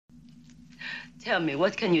Tell me,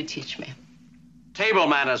 what can you teach me? Table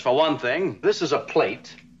manners, for one thing. This is a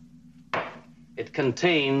plate. It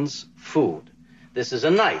contains food. This is a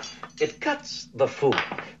knife. It cuts the food.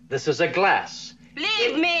 This is a glass.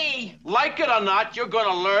 Leave me! Like it or not, you're going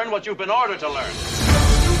to learn what you've been ordered to learn.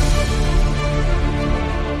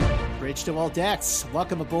 Bridge to all decks.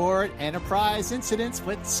 Welcome aboard Enterprise Incidents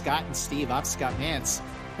with Scott and Steve. I'm Scott Mantz.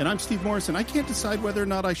 And I'm Steve Morrison. I can't decide whether or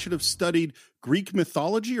not I should have studied Greek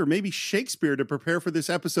mythology or maybe Shakespeare to prepare for this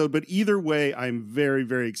episode, but either way, I'm very,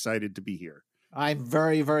 very excited to be here. I'm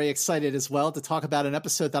very, very excited as well to talk about an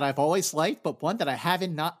episode that I've always liked, but one that I have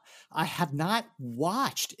not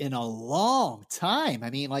watched in a long time. I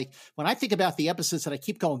mean, like when I think about the episodes that I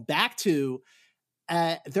keep going back to,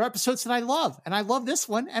 they're episodes that I love, and I love this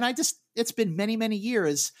one. And it's been many, many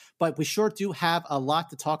years, but we sure do have a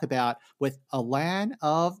lot to talk about with Elaan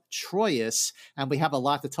of Troyius. And we have a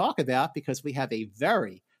lot to talk about because we have a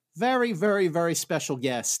very, very, very, very special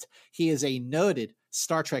guest. He is a noted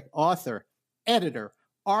Star Trek author, editor,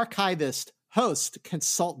 archivist, host,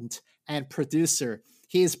 consultant, and producer.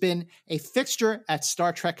 He has been a fixture at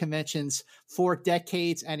Star Trek conventions for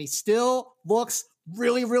decades, and he still looks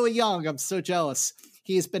really, really young. I'm so jealous.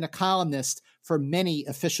 He has been a columnist for many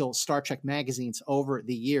official Star Trek magazines over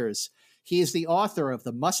the years. He is the author of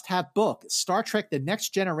the must-have book, Star Trek: The Next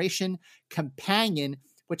Generation Companion,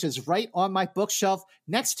 which is right on my bookshelf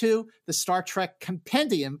next to the Star Trek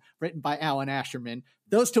Compendium written by Alan Asherman.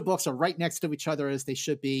 Those two books are right next to each other as they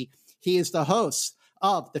should be. He is the host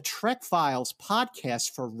of the Trek Files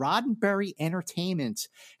podcast for Roddenberry Entertainment,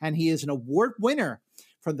 and he is an award winner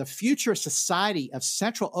from the Future Society of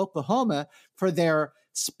Central Oklahoma for their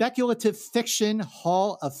Speculative Fiction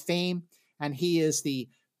Hall of Fame. And he is the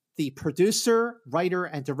producer, writer,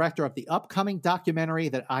 and director of the upcoming documentary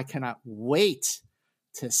that I cannot wait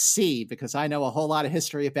to see because I know a whole lot of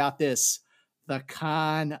history about this, The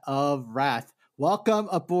Con of Wrath. Welcome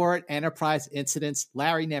aboard Enterprise Incidents,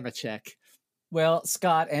 Larry Nemechek. Well,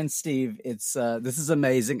 Scott and Steve, it's this is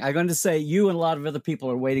amazing. I'm going to say you and a lot of other people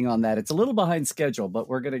are waiting on that. It's a little behind schedule, but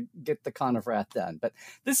we're going to get the Con of Wrath done. But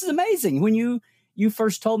this is amazing. When you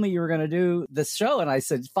first told me you were going to do this show, and I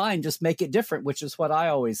said, fine, just make it different, which is what I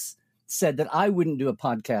always said, that I wouldn't do a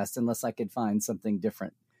podcast unless I could find something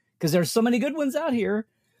different. Because there's so many good ones out here.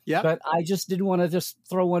 Yeah. But I just didn't want to just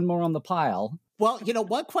throw one more on the pile. Well, you know,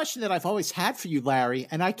 one question that I've always had for you, Larry,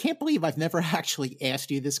 and I can't believe I've never actually asked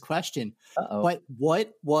you this question, but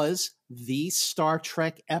what was the Star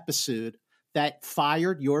Trek episode that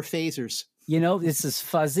fired your phasers? You know, this is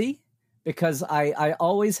fuzzy because I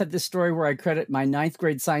always had this story where I credit my 9th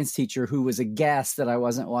grade science teacher who was aghast that I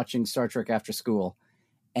wasn't watching Star Trek after school.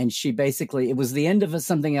 And she basically, it was the end of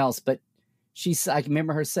something else, but I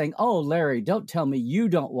remember her saying, "Oh, Larry, don't tell me you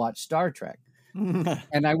don't watch Star Trek."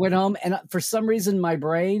 And I went home, and for some reason, my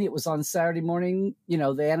brain, it was on Saturday morning. You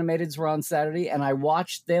know, the animateds were on Saturday, and I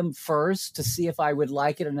watched them first to see if I would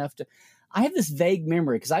like it enough to. I have this vague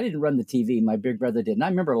memory because I didn't run the TV. My big brother did. And I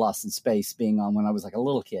remember Lost in Space being on when I was like a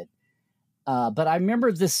little kid. But I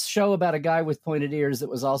remember this show about a guy with pointed ears that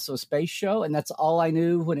was also a space show. And that's all I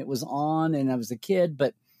knew when it was on and I was a kid.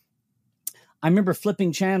 But I remember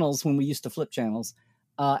flipping channels when we used to flip channels.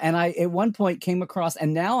 And I, at one point, came across,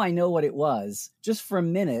 and now I know what it was. Just for a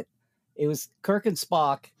minute, it was Kirk and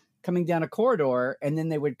Spock coming down a corridor, and then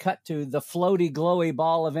they would cut to the floaty, glowy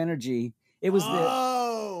ball of energy. It was from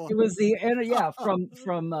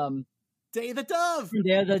Day of the Dove.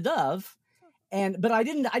 Day of the Dove. But I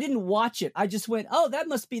didn't watch it. I just went, oh, that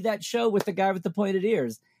must be that show with the guy with the pointed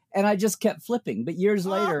ears. And I just kept flipping. But years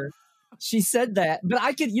later, she said that, but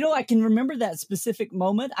I can remember that specific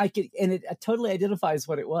moment. And it totally identifies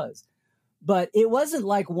what it was, but it wasn't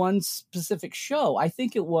like one specific show. I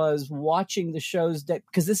think it was watching the shows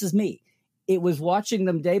because this is me. It was watching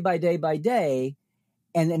them day by day by day.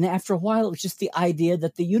 And then after a while, it was just the idea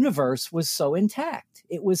that the universe was so intact.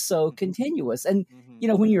 It was so continuous. And, you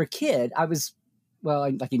know, when you're a kid, I'm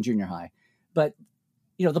like in junior high, but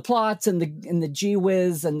you know, the plots and the gee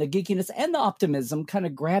whiz and the geekiness and the optimism kind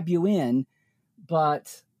of grab you in.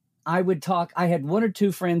 But I had one or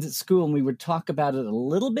two friends at school and we would talk about it a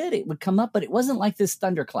little bit. It would come up, but it wasn't like this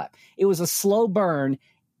thunderclap. It was a slow burn.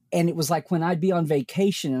 And it was like when I'd be on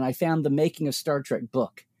vacation and I found the Making of Star Trek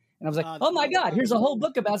book. And I was like, oh my God, here's a whole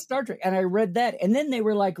book about Star Trek. And I read that. And then they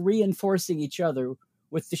were like reinforcing each other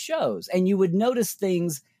with the shows. And you would notice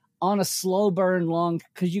things on a slow burn long,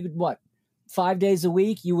 because you could, 5 days a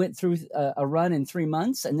week. You went through a run in 3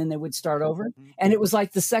 months, and then they would start over. And it was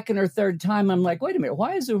like the second or third time, I'm like, wait a minute,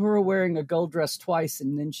 why is Uhura wearing a gold dress twice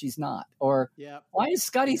and then she's not? Or why is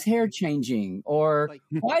Scotty's hair changing? Or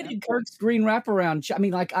why did Kirk's green wraparound? I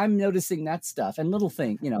mean, like, I'm noticing that stuff and little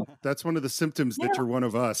thing, you know. That's one of the symptoms that you're one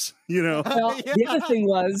of us, you know. Well, the other thing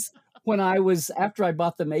was, when after I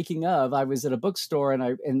bought the making of, I was at a bookstore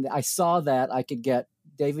and I saw that I could get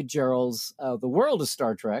David Gerrold's The World of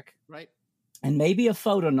Star Trek. Right. And maybe a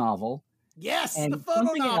photo novel. Yes, and the photo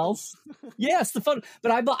something novel. else. Yes, the photo.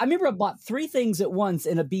 But I remember I bought 3 things at once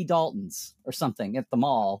in a B. Dalton's or something at the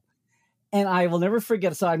mall. And I will never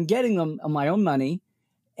forget. So I'm getting them on my own money.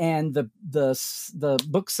 And the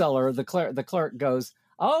bookseller, the clerk goes,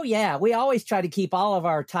 oh, yeah, we always try to keep all of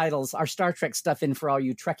our titles, our Star Trek stuff in for all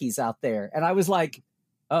you Trekkies out there. And I was like,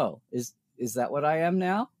 oh, is that what I am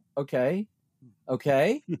now? Okay.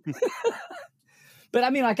 But I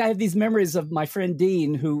mean, like, I have these memories of my friend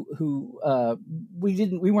Dean, who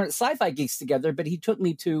we weren't sci-fi geeks together, but he took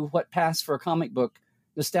me to what passed for a comic book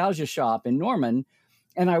nostalgia shop in Norman.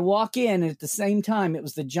 And I walk in, and at the same time, it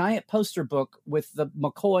was the giant poster book with the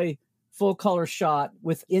McCoy full color shot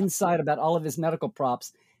with inside about all of his medical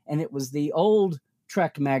props. And it was the old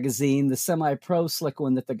Trek magazine, the semi-pro slick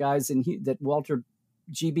one that the guys that Walter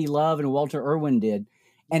G.B. Love and Walter Irwin did.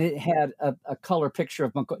 And it had a color picture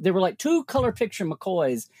of McCoy. There were like 2 color picture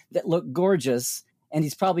McCoys that looked gorgeous. And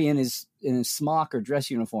he's probably in his smock or dress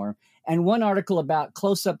uniform. And one article about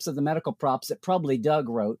close-ups of the medical props that probably Doug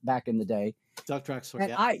wrote back in the day. Doug Drexler.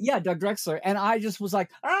 And Doug Drexler. And I just was like,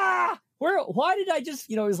 why did I just,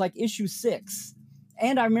 it was like issue 6.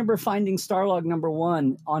 And I remember finding Starlog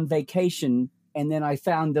 #1 on vacation. And then I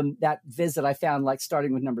found that visit I found like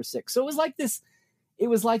starting with number 6. So it was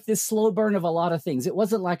like this slow burn of a lot of things. It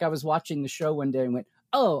wasn't like I was watching the show one day and went,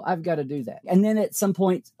 oh, I've got to do that. And then at some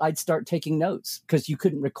point I'd start taking notes because you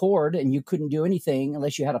couldn't record and you couldn't do anything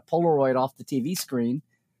unless you had a Polaroid off the TV screen.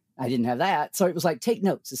 I didn't have that. So it was like, take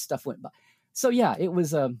notes as stuff went by. So yeah, it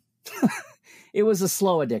was it was a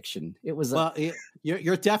slow addiction. It was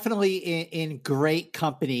you're definitely in great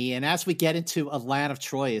company. And as we get into Elaan of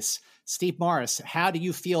Troyius, Steve Morris, how do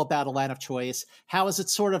you feel about Elaan of Troyius? How has it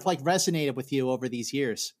sort of like resonated with you over these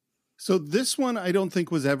years? So this one, I don't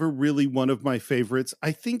think was ever really one of my favorites.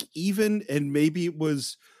 I think and maybe it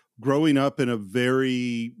was growing up in a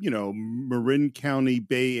very, Marin County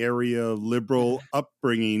Bay Area liberal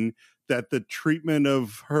upbringing, that the treatment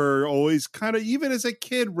of her always kind of, even as a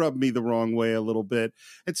kid, rubbed me the wrong way a little bit.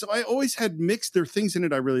 And so I always had mixed. There are things in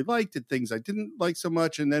it I really liked and things I didn't like so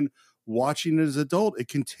much. And then watching it as an adult, it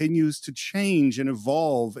continues to change and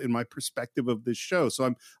evolve in my perspective of this show.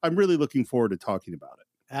 So I'm really looking forward to talking about it.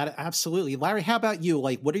 Absolutely. Larry, how about you?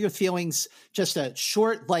 Like, what are your feelings? Just a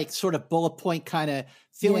short, like, sort of bullet point kind of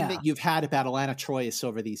feeling that you've had about Elaan of Troyius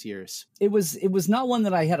over these years. It was not one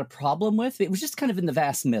that I had a problem with. It was just kind of in the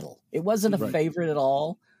vast middle. It wasn't a favorite at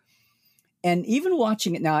all. And even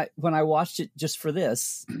watching it now, when I watched it just for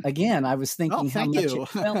this, again, I was thinking how much it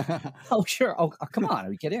felt. Oh, sure. Oh, come on.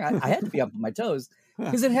 Are you kidding? I had to be up on my toes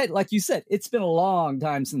because it had, like you said, it's been a long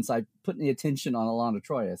time since I put any attention on Elaan of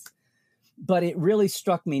Troyius. But it really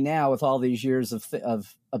struck me now with all these years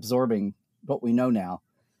of absorbing what we know now,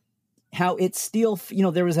 how it's still,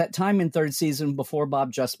 there was that time in 3rd season before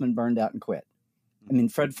Bob Justman burned out and quit. I mean,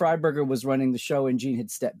 Fred Freiberger was running the show and Gene had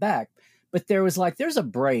stepped back, but there's a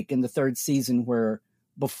break in the 3rd season where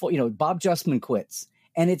before, Bob Justman quits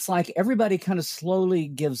and it's like everybody kind of slowly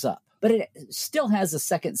gives up, but it still has a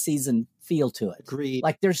 2nd season feel to it. Agreed.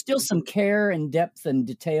 Like there's still some care and depth and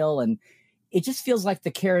detail, and it just feels like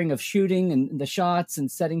the caring of shooting and the shots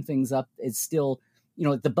and setting things up is still,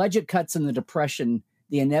 the budget cuts and the depression,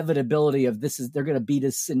 the inevitability of they're going to beat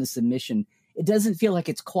us into submission. It doesn't feel like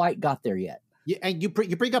it's quite got there yet. Yeah, and you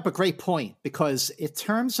bring up a great point, because in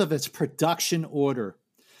terms of its production order,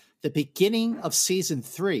 the beginning of season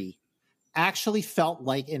 3 actually felt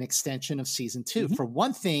like an extension of season 2. Mm-hmm. For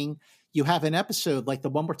one thing, you have an episode like the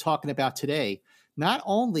one we're talking about today. Not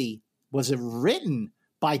only was it written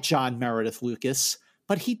by John Meredith Lucas,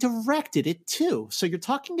 but he directed it too. So you're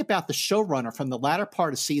talking about the showrunner from the latter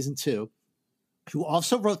part of season 2, who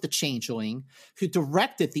also wrote The Changeling, who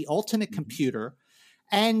directed The Alternate Computer.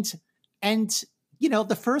 And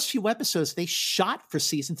the first few episodes they shot for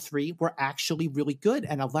season 3 were actually really good.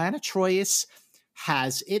 And Elaan of Troyius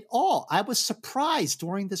has it all. I was surprised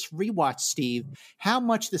during this rewatch, Steve, how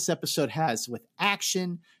much this episode has with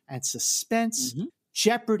action and suspense,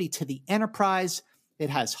 jeopardy to the Enterprise. It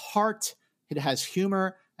has heart, it has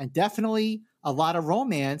humor, and definitely a lot of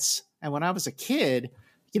romance. And when I was a kid,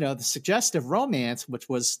 the suggestive romance, which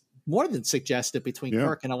was more than suggestive between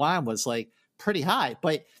Kirk and Elaan, was like pretty high,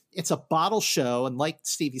 but it's a bottle show. And like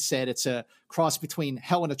Stevie said, it's a cross between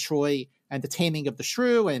Helen of Troy and The Taming of the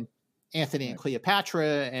Shrew and Anthony and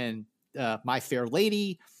Cleopatra and My Fair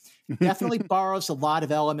Lady. Definitely borrows a lot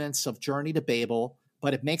of elements of Journey to Babel,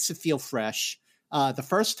 but it makes it feel fresh. The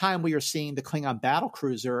first time we are seeing the Klingon battle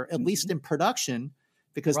cruiser, at least in production,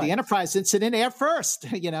 because the Enterprise incident aired first,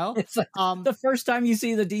 It's like the first time you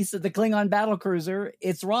see the Klingon battle cruiser,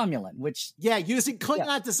 it's Romulan, which... Yeah, using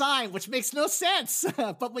Klingon design, which makes no sense.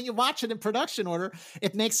 But when you watch it in production order,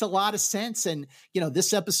 it makes a lot of sense. And,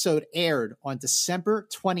 this episode aired on December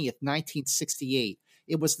 20th, 1968.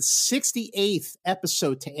 It was the 68th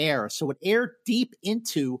episode to air. So it aired deep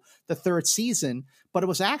into the third season, but it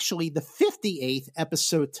was actually the 58th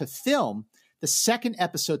episode to film, the second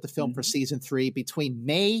episode to film for season 3 between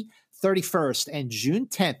May 31st and June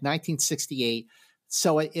 10th, 1968.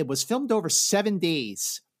 So it was filmed over 7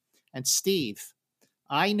 days. And Steve,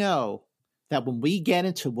 I know that when we get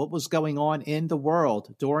into what was going on in the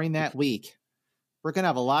world during that week, we're going to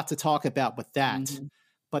have a lot to talk about with that.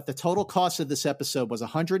 But the total cost of this episode was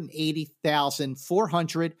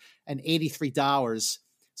 $180,483.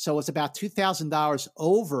 So it's about $2,000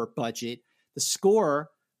 over budget. The score,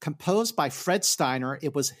 composed by Fred Steiner,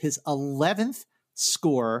 it was his 11th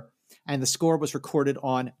score, and the score was recorded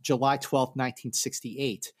on July 12th,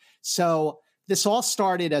 1968. So this all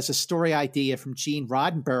started as a story idea from Gene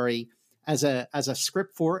Roddenberry as a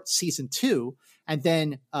script for season 2. And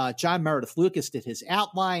then John Meredith Lucas did his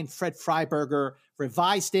outline. Fred Freiberger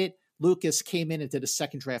revised it. Lucas came in and did a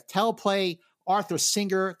second draft teleplay. Arthur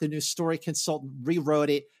Singer, the new story consultant, rewrote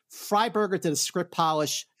it. Freiberger did a script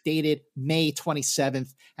polish dated May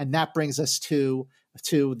 27th. And that brings us to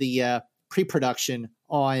the pre-production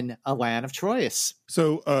on Elaan of Troyius.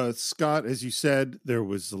 So, Scott, as you said, there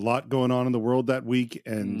was a lot going on in the world that week.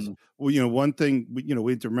 And, one thing, we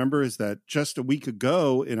have to remember is that just a week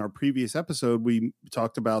ago in our previous episode, we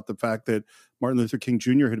talked about the fact that Martin Luther King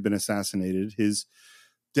Jr. had been assassinated. His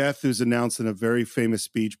death was announced in a very famous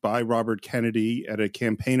speech by Robert Kennedy at a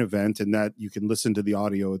campaign event, and that you can listen to the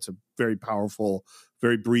audio. It's a very powerful,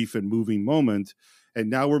 very brief and moving moment. And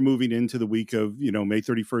now we're moving into the week of, May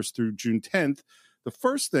 31st through June 10th. The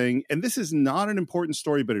first thing, and this is not an important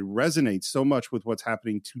story, but it resonates so much with what's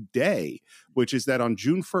happening today, which is that on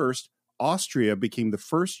June 1st, Austria became the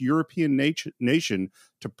first European nation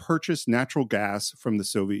to purchase natural gas from the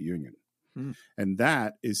Soviet Union. And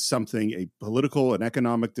that is something, a political and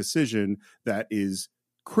economic decision that is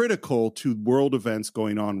critical to world events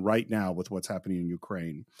going on right now with what's happening in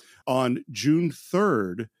Ukraine. On June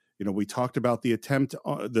 3rd, we talked about the attempt,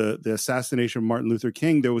 the assassination of Martin Luther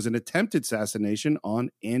King. There was an attempted assassination on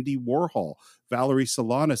Andy Warhol. Valerie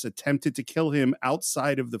Solanas attempted to kill him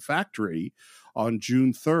outside of the factory on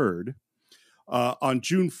June 3rd. On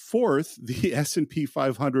June 4th, the S&P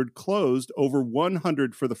 500 closed over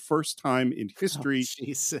 100 for the first time in history.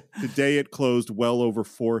 Today it closed well over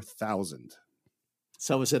 4,000.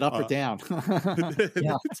 So is it up or down?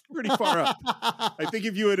 It's pretty far up. I think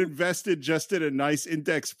if you had invested just in a nice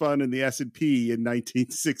index fund in the S&P in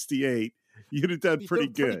 1968, you'd have done pretty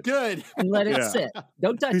good. And let it sit.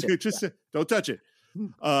 Don't touch it. Don't touch it.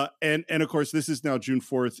 And of course, this is now June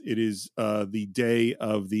 4th. It is the day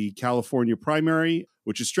of the California primary,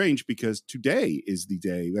 which is strange because today is the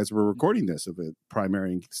day, as we're recording this, of a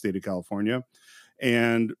primary in the state of California.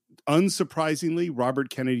 And unsurprisingly,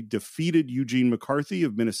 Robert Kennedy defeated Eugene McCarthy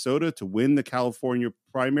of Minnesota to win the California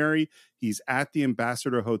primary. He's at the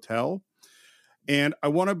Ambassador Hotel. And I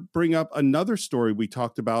want to bring up another story we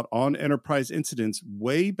talked about on Enterprise Incidents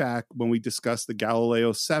way back when we discussed the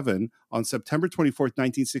Galileo 7 on September 24th,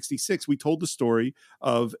 1966. We told the story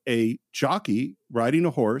of a jockey riding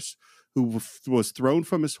a horse who was thrown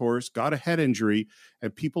from his horse, got a head injury,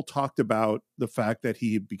 and people talked about the fact that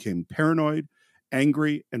he became paranoid,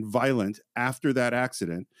 angry, and violent after that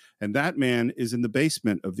accident. And that man is in the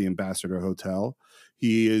basement of the Ambassador Hotel.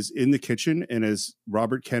 He is in the kitchen, and as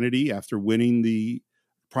Robert Kennedy, after winning the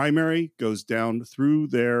primary, goes down through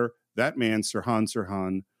there, that man,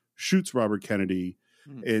 Sirhan, shoots Robert Kennedy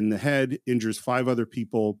in the head, injures 5 other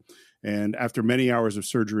people, and after many hours of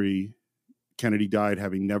surgery, Kennedy died,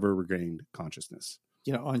 having never regained consciousness.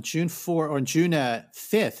 On June 5th,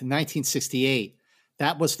 1968,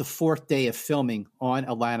 that was the 4th day of filming on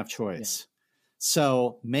Elaan of Troyius. Yeah.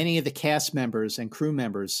 So many of the cast members and crew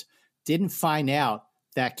members didn't find out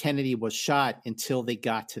that Kennedy was shot until they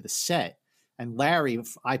got to the set. And Larry,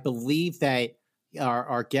 I believe that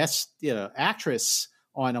our guest actress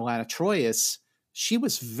on Elaan of Troyius, she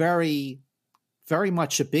was very, very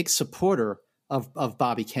much a big supporter of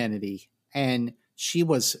Bobby Kennedy. And she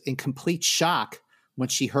was in complete shock when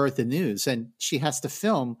she heard the news, and she has to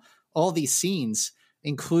film all these scenes,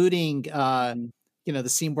 including the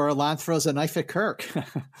scene where Elaan throws a knife at Kirk.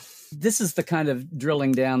 This is the kind of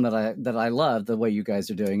drilling down that I love, the way you guys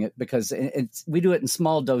are doing it, because we do it in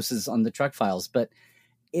small doses on the Trek Files, but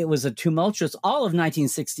it was a tumultuous, all of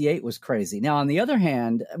 1968 was crazy. Now, on the other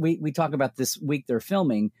hand, we talk about this week they're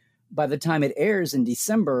filming. By the time it airs in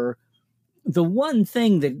December, the one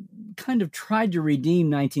thing that kind of tried to redeem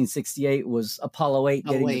 1968 was Apollo 8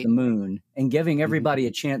 getting to the moon and giving everybody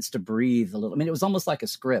a chance to breathe a little. I mean, it was almost like a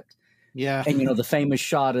script. Yeah. And, the famous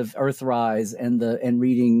shot of Earthrise and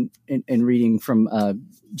reading from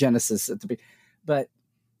Genesis at the, but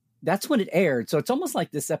that's when it aired. So it's almost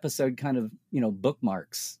like this episode kind of,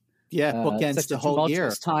 bookmarks. Yeah. Bookends the whole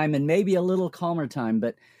year. Time and maybe a little calmer time,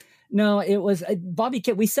 but no, it was Bobby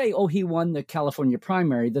Kennedy. We say, he won the California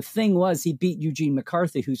primary. The thing was, he beat Eugene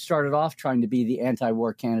McCarthy, who started off trying to be the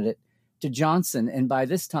anti-war candidate, to Johnson. And by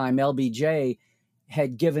this time, LBJ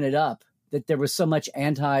had given it up, that there was so much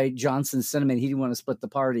anti-Johnson sentiment. He didn't want to split the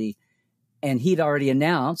party. And he'd already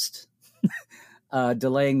announced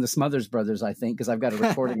delaying the Smothers Brothers, I think, because I've got a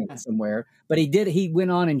recording of it somewhere. But he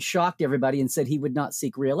went on and shocked everybody and said he would not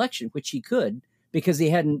seek re-election, which he could, because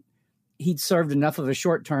he'd served enough of a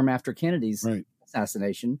short term after Kennedy's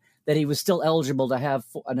assassination that he was still eligible to have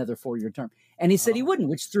another 4-year term. And he said he wouldn't,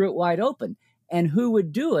 which threw it wide open. And who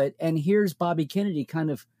would do it? And here's Bobby Kennedy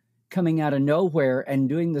kind of coming out of nowhere and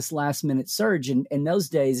doing this last minute surge. And in those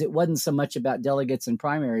days, it wasn't so much about delegates and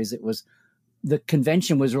primaries. It was the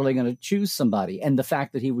convention was really going to choose somebody. And the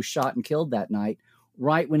fact that he was shot and killed that night,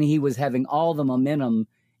 right when he was having all the momentum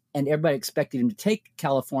and everybody expected him to take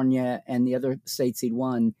California and the other states he'd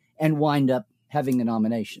won and wind up having the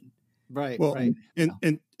nomination. Right. Well, right.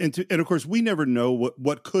 And of course, we never know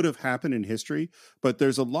what could have happened in history, but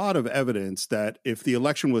there's a lot of evidence that if the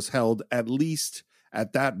election was held, at least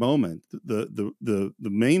at that moment, the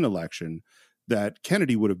main election, that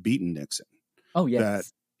Kennedy would have beaten Nixon. Oh, yes. That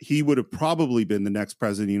he would have probably been the next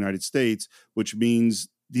president of the United States, which means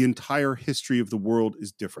the entire history of the world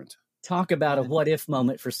is different. Talk about a what if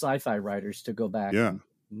moment for sci-fi writers to go back. Yeah.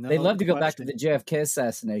 They love to go back to the JFK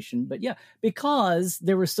assassination, but yeah, because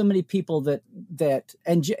there were so many people that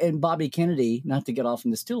and Bobby Kennedy, not to get off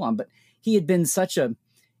on this too long, but he had been such an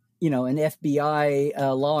FBI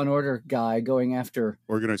law and order guy going after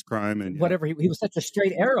organized crime and whatever. He was such a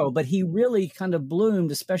straight arrow, but he really kind of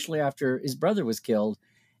bloomed, especially after his brother was killed.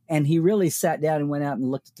 And he really sat down and went out and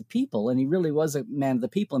looked at the people. And he really was a man of the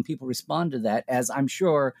people, and people responded to that, as I'm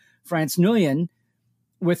sure France Nguyen,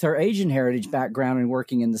 with her Asian heritage background and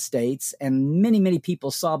working in the States, and many, many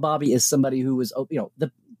people saw Bobby as somebody who was,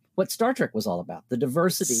 what Star Trek was all about, the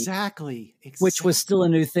diversity. Exactly. Which was still a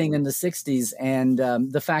new thing in the 60s. And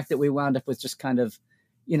the fact that we wound up with just kind of,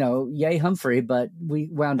 yay Humphrey, but we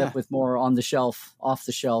wound up with more on the shelf, off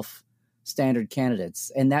the shelf standard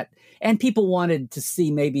candidates. And people wanted to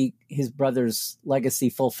see maybe his brother's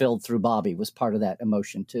legacy fulfilled through Bobby was part of that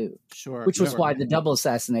emotion too. Sure. Which was why the double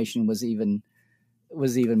assassination was even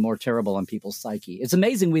more terrible on people's psyche. It's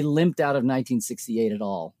amazing we limped out of 1968 at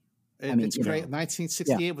all. It's great.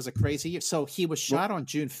 1968 was a crazy year. So he was shot on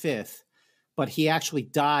June 5th, but he actually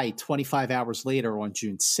died 25 hours later on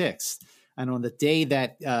June 6th. And on the day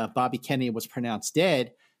that Bobby Kennedy was pronounced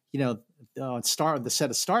dead, on the set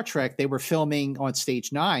of Star Trek, they were filming on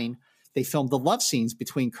Stage 9. They filmed the love scenes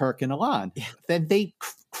between Kirk and Elaan. Then they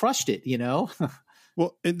crushed it,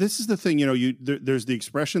 Well, and this is the thing, there's the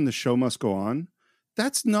expression, the show must go on.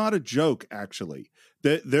 That's not a joke, actually.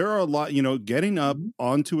 There are a lot, getting up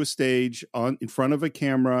onto a stage in front of a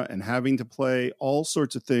camera and having to play all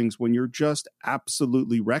sorts of things when you're just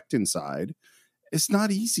absolutely wrecked inside. It's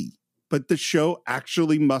not easy, but the show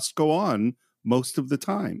actually must go on most of the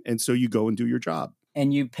time. And so you go and do your job.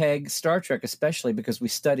 And you peg Star Trek, especially because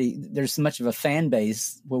there's so much of a fan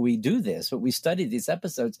base where we do this, but we study these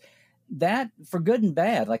episodes. That, for good and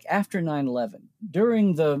bad, like after 9/11,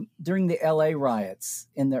 during the LA riots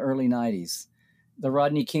in the early 90s, the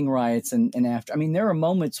Rodney King riots and after, there are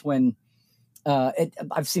moments when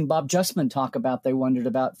I've seen Bob Justman talk about, they wondered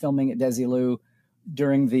about filming at Desilu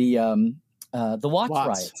during the Watts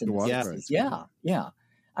riots. The Watts riots. Yeah.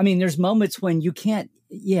 There's moments when you can't,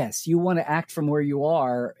 you want to act from where you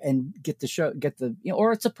are and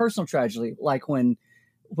or it's a personal tragedy, like when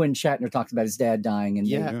Shatner talked about his dad dying and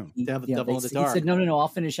Double in the Dark. He said, no, I'll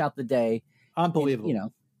finish out the day. Unbelievable.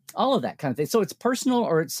 And, all of that kind of thing. So it's personal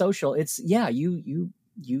or it's social. It's you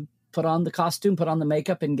put on the costume, put on the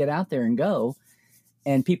makeup and get out there and go.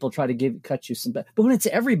 And people try to cut you some, but when it's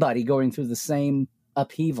everybody going through the same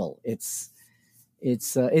upheaval, it's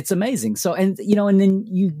it's amazing. So, and then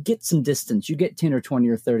you get some distance, you get 10 or 20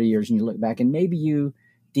 or 30 years and you look back and maybe you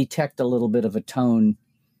detect a little bit of a tone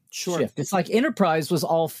shift. It's like Enterprise was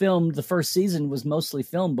all filmed. The first season was mostly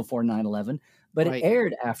filmed before 9/11, but it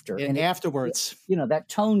aired after. And afterwards. That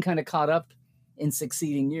tone kind of caught up in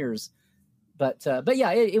succeeding years. But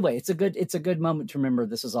yeah, anyway, it's a good moment to remember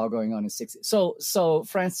this is all going on in 60s. So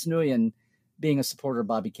Francis Nguyen being a supporter of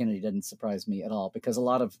Bobby Kennedy doesn't surprise me at all, because a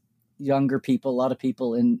lot of younger people, a lot of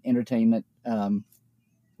people in entertainment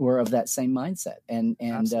were of that same mindset. And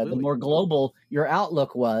the more global your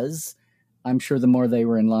outlook was, I'm sure the more they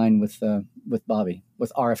were in line with Bobby,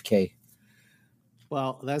 with RFK.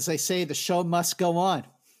 Well, as they say, the show must go on.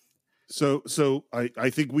 So I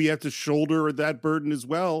think we have to shoulder that burden as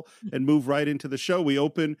well and move right into the show. We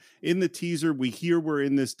open in the teaser. We hear we're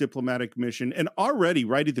in this diplomatic mission. And already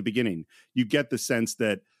right at the beginning, you get the sense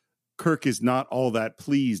that Kirk is not all that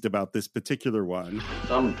pleased about this particular one.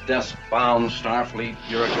 Some desk-bound Starfleet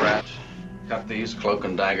bureaucrat cut these cloak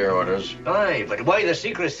and dagger orders. Aye, but why the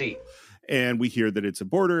secrecy? And we hear that it's a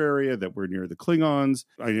border area, that we're near the Klingons.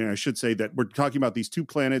 I should say that we're talking about these two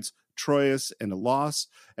planets, Troyius and Elaan,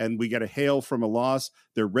 and we get a hail from Elaan.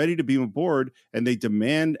 They're ready to beam aboard, and they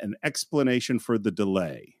demand an explanation for the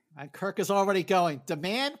delay. And Kirk is already going,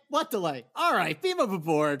 demand? What delay? All right, beam them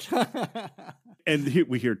aboard. And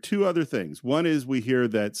we hear two other things. One is we hear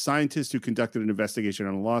that scientists who conducted an investigation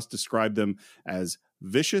on Elaan described them as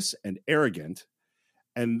vicious and arrogant.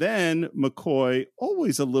 And then McCoy,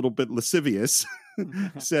 always a little bit lascivious,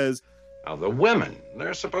 says, Now, the women,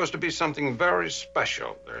 they're supposed to be something very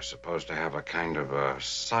special. They're supposed to have a kind of a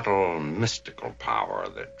subtle, mystical power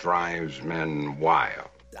that drives men wild.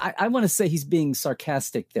 I want to say he's being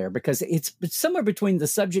sarcastic there, because it's somewhere between the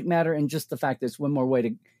subject matter and just the fact that it's one more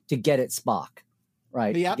way to get at Spock,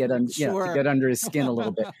 right? Yep, To get under his skin a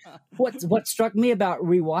little bit. What struck me about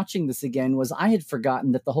rewatching this again was I had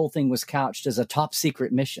forgotten that the whole thing was couched as a top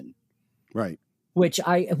secret mission. Right.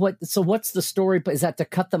 So what's the story? Is that to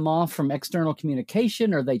cut them off from external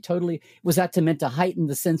communication? Or was that meant to heighten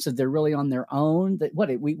the sense that they're really on their own?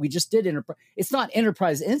 We just did Enterprise. It's not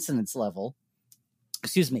Enterprise incidents level.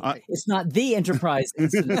 Excuse me. It's not the Enterprise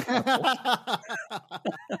incident level.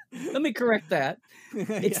 Let me correct that.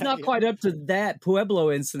 It's not quite up to that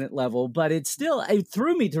Pueblo incident level, but it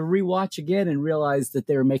threw me to rewatch again and realize that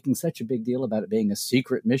they were making such a big deal about it being a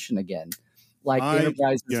secret mission again. Like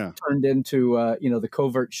Enterprise has turned into, the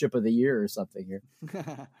covert ship of the year or something here.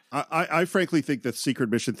 I frankly think the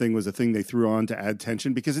secret mission thing was a thing they threw on to add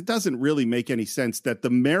tension, because it doesn't really make any sense that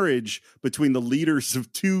the marriage between the leaders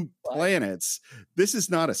of two planets, this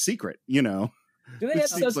is not a secret, Do they have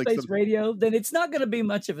subspace radio? Then it's not going to be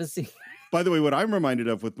much of a secret. By the way, what I'm reminded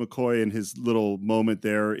of with McCoy and his little moment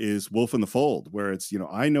there is Wolf in the Fold, where it's,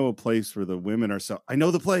 I know a place where the women are I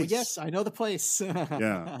know the place. Oh, yes, I know the place.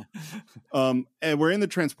 Yeah. And we're in the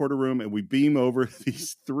transporter room and we beam over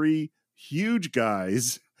these three huge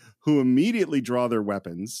guys who immediately draw their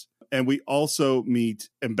weapons. And we also meet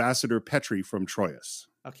Ambassador Petrie from Troyius.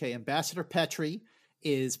 Okay, Ambassador Petrie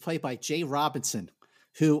is played by Jay Robinson,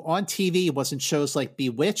 who on TV was in shows like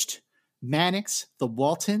Bewitched, Mannix, The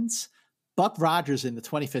Waltons, Buck Rogers in the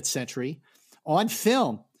 25th Century. On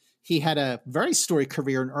film, he had a very storied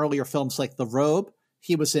career in earlier films like The Robe.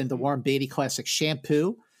 He was in the Warren Beatty classic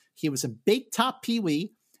Shampoo. He was in Big Top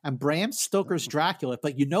Pee-wee and Bram Stoker's Dracula.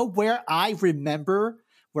 But you know where I remember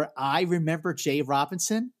Jay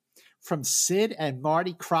Robinson? From Sid and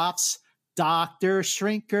Marty Krofft's Dr.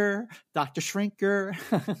 Shrinker.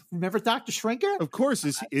 Remember Dr. Shrinker? Of course.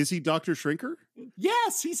 Is he Dr. Shrinker?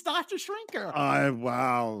 Yes, he's Dr. Shrinker.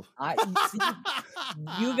 Wow.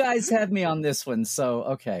 You guys have me on this one, so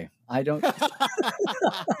okay. I don't.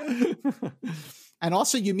 And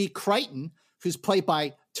also you meet Crichton, who's played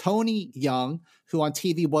by Tony Young, who on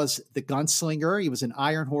TV was the gunslinger. He was in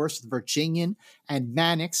Iron Horse, The Virginian, and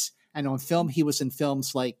Mannix. And on film, he was in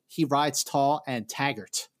films like He Rides Tall and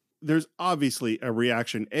Taggart. There's obviously a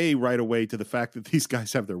reaction, right away to the fact that these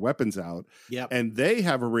guys have their weapons out. Yep. And they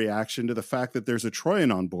have a reaction to the fact that there's a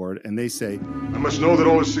Troyan on board, and they say, I must know that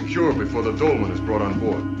all is secure before the dolman is brought on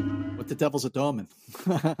board. What the devil's a dolman?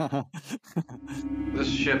 This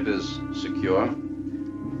ship is secure,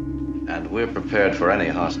 and we're prepared for any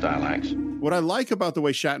hostile acts. What I like about the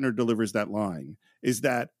way Shatner delivers that line is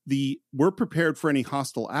that we're prepared for any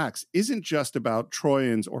hostile acts isn't just about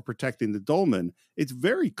Troyans or protecting the dolman. It's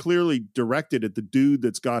very clearly directed at the dude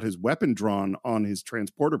that's got his weapon drawn on his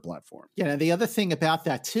transporter platform. Yeah, and the other thing about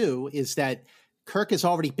that, too, is that Kirk has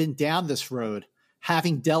already been down this road,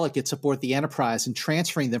 having delegates aboard the Enterprise and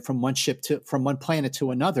transferring them from one planet to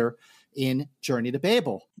another. in Journey to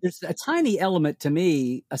Babel. There's a tiny element to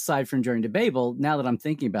me, aside from Journey to Babel, now that I'm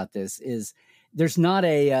thinking about this, is there's not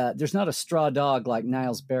a straw dog like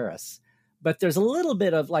Niles Barris. But there's a little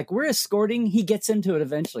bit of like, we're escorting, he gets into it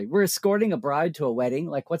eventually. We're escorting a bride to a wedding.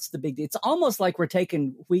 Like, what's the big deal? It's almost like we're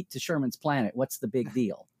taking wheat to Sherman's planet. What's the big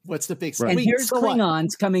deal? What's the big And here's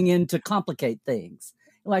Klingons coming in to complicate things.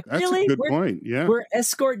 Like, That's really? a good point. Yeah. We're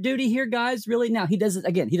escort duty here, guys? Really? Now, he doesn't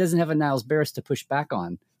have a Niles Barris to push back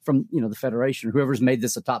on from, the Federation or whoever's made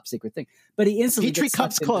this a top secret thing. But he instantly Petrie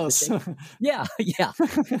comes close. Yeah. Yes.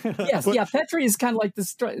 Yeah. Petrie is kind of like the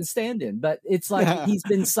stand-in, but it's like he's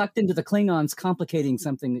been sucked into the Klingons complicating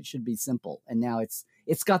something that should be simple. And now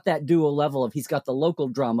it's got that dual level of he's got the local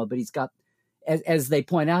drama, but he's got, as they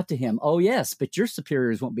point out to him, oh, yes, but your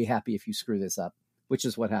superiors won't be happy if you screw this up, which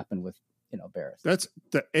is what happened with, Barris. That's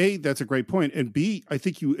a great point. And B, I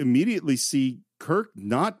think you immediately see Kirk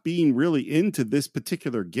not being really into this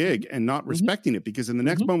particular gig and not respecting it, because in the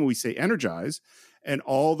next moment we say energize and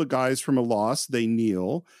all the guys from Elas, they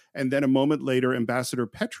kneel. And then a moment later, Ambassador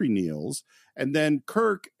Petrie kneels. And then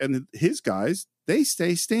Kirk and his guys, they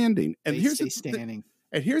stay standing. And here's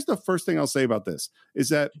the first thing I'll say about this is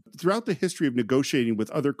that throughout the history of negotiating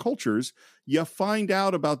with other cultures, you find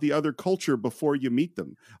out about the other culture before you meet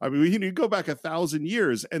them. I mean, you go back 1,000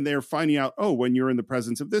 years and they're finding out, oh, when you're in the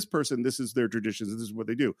presence of this person, this is their traditions, this is what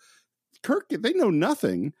they do. Kirk, they know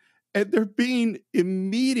nothing, and they're being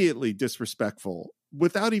immediately disrespectful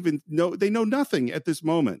without even they know nothing at this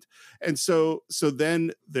moment. And so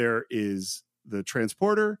then there is the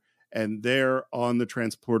transporter. And there on the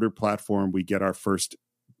transporter platform, we get our first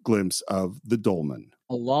glimpse of the dolmen.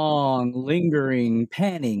 A long, lingering,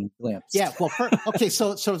 panning glimpse. Yeah, well, okay,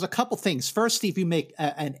 so there's a couple things. First, Steve, you make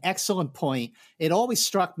an excellent point. It always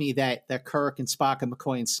struck me that Kirk and Spock and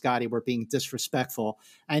McCoy and Scotty were being disrespectful.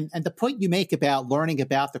 And the point you make about learning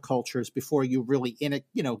about the cultures before you really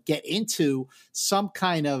get into some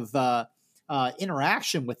kind of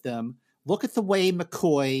interaction with them. Look at the way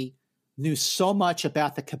McCoy knew so much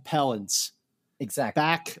about the Capellans. Exactly.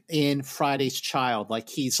 Back in Friday's Child. Like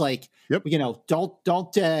he's like,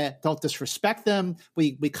 don't disrespect them.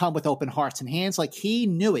 We come with open hearts and hands. Like he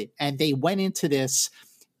knew it. And they went into this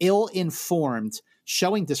ill-informed,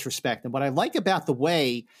 showing disrespect. And what I like about the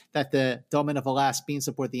way that the Dolmen of Elas beams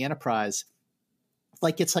aboard the Enterprise,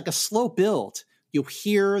 like it's like a slow build. You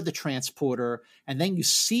hear the transporter and then you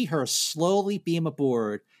see her slowly beam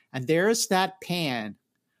aboard. And there's that pan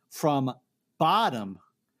from bottom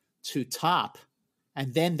to top,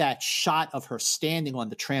 and then that shot of her standing on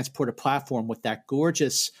the transporter platform with that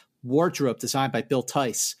gorgeous wardrobe designed by Bill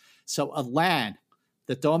Tice. So Elaan,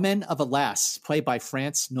 the Dolmen of Elas, played by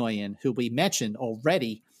France Nguyen, who we mentioned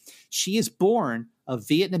already, she is born of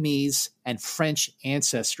Vietnamese and French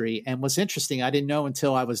ancestry. And what's interesting, I didn't know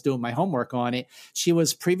until I was doing my homework on it, she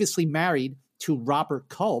was previously married to Robert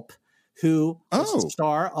Culp, who was the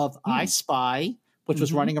star of I Spy, which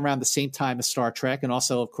was running around the same time as Star Trek, and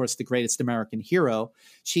also, of course, The Greatest American Hero.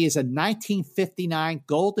 She is a 1959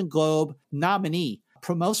 Golden Globe nominee,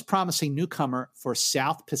 most promising newcomer for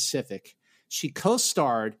South Pacific. She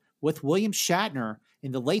co-starred with William Shatner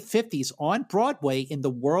in the late 50s on Broadway in The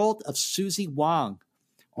World of Susie Wong.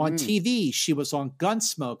 On TV, she was on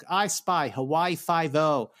Gunsmoke, I Spy, Hawaii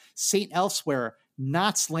Five-0, St. Elsewhere,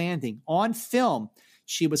 Knots Landing. On film,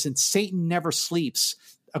 she was in Satan Never Sleeps,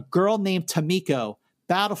 A Girl Named Tamiko,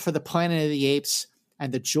 Battle for the Planet of the Apes,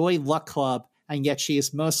 and the Joy Luck Club, and yet she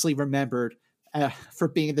is mostly remembered for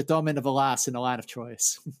being the Dolmen of Elas in Elaan of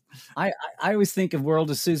Troyius. I always think of World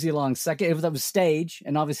of Susie Long second. If that was stage,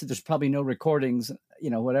 and obviously there's probably no recordings,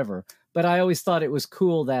 whatever. But I always thought it was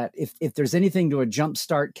cool that if there's anything to a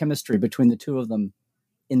jumpstart chemistry between the two of them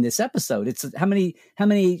in this episode, it's how many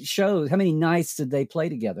nights did they play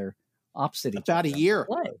together? Opposite each about other. A year.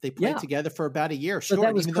 They played together for about a year. Sure. But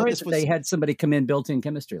that was great that they had somebody come in built-in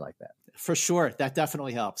chemistry like that. For sure. That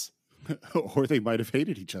definitely helps. Or they might have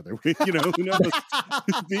hated each other. Who knows?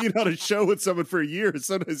 Being on a show with someone for a year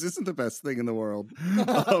sometimes isn't the best thing in the world.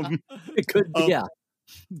 It could be, yeah.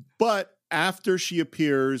 But after she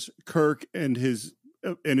appears, Kirk and his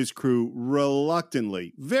crew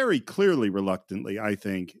reluctantly, very clearly reluctantly, I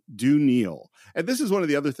think, do kneel. And this is one of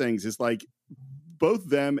the other things is like, both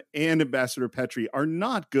them and Ambassador Petrie are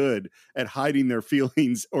not good at hiding their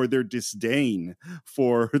feelings or their disdain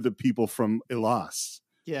for the people from Elas.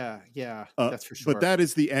 Yeah, that's for sure. But that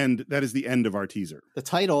is the end. That is the end of our teaser. The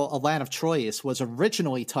title, Elaan of Troyius, was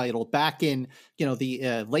originally titled back in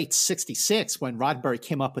the late '66 when Roddenberry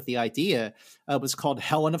came up with the idea. It was called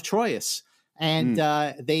Helen of Troyius, and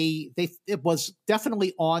it was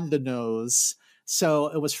definitely on the nose. So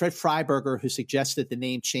it was Fred Freiberger who suggested the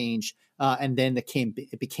name change, and then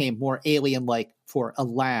it became more alien-like for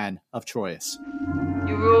Elaan of Troyius.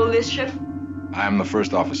 You rule this ship? I am the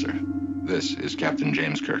first officer. This is Captain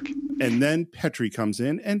James Kirk. And then Petrie comes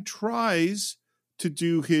in and tries to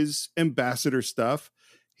do his ambassador stuff.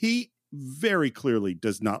 He very clearly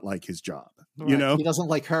does not like his job. Right. You know, he doesn't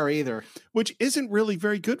like her either, which isn't really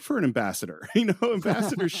very good for an ambassador.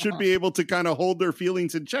 Ambassadors should be able to kind of hold their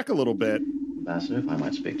feelings in check a little bit. Ambassador, if I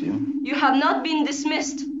might speak to you. You have not been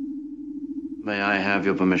dismissed. May I have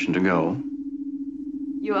your permission to go?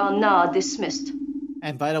 You are now dismissed.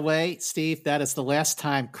 And by the way, Steve, that is the last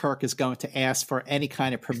time Kirk is going to ask for any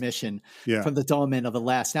kind of permission from the Dolmen of the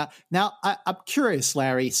Last. Now, I'm curious,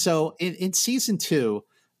 Larry. So in season 2,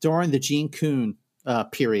 during the Gene Coon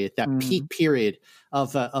period, that peak period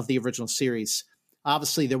of the original series,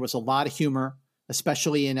 obviously there was a lot of humor,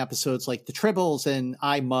 especially in episodes like The Tribbles and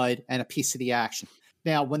I, Mud, and A Piece of the Action.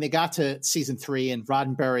 Now, when they got to season 3 and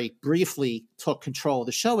Roddenberry briefly took control of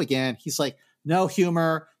the show again, he's like, no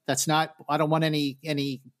humor. That's not, I don't want any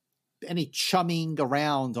chumming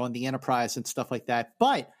around on the Enterprise and stuff like that.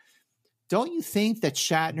 But don't you think that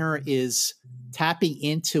Shatner is tapping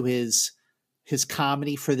into his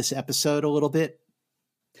comedy for this episode a little bit?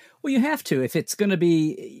 Well, you have to, if it's going to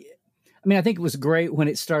be, I mean, I think it was great when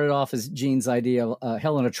it started off as Gene's idea of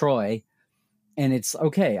Helen of Troy. And it's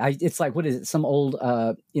okay. It's like, what is it? Some old,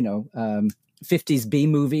 50s B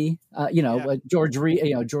movie, George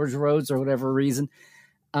Rhodes or whatever reason.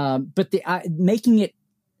 But making it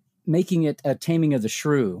a Taming of the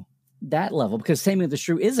Shrew, that level, because Taming of the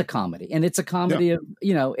Shrew is a comedy, and it's a comedy of,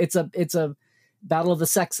 it's a battle of the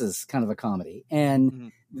sexes kind of a comedy.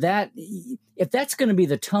 And that, if that's going to be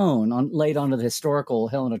the tone laid onto the historical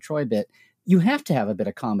Helen of Troy bit, you have to have a bit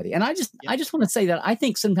of comedy. And I just want to say that I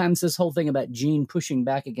think sometimes this whole thing about Gene pushing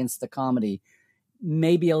back against the comedy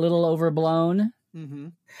may be a little overblown.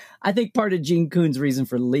 I think part of Gene Coon's reason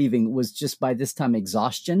for leaving was just by this time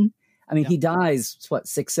exhaustion. I mean, he dies,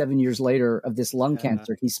 6-7 years later of this lung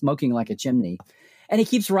cancer. He's smoking like a chimney. And he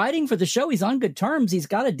keeps writing for the show. He's on good terms. He's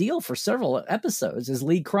got a deal for several episodes as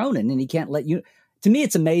Lee Cronin, and he can't let you. To me,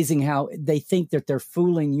 it's amazing how they think that they're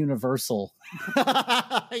fooling Universal.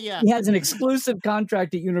 He has an exclusive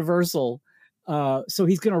contract at Universal. So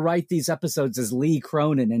he's going to write these episodes as Lee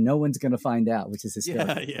Cronin, and no one's going to find out, which is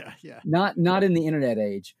hysterical. Yeah. Not in the internet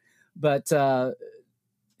age. But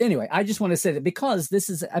anyway, I just want to say that because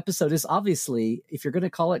this episode is obviously, if you're going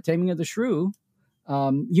to call it Taming of the Shrew,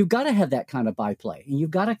 you've got to have that kind of byplay, and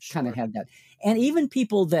you've got to kind of have that. And even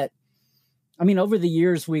people that, I mean, over the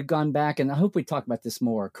years, we've gone back, and I hope we talk about this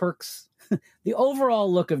more. Kirk's, the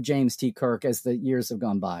overall look of James T. Kirk as the years have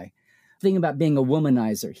gone by, thing about being a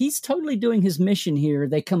womanizer. He's totally doing his mission here.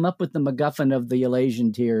 They come up with the MacGuffin of the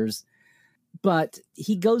Elasian tears, but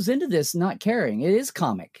he goes into this not caring. It is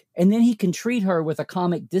comic. And then he can treat her with a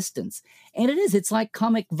comic distance. And it's like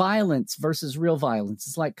comic violence versus real violence.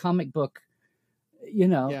 It's like comic book,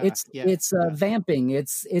 it's vamping.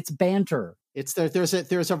 It's banter.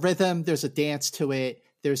 There's a rhythm. There's a dance to it.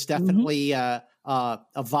 There's definitely a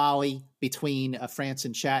volley between France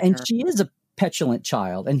and Shatner. And she is a petulant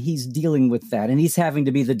child, and he's dealing with that, and he's having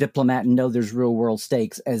to be the diplomat and know there's real world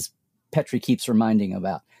stakes, as Petrie keeps reminding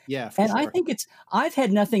about. I think I've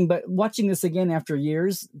had nothing but watching this again after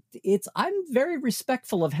years. I'm very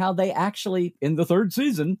respectful of how they actually, in the 3rd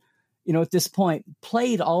season, at this point,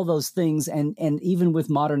 played all those things, and even with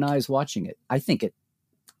modern eyes watching it, I think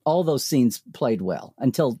all those scenes played well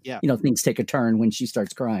until things take a turn when she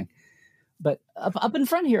starts crying. But up in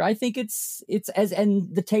front here, I think it's and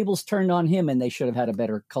the tables turned on him, and they should have had a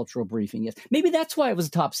better cultural briefing. Yes, maybe that's why it was a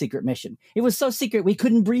top secret mission. It was so secret we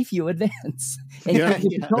couldn't brief you in advance. I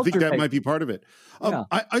think that might be part of it.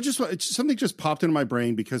 Something just popped into my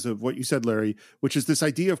brain because of what you said, Larry, which is this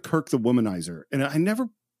idea of Kirk the womanizer, and I never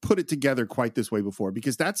put it together quite this way before,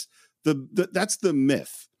 because that's the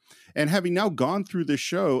myth. And having now gone through this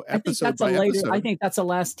show episode by episode, I think that's a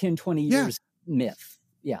last 10, 20 years myth.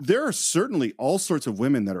 Yeah. There are certainly all sorts of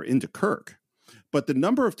women that are into Kirk, but the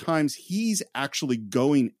number of times he's actually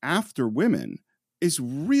going after women is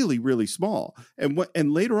really, really small.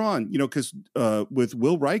 And later on, because with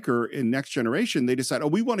Will Riker in Next Generation, they decide,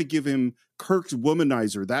 we want to give him Kirk's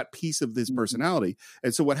womanizer, that piece of this personality.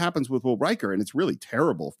 And so what happens with Will Riker, and it's really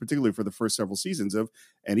terrible, particularly for the first several seasons, of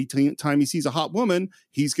any time he sees a hot woman,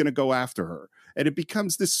 he's going to go after her. And it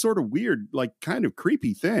becomes this sort of weird, like kind of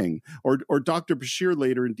creepy thing. Or Dr. Bashir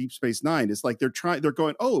later in Deep Space Nine, it's like they're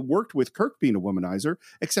going, it worked with Kirk being a womanizer,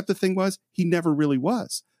 except the thing was, he never really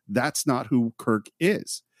was. That's not who Kirk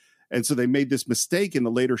is. And so they made this mistake in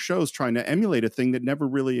the later shows trying to emulate a thing that never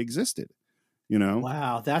really existed. you know?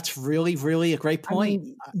 Wow, that's really, really a great point. I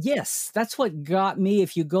mean, yes, that's what got me.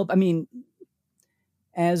 If you go, I mean,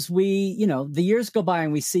 as we, the years go by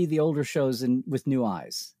and we see the older shows with new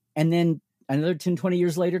eyes, and then another 10, 20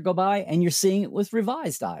 years later go by and you're seeing it with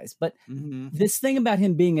revised eyes. But this thing about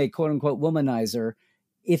him being a quote unquote womanizer,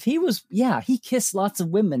 if he was, he kissed lots of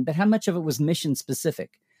women, but how much of it was mission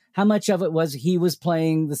specific? How much of it was he was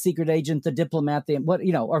playing the secret agent, the diplomat,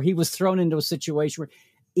 or he was thrown into a situation where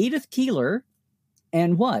Edith Keeler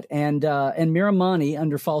and Miramani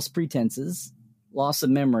under false pretenses, loss of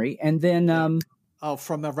memory. And then,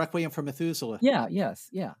 from a Requiem for Methuselah. Yeah. Yes.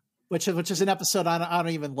 Yeah. Which is an episode I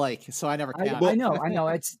don't even like, so I never count. I know.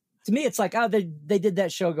 It's to me, it's like, oh, they did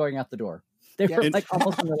that show going out the door. They were like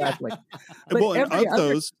almost in the last week.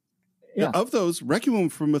 Of those, Requiem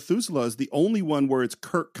for Methuselah is the only one where it's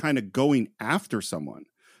Kirk kind of going after someone.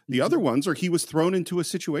 The other ones are he was thrown into a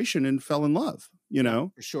situation and fell in love.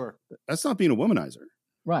 For sure. That's not being a womanizer.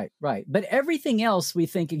 Right. But everything else, we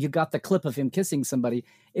think you got the clip of him kissing somebody.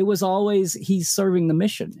 It was always he's serving the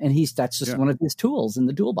mission, and that's just one of his tools in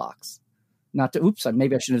the toolbox. Not to,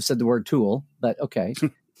 maybe I shouldn't have said the word tool, but okay.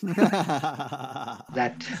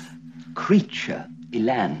 That creature,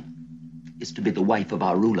 Elaan, is to be the wife of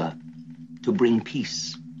our ruler, to bring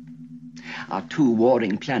peace. Our two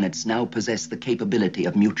warring planets now possess the capability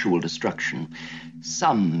of mutual destruction.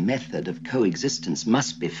 Some method of coexistence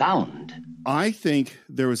must be found. I think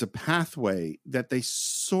there was a pathway that they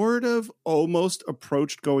sort of almost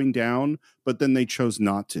approached going down, but then they chose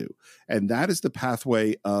not to. And that is the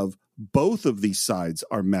pathway of both of these sides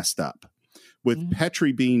are messed up, with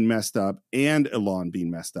Petri being messed up and Elaan being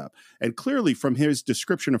messed up. And clearly from his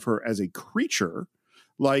description of her as a creature,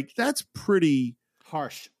 like that's pretty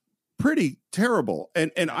harsh, pretty terrible.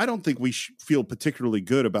 And I don't think we feel particularly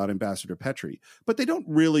good about Ambassador Petri, but they don't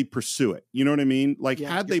really pursue it. You know what I mean? Like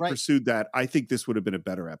had they pursued that, I think this would have been a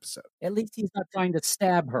better episode. At least he's not trying to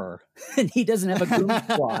stab her and he doesn't have a goon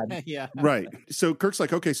squad. Right. So Kirk's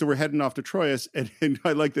like, okay, so we're heading off to Troyius. And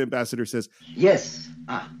I like the ambassador says, yes,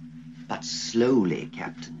 but slowly,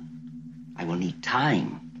 Captain. I will need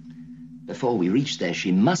time. Before we reach there,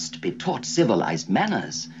 she must be taught civilized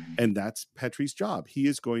manners. And that's Petri's job. He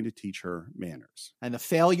is going to teach her manners. And the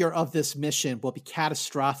failure of this mission will be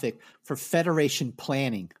catastrophic for Federation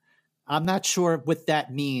planning. I'm not sure what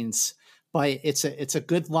that means, but it's a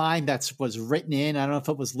good line that was written in. I don't know if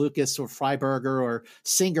it was Lucas or Freiberger or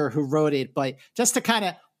Singer who wrote it, but just to kind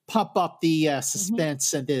of pump up the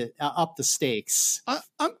suspense and up the stakes.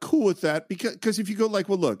 I'm cool with that because if you go like,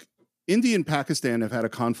 well, look, India and Pakistan have had a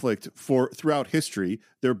conflict throughout history.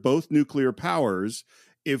 They're both nuclear powers.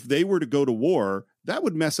 If they were to go to war, that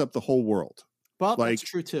would mess up the whole world. Well, that's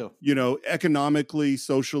true too. Economically,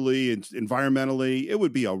 socially, and environmentally, it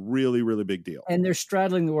would be a really, really big deal. And they're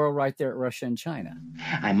straddling the world right there at Russia and China.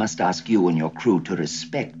 I must ask you and your crew to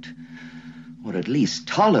respect, or at least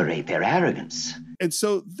tolerate their arrogance. And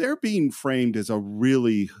so they're being framed as a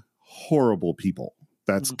really horrible people.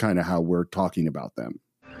 That's kind of how we're talking about them.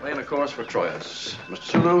 Laying a course for Troyius. Mr.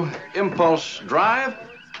 Sulu, impulse drive.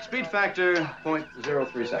 Speed factor,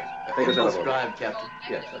 0.03 seconds. Impulse drive, Captain.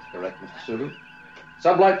 Yes, that's correct, Mr. Sulu.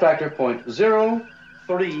 Sublight factor,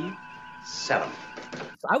 0.037.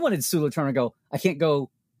 I wanted Sulu to turn and go, I can't go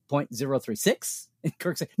 0.036. And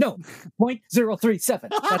Kirk said, no, 0.037.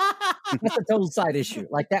 That's a total side issue.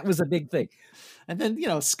 Like, that was a big thing. And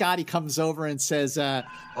then, Scotty comes over and says,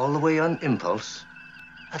 all the way on impulse?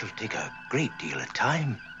 That'll take a great deal of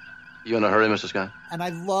time. You in a hurry, Mr. Scott? And I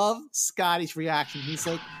love Scotty's reaction. He's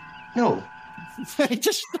like, no. He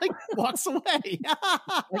just walks away.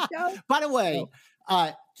 By the way,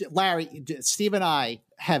 Larry, Steve and I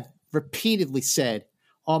have repeatedly said,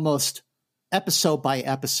 almost episode by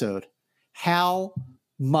episode, how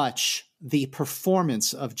much the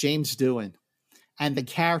performance of James Doohan and the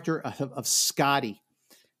character of Scotty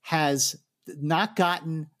has not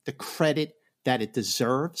gotten the credit that it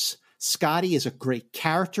deserves. Scotty is a great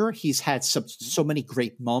character. He's had so many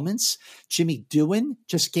great moments. Jimmy Doohan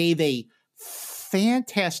just gave a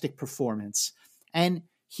fantastic performance. And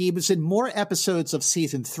he was in more episodes of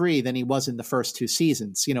season 3 than he was in the first 2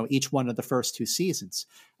 seasons, each one of the first 2 seasons.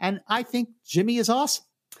 And I think Jimmy is awesome.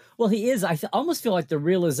 Well, he is. I almost feel like the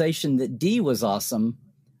realization that Dee was awesome,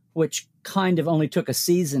 which kind of only took a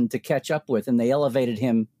season to catch up with, and they elevated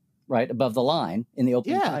him right above the line in the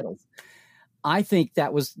opening titles. I think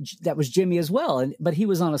that was Jimmy as well, but he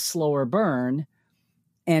was on a slower burn.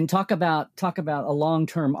 And talk about a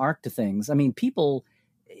long-term arc to things. I mean, people,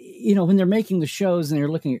 when they're making the shows and they're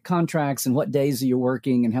looking at contracts and what days are you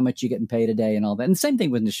working and how much you're getting paid a day and all that. And same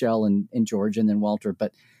thing with Nichelle and George and then Walter.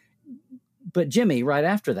 But Jimmy, right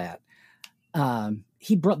after that,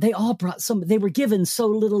 they all brought they were given so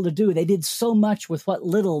little to do. They did so much with the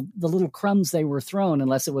little crumbs they were thrown,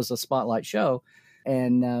 unless it was a spotlight show.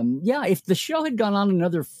 And if the show had gone on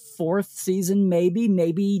another 4th season,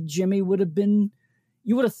 maybe Jimmy would have been,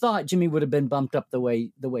 you would have thought Jimmy would have been bumped up the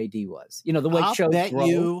way Dee was, the way I'll shows bet grow.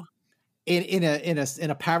 you in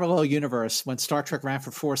a parallel universe, when Star Trek ran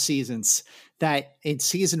for 4 seasons, that in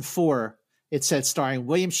season 4, it said starring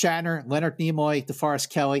William Shatner, Leonard Nimoy, DeForest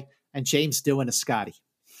Kelley, and James Doohan as Scotty.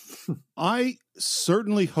 I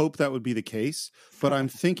certainly hope that would be the case, but I'm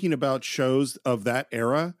thinking about shows of that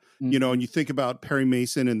era, and you think about Perry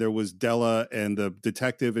Mason, and there was Della and the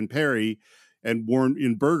detective and Perry, and Warren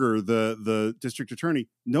in Berger, the district attorney.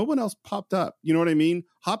 No one else popped up. You know what I mean?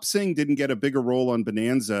 Hop Singh didn't get a bigger role on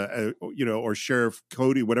Bonanza, or Sheriff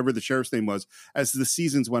Cody, whatever the sheriff's name was, as the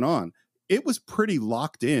seasons went on. It was pretty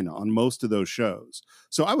locked in on most of those shows.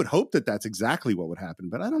 So I would hope that that's exactly what would happen,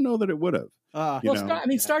 but I don't know that it would have.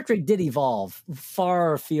 Star Trek did evolve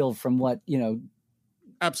far afield from what,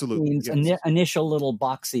 absolutely initial little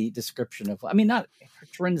boxy description of, not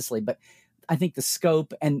horrendously, but I think the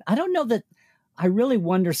scope. And I don't know that, I really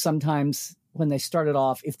wonder sometimes when they started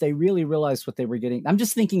off, if they really realized what they were getting. I'm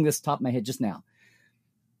just thinking this top of my head just now.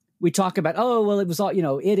 We talk about, it was all, the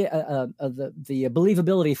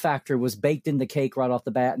believability factor was baked in the cake right off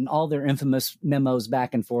the bat, and all their infamous memos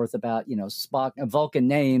back and forth about, Spock and Vulcan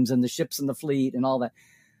names and the ships in the fleet and all that.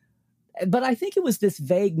 But I think it was this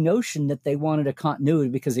vague notion that they wanted a continuity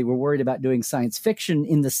because they were worried about doing science fiction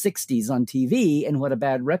in the 60s on TV and what a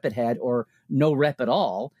bad rep it had, or no rep at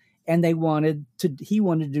all. And he wanted to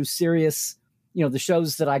do serious, the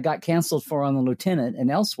shows that I got canceled for on The Lieutenant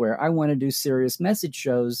and elsewhere. I want to do serious message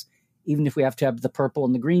shows, even if we have to have the purple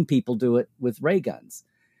and the green people do it with ray guns.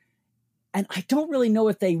 And I don't really know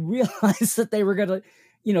if they realized that they were going to,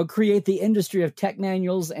 create the industry of tech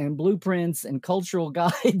manuals and blueprints and cultural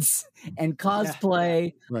guides and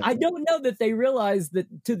cosplay. Yeah. Right. I don't know that they realized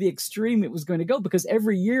that to the extreme it was going to go, because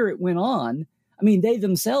every year it went on. I mean, they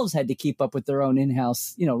themselves had to keep up with their own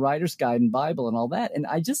in-house, writer's guide and Bible and all that. And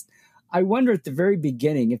I wonder at the very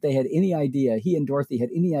beginning if they had any idea, he and Dorothy had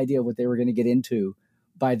any idea what they were going to get into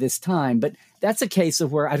by this time. But that's a case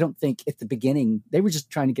of where I don't think at the beginning, they were just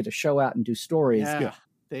trying to get a show out and do stories. Yeah.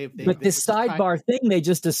 But this sidebar thing they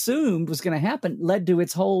just assumed was going to happen led to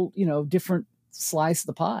its whole, different slice of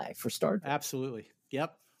the pie for Star Trek. Absolutely.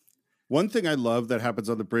 Yep. One thing I love that happens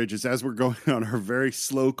on the bridge is, as we're going on our very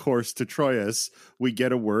slow course to Troyius, we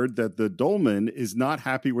get a word that the Dolman is not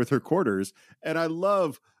happy with her quarters. And I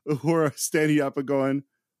love Uhura standing up and going,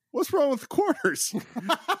 "What's wrong with the quarters?"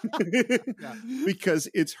 Because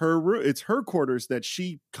it's her quarters that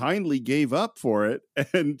she kindly gave up for it,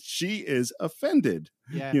 and she is offended.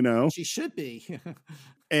 Yeah, she should be.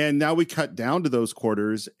 And now we cut down to those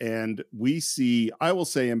quarters, and we see, I will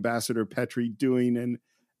say, Ambassador Petrie doing an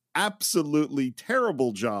absolutely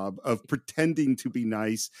terrible job of pretending to be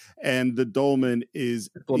nice, and the Dolman is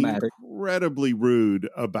incredibly rude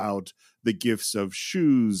about the gifts of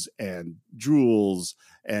shoes and jewels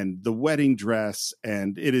and the wedding dress,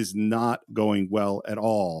 and it is not going well at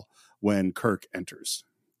all when Kirk enters.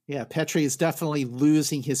 Yeah, Petrie is definitely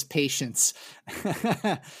losing his patience.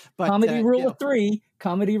 But comedy rule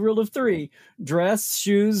of three: dress,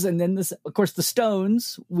 shoes, and then this. Of course, the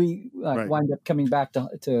stones. We wind up coming back to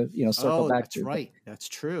circle back that's to. Right, that's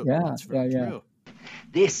true. Yeah, that's very true.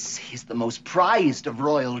 This is the most prized of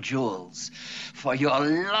royal jewels for your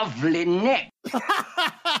lovely neck.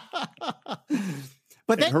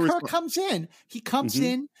 But then Kirk comes in. He comes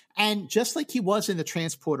in, and just like he was in the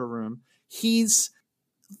transporter room,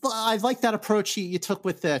 I like that approach you took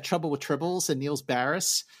with Trouble with Tribbles and Niels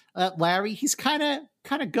Barris. Larry, he's kind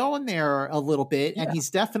of going there a little bit, and he's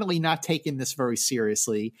definitely not taking this very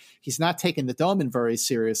seriously. He's not taking the Dolman very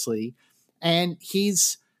seriously, and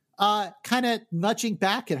he's kind of nudging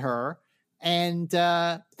back at her, and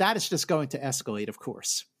that is just going to escalate, of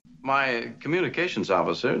course. My communications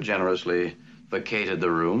officer generously vacated the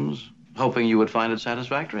rooms, hoping you would find it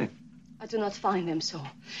satisfactory. I do not find them so,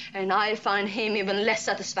 and I find him even less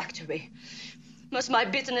satisfactory. Must my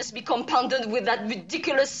bitterness be compounded with that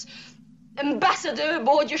ridiculous ambassador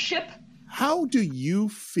aboard your ship? How do you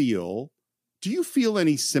feel? Do you feel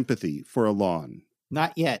any sympathy for Elaan?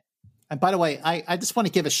 Not yet. And by the way, I just want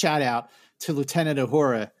to give a shout out to Lieutenant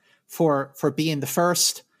Uhura for being the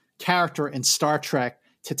first character in Star Trek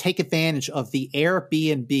to take advantage of the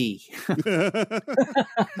Airbnb.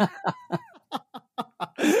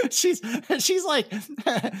 She's like,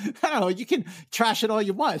 I don't know, you can trash it all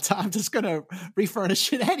you want. I'm just going to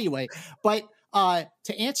refurnish it anyway. But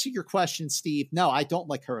to answer your question, Steve, no, I don't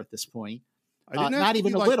like her at this point. I didn't not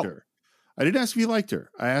even a little. Her. I didn't ask if you liked her.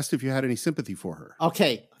 I asked if you had any sympathy for her.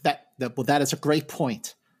 Okay, that is a great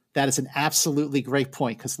point. That is an absolutely great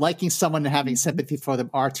point, because liking someone and having sympathy for them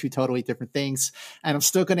are two totally different things. And I'm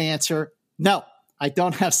still going to answer, no, I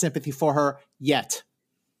don't have sympathy for her yet.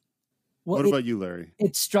 Well, what about you, Larry?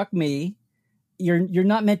 It struck me, you're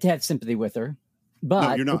not meant to have sympathy with her, but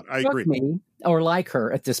no, you're not. I agree. Me, or like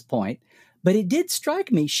her at this point. But it did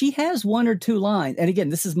strike me. She has one or two lines. And again,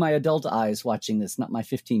 this is my adult eyes watching this, not my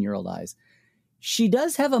 15-year-old eyes. She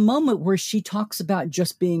does have a moment where she talks about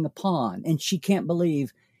just being a pawn, and she can't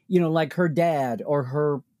believe, like her dad or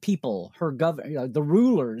her people, her governor, the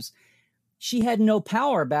rulers. She had no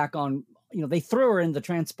power back on, they threw her in the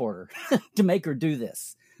transporter to make her do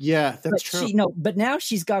this. Yeah, that's true. But now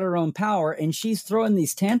she's got her own power, and she's throwing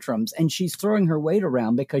these tantrums, and she's throwing her weight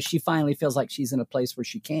around because she finally feels like she's in a place where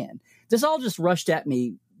she can. This all just rushed at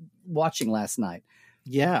me watching last night.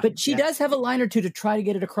 Yeah. But she does have a line or two to try to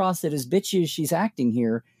get it across that as bitchy as she's acting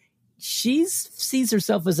here, she sees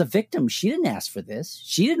herself as a victim. She didn't ask for this.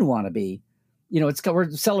 She didn't want to be, we're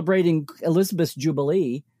celebrating Elizabeth's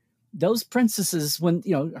Jubilee. Those princesses, when,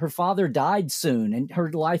 her father died soon and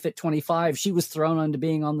her life at 25, she was thrown into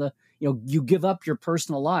being on the, you give up your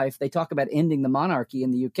personal life. They talk about ending the monarchy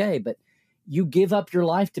in the UK, but you give up your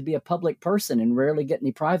life to be a public person and rarely get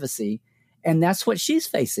any privacy. And that's what she's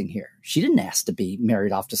facing here. She didn't ask to be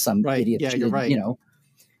married off to some idiot. Yeah, you're right.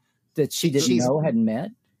 That she didn't know, hadn't met.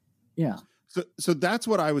 Yeah. So that's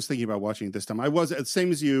what I was thinking about watching it this time. I was the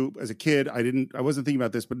same as you as a kid. I wasn't thinking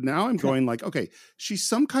about this, but now I'm going like, okay, she's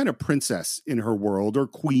some kind of princess in her world, or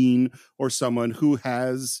queen, or someone who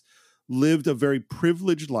has lived a very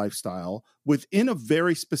privileged lifestyle within a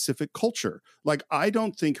very specific culture. Like, I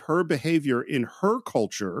don't think her behavior in her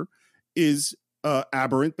culture is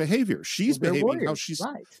aberrant behavior. She's behaving how she's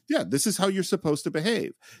right. Yeah, this is how you're supposed to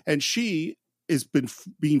behave. And she is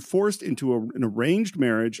being forced into an arranged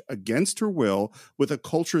marriage against her will with a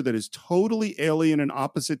culture that is totally alien and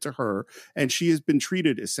opposite to her. And she has been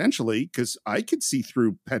treated essentially, because I could see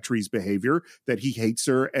through Petrie's behavior that he hates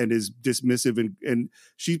her and is dismissive, and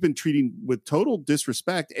she's been treated with total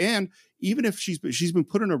disrespect. And even if she's been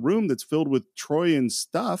put in a room that's filled with Trojan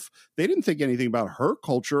stuff, they didn't think anything about her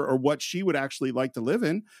culture or what she would actually like to live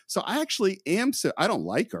in. So I actually I don't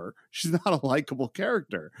like her. She's not a likable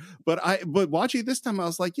character. But watching it this time, I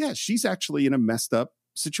was like, yeah, she's actually in a messed up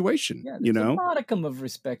situation. Yeah, there's a modicum of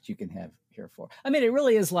respect you can have here for. I mean, it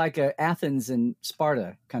really is like a Athens and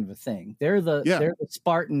Sparta kind of a thing. They're the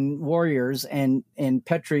Spartan warriors, and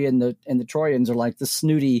Petrie and the Trojans are like the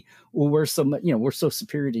snooty. Well, we're so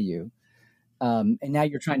superior to you. And now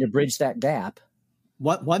you're trying to bridge that gap.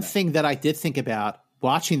 One thing that I did think about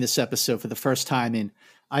watching this episode for the first time, and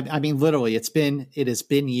I mean, literally, it has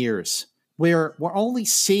been years, where we're only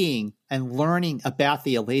seeing and learning about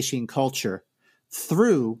the Elatian culture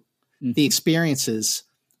through the experiences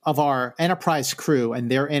of our Enterprise crew and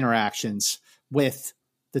their interactions with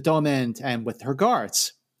the Dominion and with her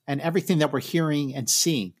guards, and everything that we're hearing and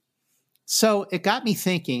seeing. So it got me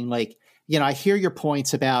thinking, like, I hear your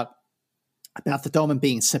points about the Dominion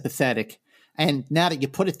being sympathetic. And now that you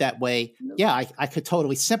put it that way, yeah, I could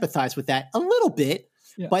totally sympathize with that a little bit.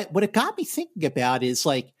 Yeah. But what it got me thinking about is,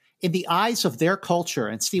 like, in the eyes of their culture,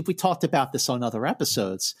 and Steve, we talked about this on other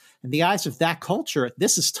episodes, in the eyes of that culture,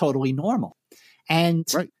 this is totally normal. And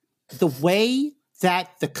the way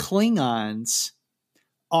that the Klingons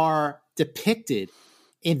are depicted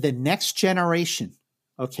in the Next Generation,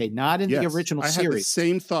 okay, not in the original series. I had the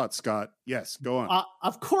same thought, Scott. Yes, go on.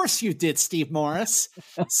 Of course you did, Steve Morris.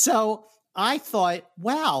 So I thought,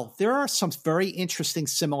 wow, there are some very interesting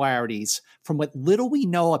similarities from what little we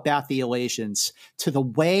know about the Elatians to the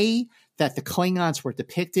way that the Klingons were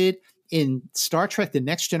depicted in Star Trek: The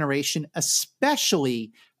Next Generation,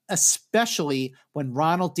 especially when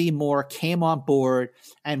Ronald D. Moore came on board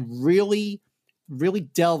and really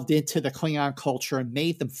delved into the Klingon culture and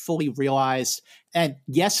made them fully realized. And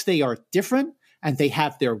yes, they are different and they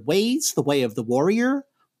have their ways, the way of the warrior,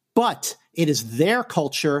 but it is their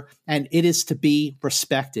culture and it is to be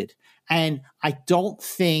respected. And I don't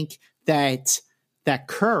think that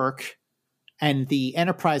Kirk and the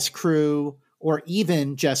Enterprise crew, or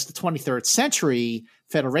even just the 23rd Century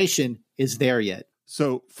Federation, is there yet.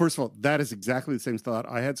 So first of all, that is exactly the same thought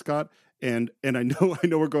I had, Scott. And I know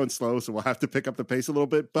we're going slow, so we'll have to pick up the pace a little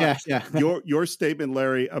bit. But your statement,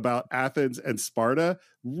 Larry, about Athens and Sparta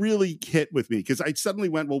really hit with me, because I suddenly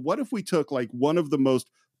went, well, what if we took like one of the most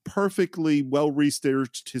perfectly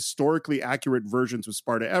well-researched, historically accurate versions of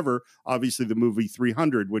Sparta ever, obviously the movie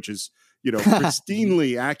 300, which is,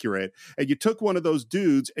 pristinely accurate. And you took one of those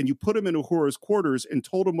dudes and you put him in Uhura's quarters and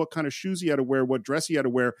told him what kind of shoes he had to wear, what dress he had to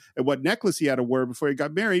wear, and what necklace he had to wear before he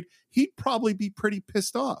got married. He'd probably be pretty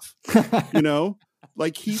pissed off,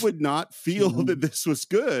 Like he would not feel that this was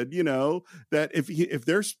good, that if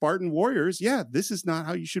they're Spartan warriors, this is not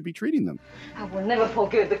how you should be treating them. I will never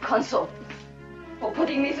forgive the consul for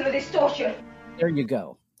putting me through this torture. There you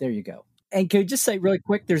go. And can you just say really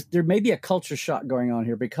quick, there may be a culture shock going on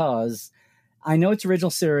here because I know it's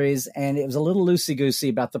original series and it was a little loosey-goosey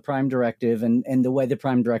about the Prime Directive and the way the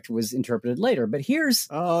Prime Directive was interpreted later. But here's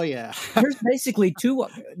basically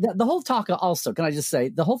the whole talk also, can I just say,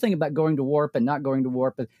 the whole thing about going to warp and not going to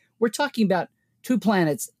warp, we're talking about two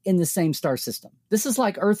planets in the same star system. This is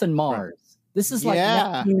like Earth and Mars. Right. This is like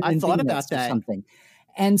Neptune I and thought Venus about that. or something.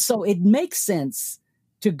 And so it makes sense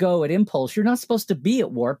to go at impulse. You're not supposed to be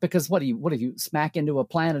at warp because what if you smack into a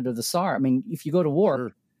planet or the SAR? I mean, if you go to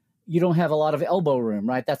warp, you don't have a lot of elbow room,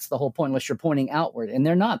 right? That's the whole point, unless you're pointing outward. And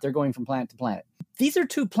they're not. They're going from planet to planet. These are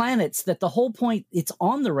two planets that the whole point it's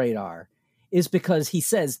on the radar is because he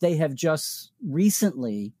says they have just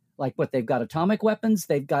recently, they've got atomic weapons,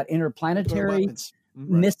 they've got interplanetary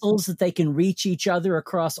missiles that they can reach each other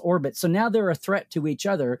across orbit. So now they're a threat to each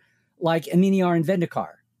other, like Aminiar and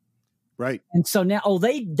Vendikar. Right. And so now,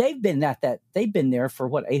 they've been they've been there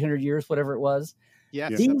for 800 years, whatever it was. Yeah.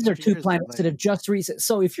 These are two planets that have just recent.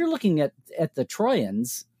 So if you're looking at the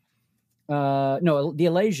Trojans, the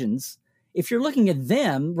Elasians, if you're looking at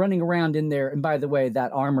them running around in there, and by the way,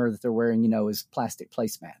 that armor that they're wearing, is plastic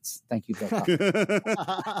placemats. Thank you, Bill.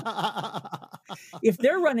 If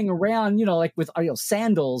they're running around, with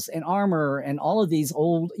sandals and armor and all of these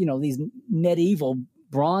old, these medieval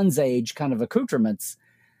Bronze Age kind of accoutrements,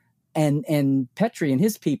 and Petri and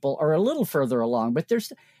his people are a little further along, but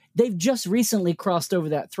they've just recently crossed over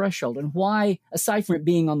that threshold. And why, aside from it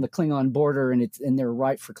being on the Klingon border and they're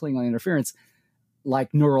right for Klingon interference,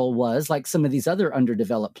 like Neural was, like some of these other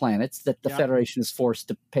underdeveloped planets that the Federation is forced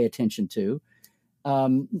to pay attention to,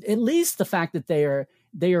 at least the fact that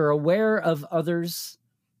they are aware of others.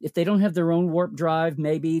 If they don't have their own warp drive,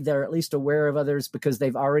 maybe they're at least aware of others because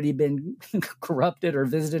they've already been corrupted or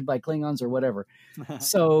visited by Klingons or whatever.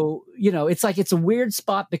 So, it's a weird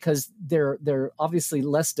spot because they're obviously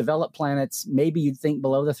less developed planets. Maybe you'd think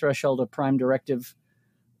below the threshold of Prime Directive.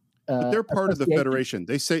 But they're part of the Federation.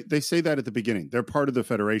 They say that at the beginning. They're part of the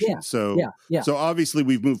Federation. So obviously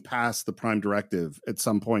we've moved past the Prime Directive at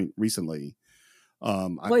some point recently.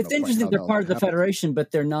 It's interesting they're part of the Federation,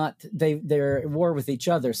 but they're not. They're at war with each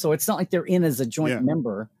other, so it's not like they're in as a joint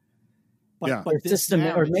member. But system,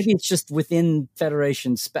 or maybe it's just within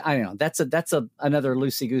Federation. I don't know. That's another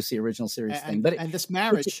loosey goosey original series thing. But this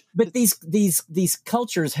marriage, but these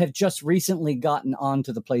cultures have just recently gotten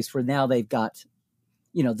onto the place where now they've got,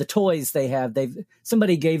 the toys they have.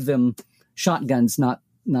 Somebody gave them shotguns, not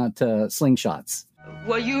slingshots.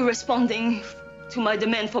 Were you responding to my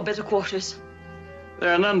demand for better quarters?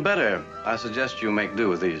 There are none better. I suggest you make do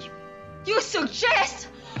with these. You suggest?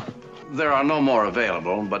 There are no more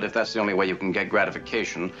available, but if that's the only way you can get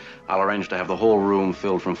gratification, I'll arrange to have the whole room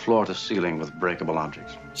filled from floor to ceiling with breakable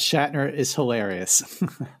objects. Shatner is hilarious.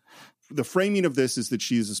 The framing of this is that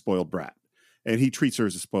she is a spoiled brat, and he treats her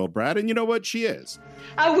as a spoiled brat, and you know what? She is.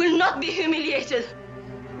 I will not be humiliated.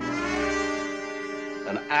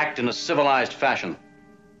 Then act in a civilized fashion.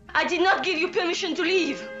 I did not give you permission to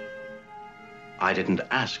leave. I didn't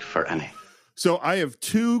ask for any. So I have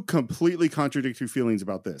two completely contradictory feelings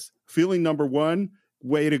about this. Feeling number one,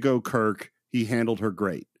 way to go, Kirk. He handled her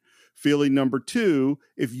great. Feeling number two,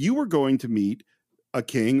 if you were going to meet a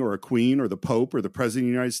king or a queen or the Pope or the President of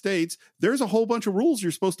the United States, there's a whole bunch of rules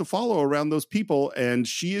you're supposed to follow around those people, and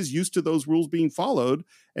she is used to those rules being followed,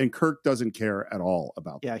 and Kirk doesn't care at all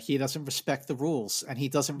about that. Yeah, he doesn't respect the rules, and he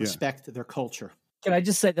doesn't respect their culture. Can I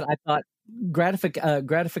just say that I thought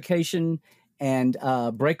gratification and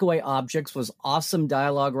breakaway objects was awesome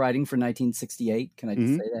dialogue writing for 1968. Can I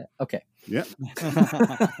just say that? Okay. Yeah.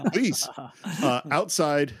 Please.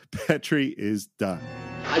 Outside, Petri is done.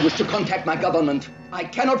 I wish to contact my government. I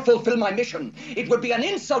cannot fulfill my mission. It would be an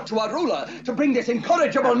insult to our ruler to bring this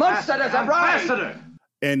incorrigible monster as a bride.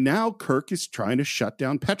 And now Kirk is trying to shut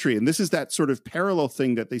down Petri. And this is that sort of parallel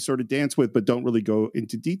thing that they sort of dance with, but don't really go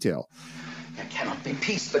into detail. There cannot be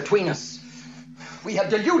peace between us. We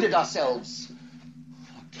have deluded ourselves.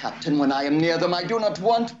 Captain, when I am near them, I do not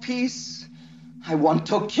want peace. I want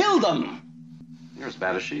to kill them. You're as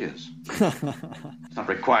bad as she is. It's not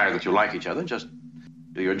required that you like each other. Just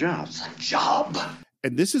do your jobs. It's a job.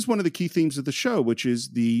 And this is one of the key themes of the show, which is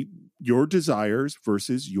your desires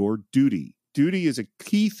versus your duty. Duty is a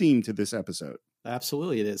key theme to this episode.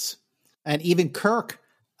 Absolutely, it is. And even Kirk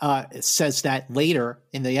says that later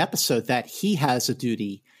in the episode that he has a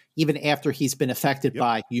duty even after he's been affected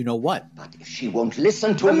by you know what. But if she won't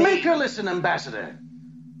listen to Then me... make her listen, Ambassador.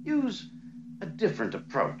 Use a different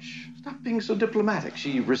approach. Stop being so diplomatic.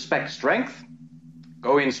 She respects strength.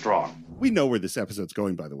 Go in strong. We know where this episode's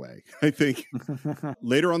going, by the way. I think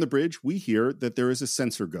later on the bridge, we hear that there is a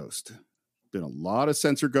censor ghost. Been a lot of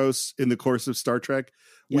censor ghosts in the course of Star Trek.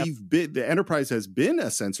 Yep. The Enterprise has been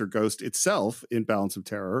a censor ghost itself in Balance of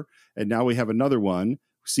Terror, and now we have another one.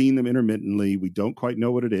 Seeing them intermittently, we don't quite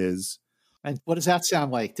know what it is. And what does that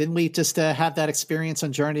sound like? Didn't we just have that experience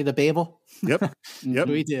on Journey to Babel? Yep.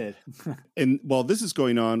 We did. And while this is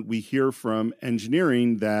going on, we hear from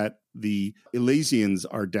engineering that the Elysians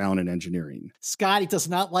are down in engineering. Scotty does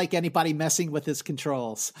not like anybody messing with his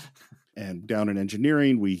controls. And down in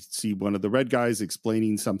engineering, we see one of the red guys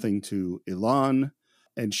explaining something to Elaan,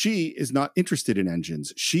 and she is not interested in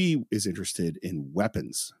engines. She is interested in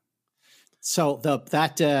weapons. So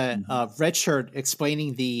that red shirt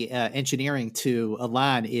explaining the engineering to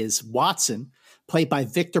Elaan is Watson, played by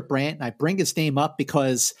Victor Brandt. And I bring his name up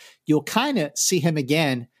because you'll kind of see him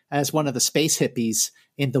again as one of the space hippies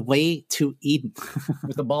in The Way to Eden.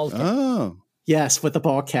 With the ball cap. Oh. Yes, with the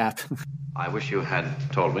ball cap. I wish you had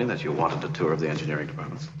told me that you wanted a tour of the engineering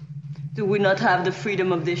departments. Do we not have the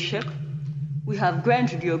freedom of this ship? We have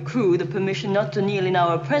granted your crew the permission not to kneel in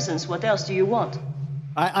our presence. What else do you want?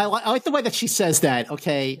 I like the way that she says that.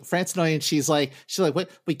 Okay, Frances Nguyen, she's like, what?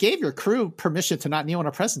 We gave your crew permission to not kneel in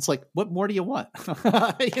our presence. Like, what more do you want?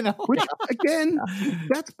 Which again,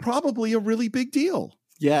 that's probably a really big deal.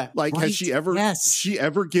 Yeah. Like, right. has she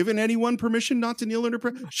ever given anyone permission not to kneel in her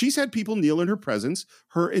presence? She's had people kneel in her presence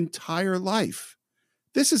her entire life.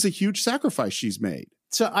 This is a huge sacrifice she's made.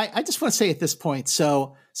 So I just want to say at this point,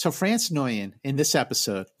 so Frances Nguyen in this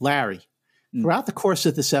episode, Larry, throughout the course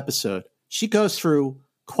of this episode, she goes through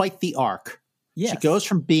quite the arc. Yes. She goes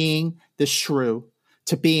from being the shrew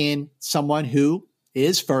to being someone who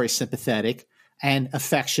is very sympathetic and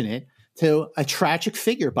affectionate to a tragic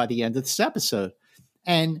figure by the end of this episode.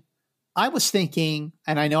 And I was thinking,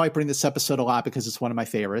 and I know I bring this episode a lot because it's one of my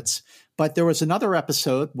favorites, but there was another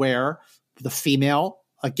episode where the female,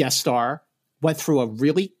 a guest star, went through a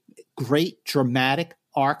really great dramatic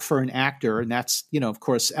arc for an actor. And that's, of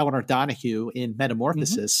course, Eleanor Donahue in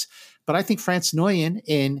Metamorphosis. Mm-hmm. But I think Frances Nguyen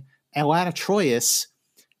in Elaan of Troyius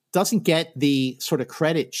doesn't get the sort of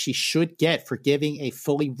credit she should get for giving a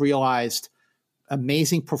fully realized,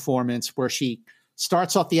 amazing performance where she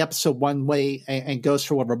starts off the episode one way and goes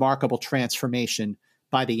through a remarkable transformation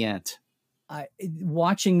by the end.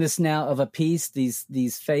 Watching this now of a piece,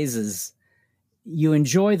 these phases, you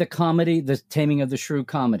enjoy the comedy, the Taming of the Shrew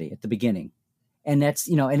comedy at the beginning. And that's,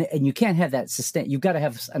 and you can't have that sustain. You've got to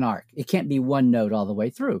have an arc. It can't be one note all the way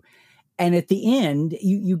through. And at the end,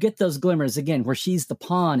 you get those glimmers again where she's the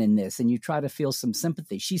pawn in this and you try to feel some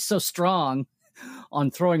sympathy. She's so strong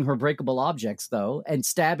on throwing her breakable objects, though, and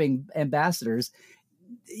stabbing ambassadors.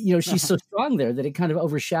 She's so strong there that it kind of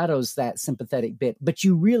overshadows that sympathetic bit. But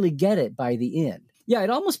you really get it by the end. Yeah,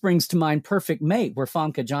 it almost brings to mind Perfect Mate, where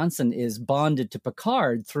Famke Janssen is bonded to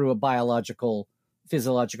Picard through a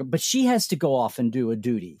physiological, but she has to go off and do a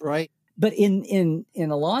duty. Right. But in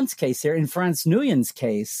Elaan's case here, in Frances Nguyen's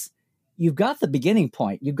case, you've got the beginning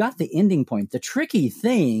point, you've got the ending point. The tricky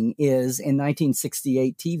thing is in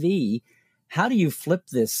 1968 TV, how do you flip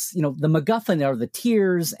this? The MacGuffin are the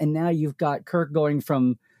tears, and now you've got Kirk going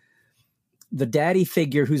from the daddy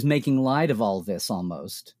figure who's making light of all this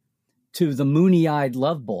almost to the moony-eyed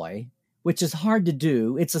love boy, which is hard to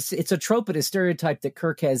do. It's a trope and a stereotype that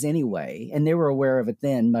Kirk has anyway, and they were aware of it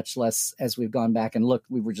then, much less as we've gone back and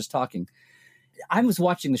looked. We were just talking. I was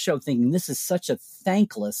watching the show thinking this is such a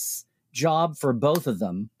thankless job for both of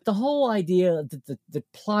them. The whole idea that the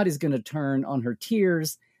plot is going to turn on her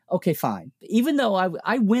tears, okay, fine. Even though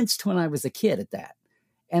I winced when I was a kid at that,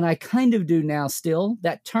 and I kind of do now still,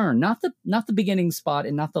 that turn, not the beginning spot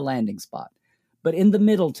and not the landing spot, but in the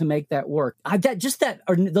middle to make that work.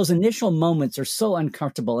 Those initial moments are so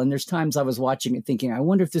uncomfortable. And there's times I was watching it thinking, I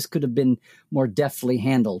wonder if this could have been more deftly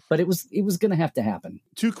handled, but it was going to have to happen.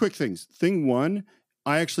 Two quick things. Thing one,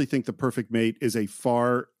 I actually think The Perfect Mate is a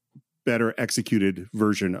far better executed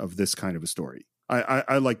version of this kind of a story.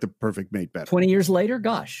 I like The Perfect Mate better. 20 years later?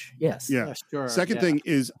 Gosh, yes. Yeah. Sure. Second thing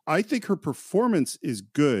is, I think her performance is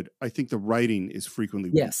good. I think the writing is frequently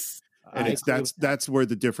weak. Yes. And that's where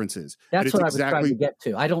the difference is. That's what I was trying to get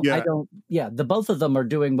to. The both of them are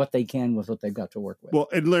doing what they can with what they've got to work with. Well,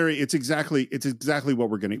 and Larry, it's exactly where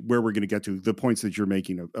we're going to get to, the points that you're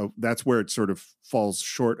making. That's where it sort of falls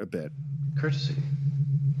short a bit. Courtesy,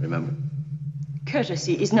 remember?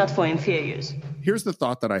 Courtesy is not for inferiors. Here's the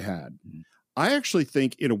thought that I had. I actually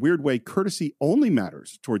think, in a weird way, courtesy only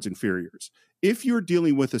matters towards inferiors. If you're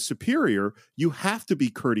dealing with a superior, you have to be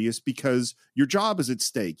courteous because your job is at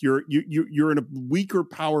stake. You're in a weaker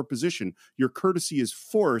power position. Your courtesy is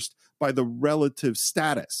forced by the relative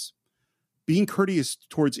status. Being courteous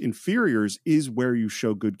towards inferiors is where you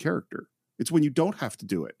show good character. It's when you don't have to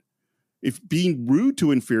do it. If being rude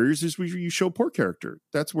to inferiors is where you show poor character.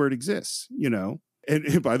 That's where it exists, you know?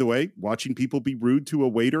 And by the way, watching people be rude to a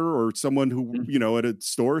waiter or someone who, you know, at a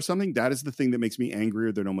store or something, that is the thing that makes me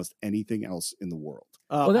angrier than almost anything else in the world.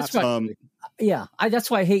 Well, that's right. Yeah,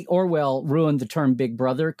 that's why I hate Orwell ruined the term Big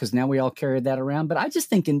Brother, because now we all carry that around. But I just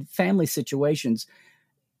think in family situations,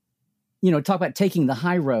 you know, talk about taking the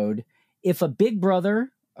high road. If a big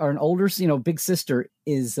brother or an older, you know, big sister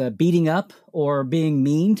is beating up or being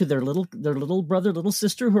mean to their little brother, little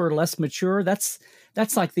sister who are less mature, that's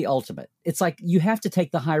like the ultimate. It's like you have to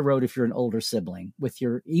take the high road if you're an older sibling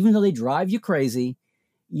even though they drive you crazy,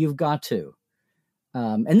 you've got to.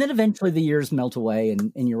 And then eventually the years melt away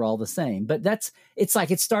and you're all the same. But this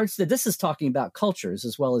is talking about cultures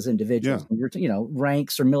as well as individuals, you know,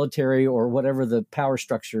 ranks or military or whatever the power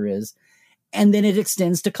structure is. And then it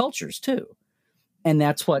extends to cultures too. And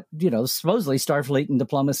that's what, you know, supposedly Starfleet and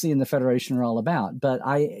diplomacy and the Federation are all about. But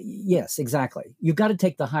yes, exactly. You've got to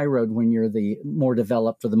take the high road when you're the more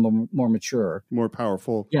developed or the more mature. More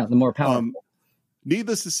powerful. Yeah, the more powerful.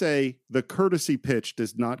 Needless to say, the courtesy pitch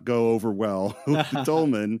does not go over well with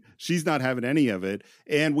Dolman. She's not having any of it.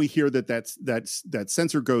 And we hear that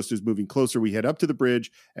sensor ghost is moving closer. We head up to the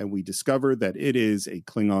bridge and we discover that it is a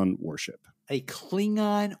Klingon warship. A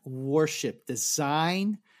Klingon warship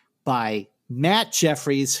designed by Matt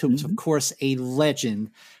Jeffries, who's of course a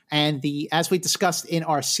legend. And as we discussed in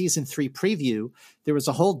our season 3 preview, there was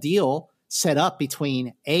a whole deal set up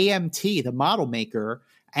between AMT, the model maker,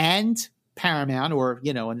 and Paramount, or,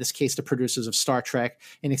 you know, in this case, the producers of Star Trek,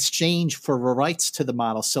 in exchange for rights to the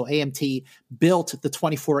model. So AMT built the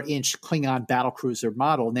 24-inch Klingon battlecruiser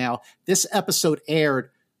model. Now, this episode aired.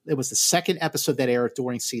 It was the second episode that aired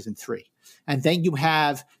during season 3. And then you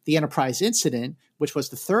have the Enterprise incident, which was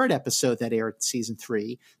the third episode that aired in season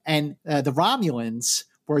 3. And the Romulans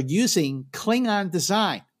were using Klingon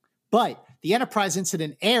design. But the Enterprise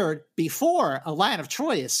incident aired before Elaan of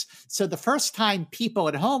Troyius. So the first time people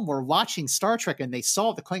at home were watching Star Trek and they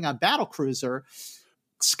saw the Klingon battlecruiser,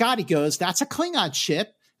 Scotty goes, "That's a Klingon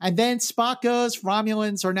ship." And then Spock goes,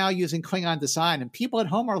 "Romulans are now using Klingon design." And people at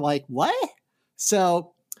home are like, what?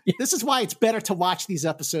 So this is why it's better to watch these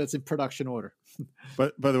episodes in production order.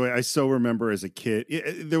 But by the way, I so remember as a kid,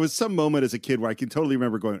 there was some moment as a kid where I can totally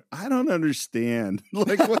remember going, I don't understand.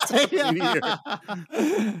 Like, what's happening here?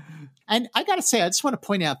 And I got to say, I just want to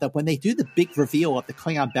point out that when they do the big reveal of the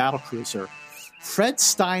Klingon battlecruiser, Fred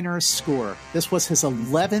Steiner's score, this was his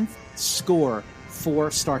 11th score for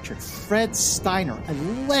Star Trek. Fred Steiner, a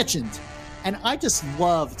legend. And I just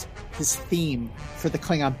loved his theme for the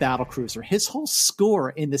Klingon battlecruiser. His whole score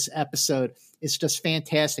in this episode is just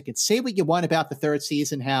fantastic. And say what you want about the third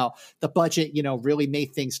season, how the budget, you know, really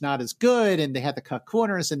made things not as good, and they had to cut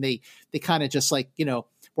corners, and they kind of just like, you know,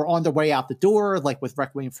 were on their way out the door, like with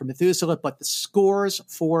Requiem for Methuselah. But the scores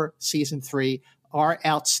for season 3 are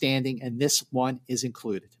outstanding, and this one is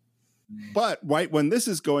included. But right when this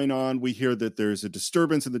is going on, we hear that there's a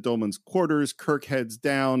disturbance in the Dolman's quarters. Kirk heads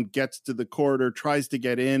down, gets to the corridor, tries to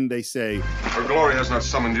get in. They say, "Her glory has not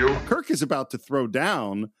summoned you." Kirk is about to throw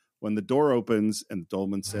down when the door opens and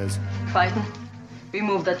Dolman says, Crichton,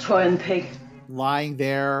 remove that Trojan pig. Lying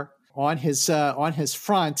there on his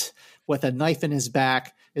front with a knife in his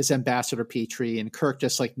back is Ambassador Petrie. And Kirk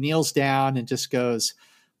just like kneels down and just goes,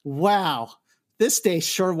 "Wow. This day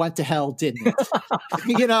sure went to hell, didn't it?"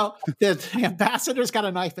 You know, the ambassador's got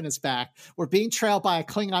a knife in his back. We're being trailed by a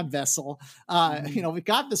Klingon vessel. You know, we've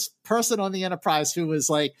got this person on the Enterprise who was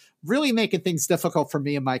like really making things difficult for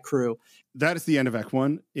me and my crew. That is the end of Act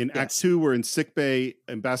 1. In Act 2, we're in sickbay.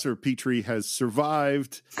 Ambassador Petrie has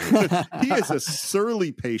survived. He is a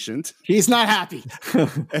surly patient. He's not happy.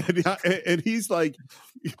 and he's like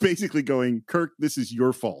basically going, "Kirk, this is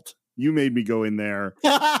your fault. You made me go in there."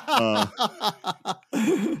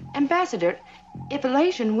 Ambassador, if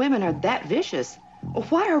Elasian women are that vicious,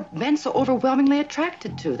 why are men so overwhelmingly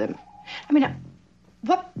attracted to them? I mean,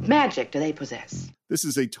 what magic do they possess? This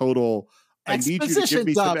is a total, I need you to give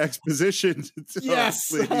me some exposition.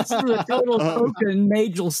 Yes. It's a total token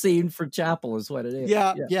major scene for Chapel is what it is.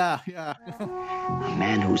 Yeah. A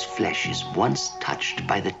man whose flesh is once touched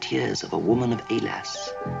by the tears of a woman of Elas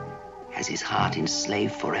has his heart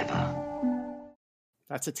enslaved forever.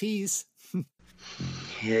 That's a tease.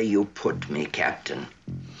 Here you put me, Captain.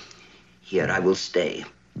 Here I will stay.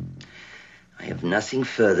 I have nothing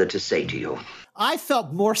further to say to you. I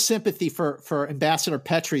felt more sympathy for Ambassador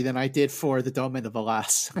Petrie than I did for the Dolmen of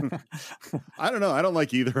Alas. I don't know. I don't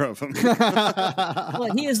like either of them.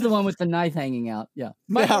 Well, he is the one with the knife hanging out. Yeah.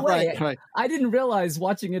 By the way, right. I didn't realize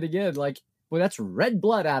watching it again, like, well, that's red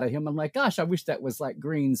blood out of him. I'm like, gosh, I wish that was like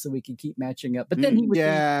green so we could keep matching up. But then he was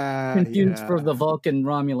confused for the Vulcan,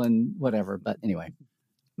 Romulan, whatever. But anyway,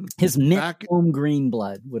 his home green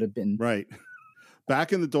blood would have been. Right.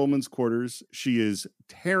 Back in the Dolmen's quarters, she is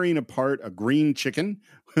tearing apart a green chicken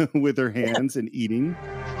with her hands and eating.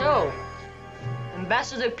 So,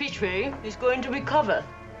 Ambassador Petrie is going to recover.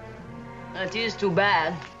 That is too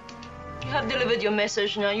bad. You have delivered your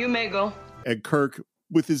message, now you may go. And Kirk,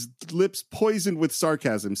 with his lips poisoned with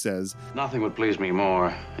sarcasm, says, Nothing would please me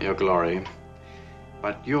more, your glory,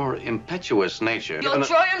 but your impetuous nature. Your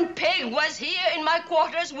Trojan pig was here in my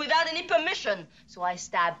quarters without any permission, so I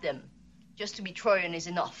stabbed him. Just to be Trojan is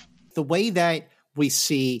enough. The way that we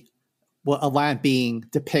see Elaan being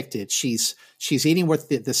depicted, she's eating with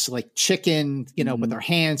this like chicken, with her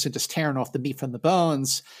hands and just tearing off the meat from the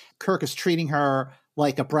bones. Kirk is treating her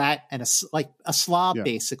like a brat and a slob,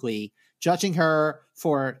 basically, judging her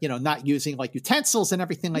for not using like utensils and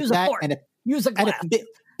everything like that. Use a glass.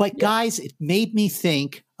 But guys, it made me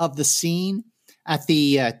think of the scene at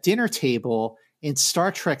the dinner table in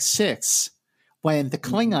Star Trek VI. When the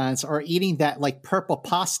Klingons are eating that like purple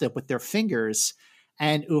pasta with their fingers,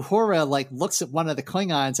 and Uhura like looks at one of the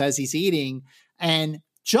Klingons as he's eating and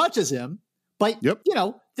judges him, but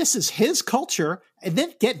this is his culture. And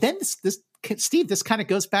then this Steve, this kind of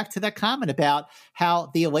goes back to that comment about how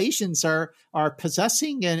the Elasians are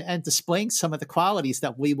possessing and displaying some of the qualities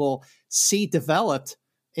that we will see developed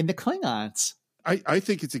in the Klingons. I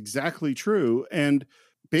think it's exactly true. And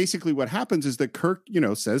basically what happens is that Kirk,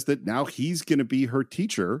 says that now he's going to be her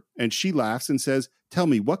teacher. And she laughs and says, tell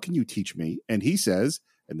me, what can you teach me? And he says,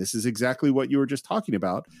 and this is exactly what you were just talking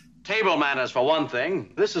about. Table manners, for one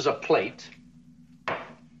thing. This is a plate.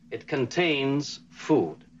 It contains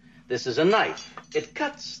food. This is a knife. It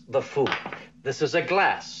cuts the food. This is a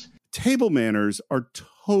glass. Table manners are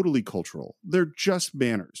totally cultural. They're just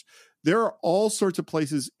manners. There are all sorts of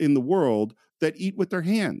places in the world that eat with their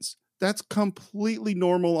hands. That's completely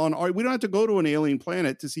normal on our. We don't have to go to an alien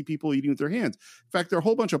planet to see people eating with their hands. In fact, there are a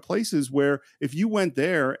whole bunch of places where if you went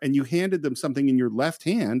there and you handed them something in your left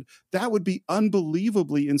hand, that would be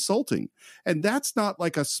unbelievably insulting. And that's not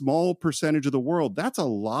like a small percentage of the world. That's a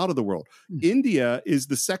lot of the world. India is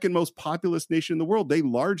the second most populous nation in the world. They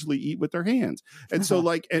largely eat with their hands. And so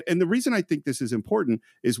and the reason I think this is important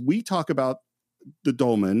is we talk about the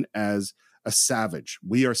Dolmen as a savage.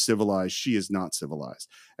 We are civilized. She is not civilized.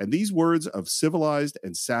 And these words of civilized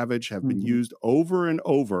and savage have been used over and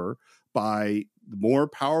over by more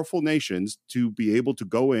powerful nations to be able to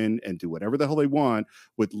go in and do whatever the hell they want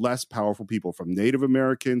with less powerful people. From Native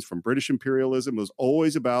Americans, from British imperialism, it was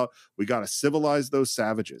always about, we got to civilize those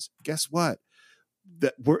savages. Guess what?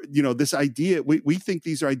 That we're, this idea, we think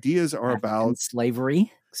these ideas are about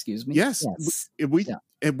slavery. Excuse me. Yes.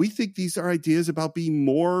 And we think these are ideas about being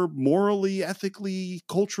more morally, ethically,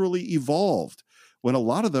 culturally evolved when a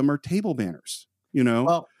lot of them are table manners,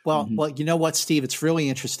 Well, you know what, Steve? It's really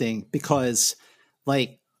interesting because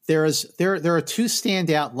like there are two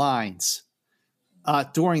standout lines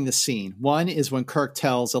during the scene. One is when Kirk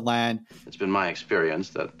tells Elaan, it's been my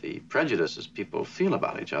experience that the prejudices people feel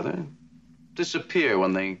about each other disappear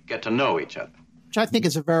when they get to know each other. Which I think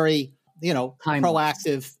is a very,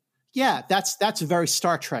 proactive. Yeah, that's very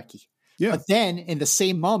Star Trek-y. Yeah. But then in the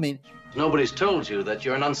same moment, nobody's told you that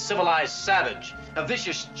you're an uncivilized savage, a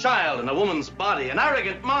vicious child in a woman's body, an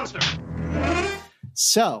arrogant monster.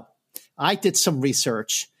 So I did some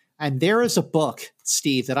research, and there is a book,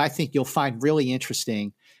 Steve, that I think you'll find really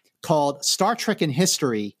interesting called Star Trek in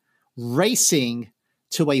History, Racing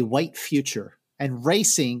to a White Future. And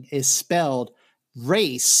racing is spelled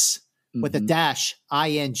race with a dash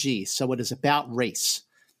ing. So it is about race.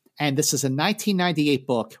 And this is a 1998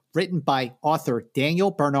 book written by author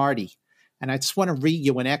Daniel Bernardi. And I just want to read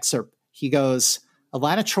you an excerpt. He goes,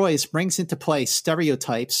 Elaan of Troyius brings into play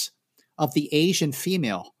stereotypes of the Asian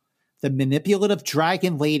female, the manipulative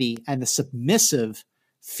dragon lady, and the submissive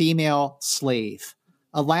female slave.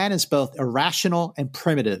 Elaan is both irrational and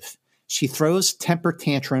primitive. She throws temper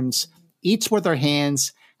tantrums, eats with her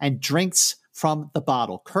hands, and drinks from the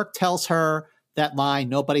bottle. Kirk tells her that line,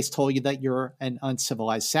 nobody's told you that you're an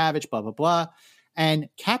uncivilized savage, blah, blah, blah. And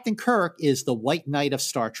Captain Kirk is the white knight of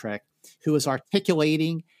Star Trek who is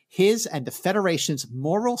articulating his and the Federation's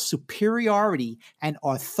moral superiority and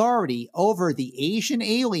authority over the Asian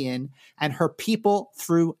alien and her people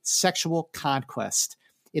through sexual conquest.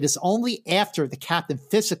 It is only after the captain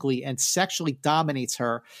physically and sexually dominates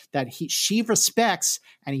her that she respects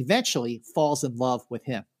and eventually falls in love with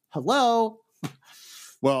him. Hello?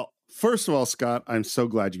 Well, first of all, Scott, I'm so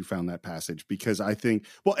glad you found that passage because I think,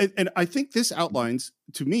 and I think this outlines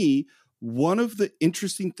to me one of the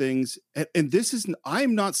interesting things, and this is,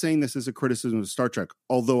 I'm not saying this as a criticism of Star Trek,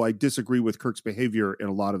 although I disagree with Kirk's behavior in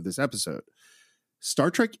a lot of this episode.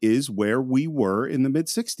 Star Trek is where we were in the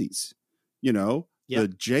mid-60s. You know, the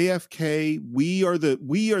JFK, we are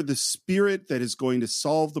the spirit that is going to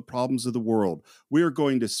solve the problems of the world. We are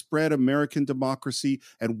going to spread American democracy,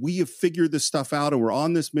 and we have figured this stuff out, and we're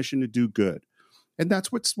on this mission to do good. And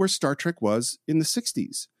that's where Star Trek was in the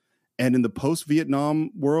 60s. And in the post-Vietnam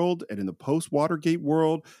world, and in the post-Watergate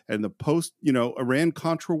world, and in the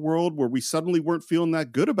post-Iran-Contra world, where we suddenly weren't feeling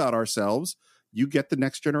that good about ourselves, you get the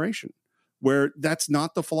Next Generation, where that's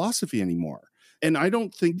not the philosophy anymore. And I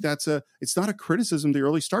don't think it's not a criticism of the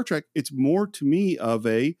early Star Trek. It's more to me of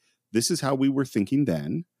this is how we were thinking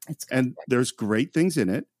then. And there's great things in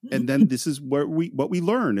it. And then this is what we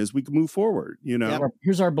learn as we move forward, you know? Yeah,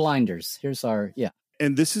 here's our blinders.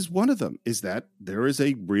 And this is one of them, is that there is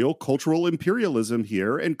a real cultural imperialism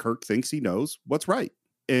here. And Kirk thinks he knows what's right.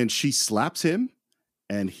 And she slaps him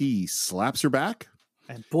and he slaps her back.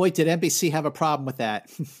 And boy, did NBC have a problem with that.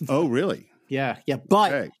 Oh, really? Yeah.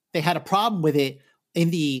 But they had a problem with it in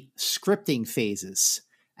the scripting phases.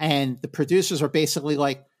 And the producers are basically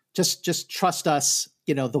like, just trust us,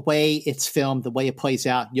 you know, the way it's filmed, the way it plays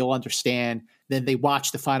out, you'll understand. Then they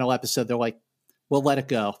watch the final episode. They're like, we'll let it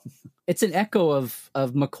go. It's an echo of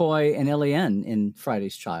McCoy and Elaan in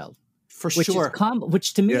Friday's Child. Which sure.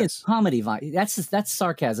 Which to me is comedy. That's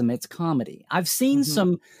sarcasm. It's comedy. I've seen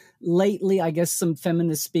some lately, I guess, some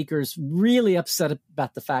feminist speakers really upset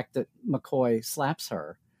about the fact that McCoy slaps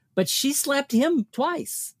her. But she slapped him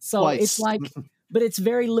twice. So it's like, but it's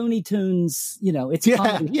very Looney Tunes, you know, it's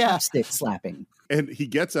stick slapping. And he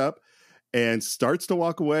gets up and starts to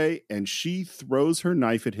walk away, and she throws her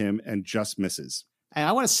knife at him and just misses. And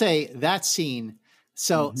I want to say that scene.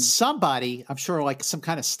 So somebody, I'm sure like some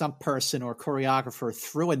kind of stunt person or choreographer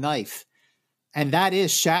threw a knife, and that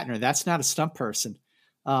is Shatner. That's not a stunt person.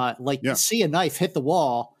 You see a knife hit the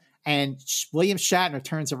wall and William Shatner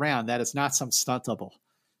turns around. That is not some stunt double.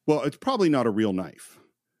 Well, it's probably not a real knife.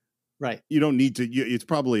 Right. You don't need to, it's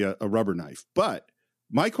probably a rubber knife. But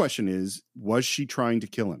my question is, was she trying to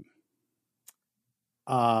kill him?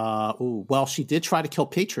 Well, she did try to kill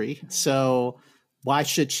Petrie. So why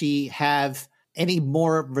should she have any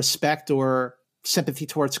more respect or sympathy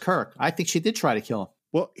towards Kirk? I think she did try to kill him.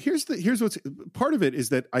 Well, here's what's part of it is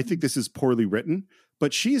that I think this is poorly written,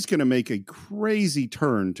 but she is going to make a crazy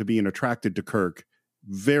turn to being attracted to Kirk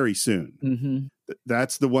very soon. Mm-hmm.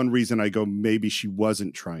 That's the one reason I go, maybe she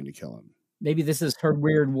wasn't trying to kill him. Maybe this is her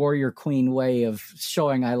weird warrior queen way of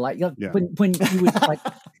showing I like. When you would like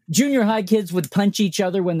junior high kids would punch each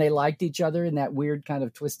other when they liked each other in that weird kind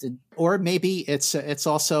of twisted. Or maybe it's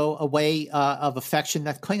also a way of affection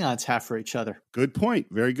that Klingons have for each other. Good point.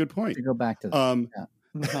 Very good point. To go back to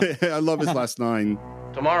that. I love his last line.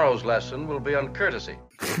 Tomorrow's lesson will be on courtesy.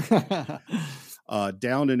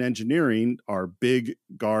 Down in engineering, our big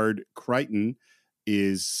guard Crichton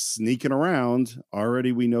is sneaking around.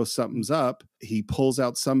 Already we know something's up. He pulls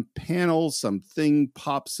out some panel, something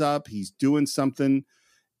pops up. He's doing something.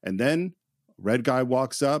 And then red guy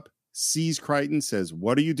walks up, sees Crichton, says,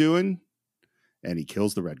 "What are you doing?" And he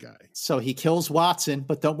kills the red guy. So he kills Watson,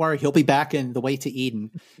 but don't worry, he'll be back in the way to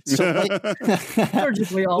Eden. So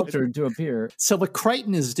surgically altered to appear. So what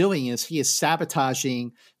Crichton is doing is he is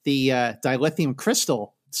sabotaging the dilithium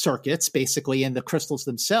crystal circuits, basically, and the crystals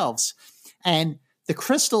themselves. And the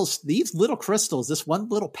crystals, these little crystals, this one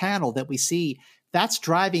little panel that we see, that's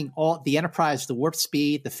driving all the Enterprise, the warp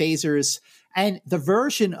speed, the phasers, and the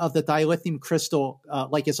version of the dilithium crystal,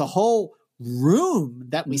 is a whole room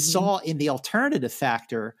that we saw in the alternative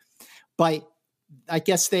factor. But I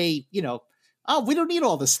guess they, we don't need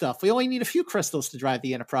all this stuff. We only need a few crystals to drive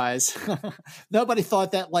the Enterprise. Nobody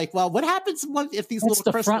thought that, what happens if these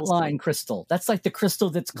little crystals? That's the frontline crystal. That's like the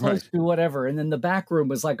crystal that's close to whatever. And then the back room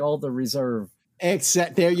was like all the reserve.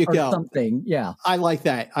 There you go. Something. Yeah. I like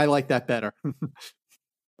that. I like that better.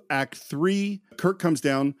 Act 3, Kirk comes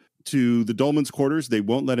down to the Dolman's quarters. They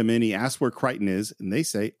won't let him in. He asks where Crichton is, and they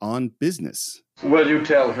say, on business. Will you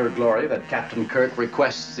tell Her Glory that Captain Kirk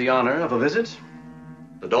requests the honor of a visit?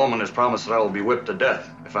 The Dolman has promised that I will be whipped to death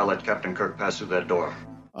if I let Captain Kirk pass through that door.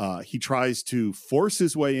 He tries to force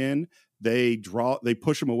his way in. They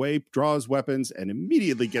push him away, draw his weapons, and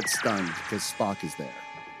immediately get stunned because Spock is there.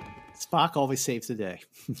 Spock always saves the day.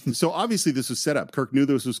 So obviously this was set up. Kirk knew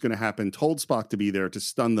this was going to happen, told Spock to be there to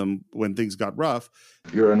stun them when things got rough.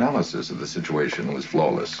 Your analysis of the situation was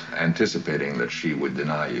flawless, anticipating that she would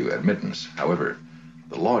deny you admittance. However,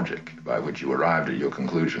 the logic by which you arrived at your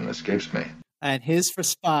conclusion escapes me. And his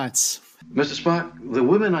response. Mr. Spock, the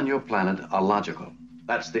women on your planet are logical.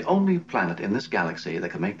 That's the only planet in this galaxy that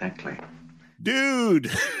can make that claim.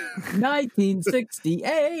 Dude.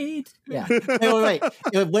 1968. Yeah. Wait.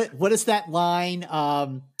 What is that line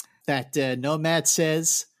that Nomad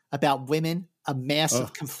says about women? A mass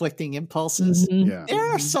of conflicting impulses. Mm-hmm. Yeah.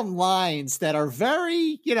 There are some lines that are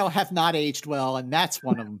very, have not aged well, and that's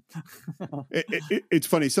one of them. It's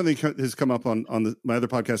funny. Something has come up on my other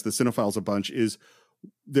podcast, The Cinephiles, a bunch, is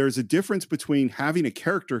there's a difference between having a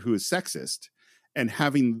character who is sexist and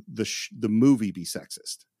having the movie be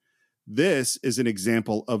sexist. This is an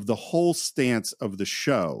example of the whole stance of the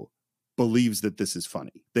show believes that this is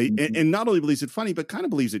funny. And not only believes it funny, but kind of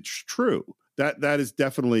believes it's true. That is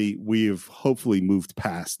definitely, we've hopefully moved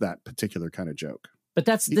past that particular kind of joke. But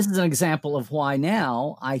this is an example of why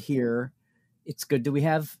now I hear it's good that we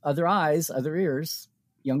have other eyes, other ears,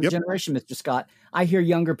 younger generation, Mr. Scott. I hear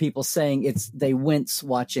younger people saying they wince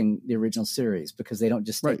watching the original series because they don't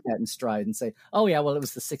just take that in stride and say, oh yeah, well, it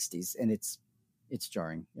was the 60s and it's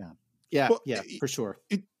jarring. Yeah. Yeah, Well, for sure.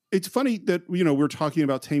 It's funny that, we're talking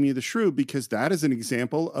about Taming of the Shrew because that is an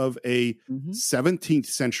example of a 17th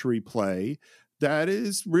century play that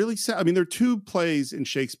is really sad. I mean, there are two plays in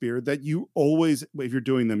Shakespeare that you always, if you're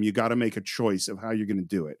doing them, you got to make a choice of how you're going to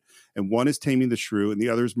do it. And one is Taming the Shrew and the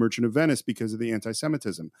other is Merchant of Venice because of the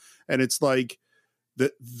anti-Semitism. And it's like,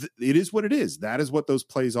 it is what it is. That is what those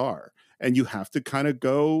plays are. And you have to kind of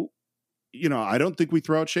go, I don't think we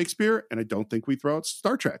throw out Shakespeare and I don't think we throw out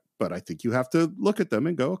Star Trek, but I think you have to look at them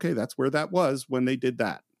and go, okay, that's where that was when they did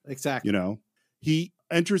that. Exactly. He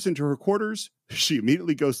enters into her quarters. She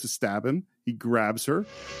immediately goes to stab him. He grabs her.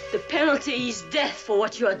 The penalty is death for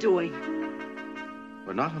what you are doing.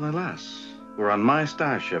 We're not on Alas. We're on my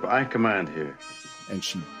starship. I command here. And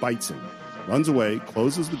she bites him, runs away,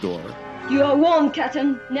 closes the door. You are warned,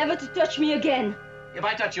 Captain, never to touch me again. If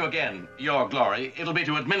I touch you again, your glory, it'll be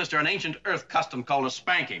to administer an ancient Earth custom called a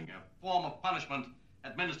spanking, a form of punishment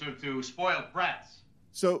administered to spoiled brats.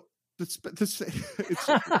 So it's weird.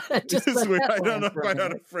 I don't know quite how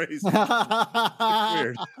to phrase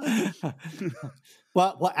it. It's weird.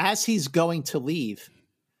 Well, as he's going to leave,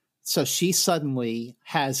 so she suddenly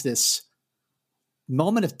has this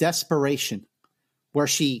moment of desperation where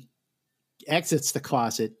she exits the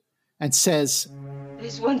closet and says,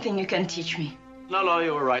 There's one thing you can teach me. No,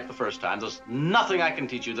 you were right the first time. There's nothing I can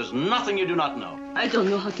teach you. There's nothing you do not know. I don't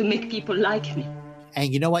know how to make people like me.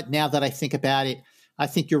 And you know what? Now that I think about it, I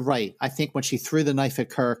think you're right. I think when she threw the knife at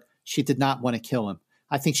Kirk, she did not want to kill him.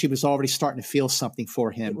 I think she was already starting to feel something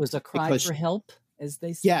for him. It was a cry for help, as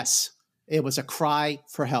they say. Yes, it was a cry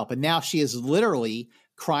for help. And now she is literally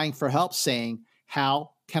crying for help, saying, how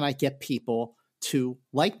can I get people to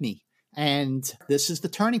like me? And this is the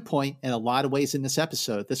turning point in a lot of ways in this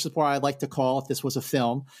episode. This is where I like to call, if this was a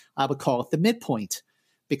film, I would call it the midpoint,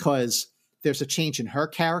 because there's a change in her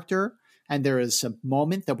character. And there is a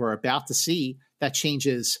moment that we're about to see that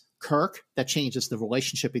changes Kirk, that changes the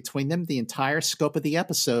relationship between them. The entire scope of the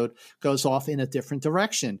episode goes off in a different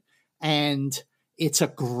direction. And it's a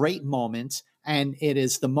great moment. And it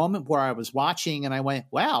is the moment where I was watching and I went,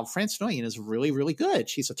 wow, France Noyen is really, really good.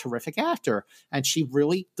 She's a terrific actor. And she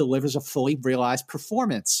really delivers a fully realized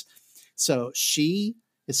performance. So she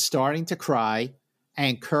is starting to cry.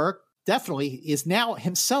 And Kirk definitely is now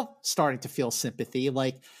himself starting to feel sympathy.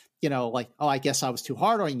 Like, oh, I guess I was too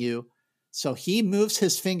hard on you. So he moves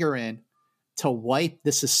his finger in to wipe.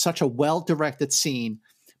 This is such a well-directed scene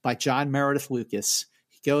by John Meredith Lucas.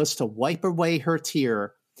 He goes to wipe away her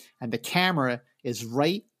tear. And the camera is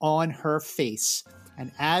right on her face.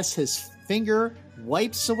 And as his finger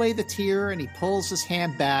wipes away the tear and he pulls his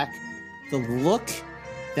hand back, the look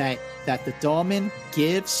that the dolman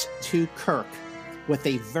gives to Kirk with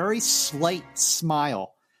a very slight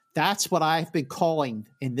smile, that's what I've been calling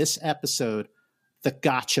in this episode the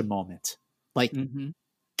gotcha moment. Like,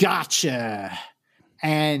 gotcha.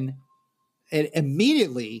 And it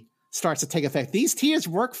immediately starts to take effect. These tears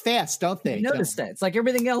work fast, don't they? You notice that. It's like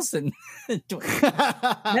everything else in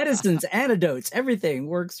medicines, antidotes, everything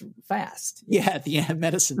works fast. Yeah, the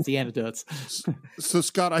medicines, the antidotes. So,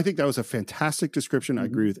 Scott, I think that was a fantastic description. I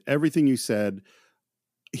agree with everything you said.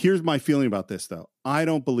 Here's my feeling about this, though. I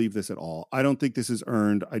don't believe this at all. I don't think this is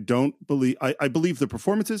earned. I believe the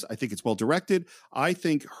performances. I think it's well directed. I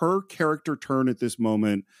think her character turn at this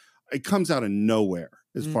moment, it comes out of nowhere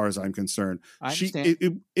as far as I'm concerned. I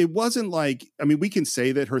understand. It wasn't like, I mean, we can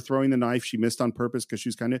say that her throwing the knife, she missed on purpose because she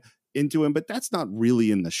was kind of into him, but that's not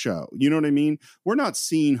really in the show. You know what I mean? We're not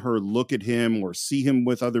seeing her look at him or see him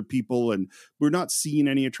with other people, and we're not seeing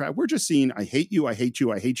any attract. We're just seeing, I hate you, I hate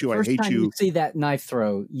you, I hate you, I hate you. First time you see that knife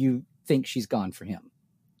throw, you think she's gone for him.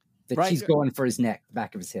 That she's going for his neck,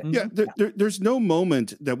 back of his head. Yeah, there's no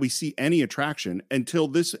moment that we see any attraction until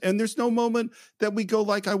this, and there's no moment that we go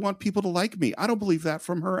like, I want people to like me. I don't believe that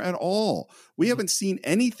from her at all. We haven't seen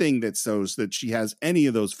anything that shows that she has any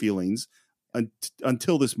of those feelings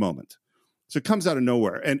until this moment. So it comes out of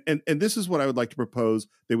nowhere. And this is what I would like to propose.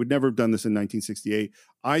 They would never have done this in 1968.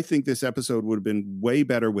 I think this episode would have been way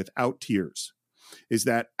better without tears. Is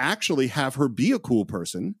that actually have her be a cool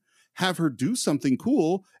person, have her do something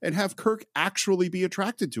cool, and have Kirk actually be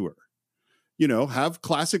attracted to her. You know, have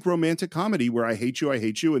classic romantic comedy where I hate you,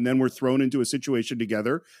 and then we're thrown into a situation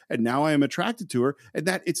together, and now I am attracted to her, and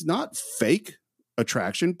that it's not fake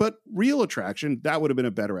attraction, but real attraction. That would have been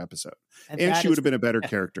a better episode. And she would have been a better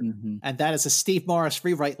character. Mm-hmm. And that is a Steve Morris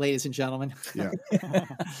rewrite, ladies and gentlemen. Yeah.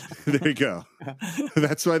 There you go.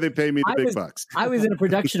 That's why they pay me the big bucks. I was in a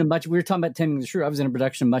production of we were talking about Tending the Shrew. I was in a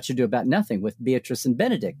production of Much Ado About Nothing with Beatrice and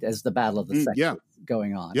Benedict as the battle of the sexes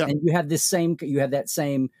going on. Yeah. And you have that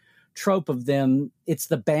same trope of them. It's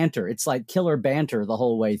the banter. It's like killer banter the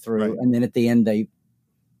whole way through. Right. And then at the end,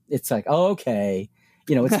 it's like, oh, okay.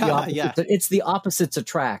 You know, it's the opposite. It's the opposites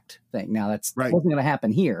attract thing. Now that wasn't going to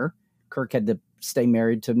happen here. Kirk had to stay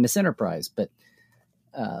married to Miss Enterprise, but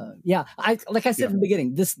like I said from the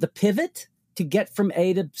beginning, the pivot to get from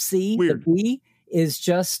A to C to B is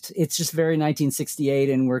just very 1968,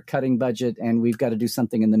 and we're cutting budget, and we've got to do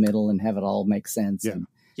something in the middle and have it all make sense.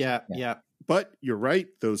 Yeah. But you're right;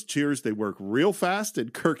 those cheers, they work real fast,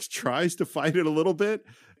 and Kirk tries to fight it a little bit.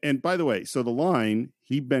 And by the way, so the line,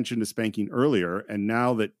 he mentioned a spanking earlier, and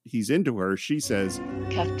now that he's into her, she says,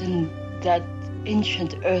 Captain, that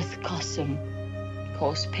ancient Earth custom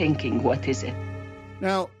calls spanking. What is it?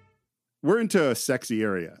 Now, we're into a sexy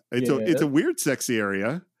area. It's a weird sexy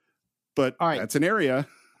area, but that's an area.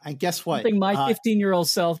 And guess what? Something my 15-year-old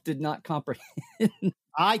self did not comprehend.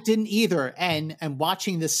 I didn't either. And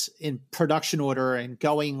watching this in production order and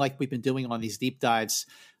going like we've been doing on these deep dives,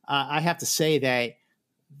 I have to say that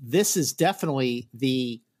this is definitely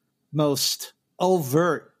the most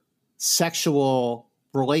overt sexual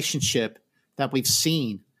relationship that we've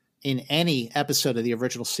seen in any episode of the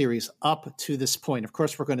original series up to this point. Of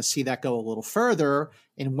course, we're going to see that go a little further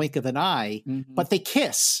in wink of an eye, but they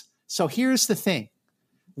kiss. So here's the thing,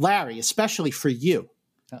 Larry, especially for you,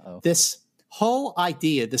 this whole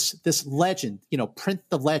idea, this legend, print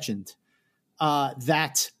the legend,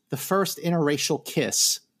 that the first interracial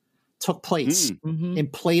kiss took place in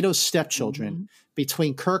Plato's Stepchildren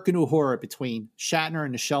between Kirk and Uhura, between Shatner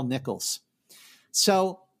and Nichelle Nichols.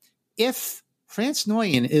 So if France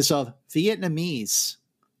Nguyen is of Vietnamese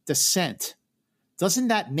descent, doesn't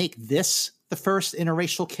that make this the first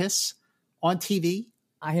interracial kiss on TV?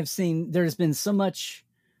 I have seen, there's been so much,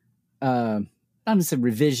 not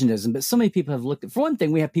necessarily revisionism, but so many people have looked at, for one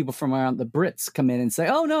thing, we have people from around the Brits come in and say,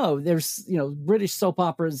 oh no, there's, British soap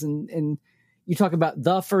operas and you talk about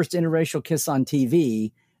the first interracial kiss on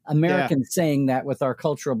TV, Americans saying that with our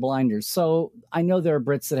cultural blinders. So I know there are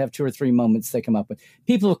Brits that have 2 or 3 moments they come up with.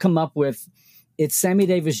 People have come up with, it's Sammy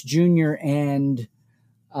Davis Jr. and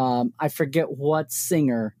I forget what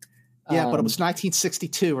singer. Yeah, but it was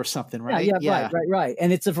 1962 or something, right? Right.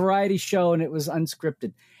 And it's a variety show and it was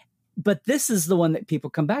unscripted. But this is the one that people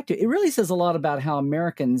come back to. It really says a lot about how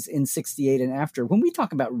Americans in 68 and after, when we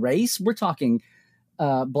talk about race, we're talking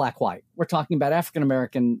black, white. We're talking about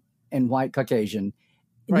African-American and white Caucasian,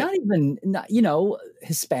 not even,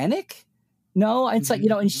 Hispanic. No, it's like,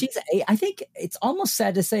 and she's, I think it's almost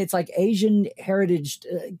sad to say it's like Asian heritage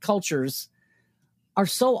cultures are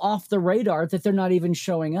so off the radar that they're not even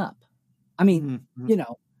showing up. I mean,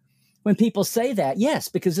 when people say that, yes,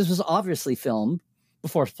 because this was obviously filmed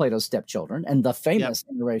before Plato's Stepchildren and the famous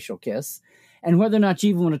interracial kiss. And whether or not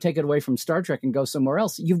you even want to take it away from Star Trek and go somewhere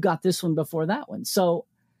else, you've got this one before that one. So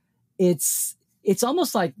it's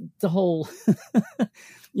almost like the whole,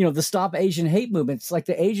 the Stop Asian Hate movement. It's like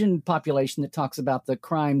the Asian population that talks about the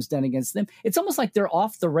crimes done against them. It's almost like they're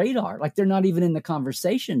off the radar, like they're not even in the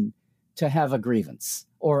conversation to have a grievance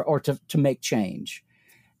or to make change.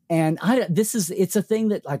 And it's a thing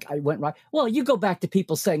that like I went right. Well, you go back to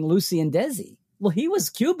people saying Lucy and Desi. Well, he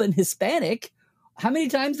was Cuban, Hispanic. How many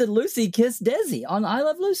times did Lucy kiss Desi on I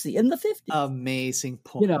Love Lucy in the 50s? Amazing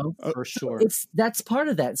point, for sure. That's part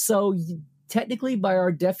of that. So technically, by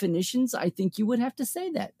our definitions, I think you would have to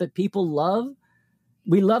say that. But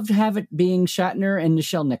we love to have it being Shatner and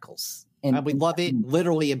Nichelle Nichols. And we love it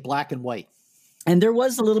literally in black and white. And there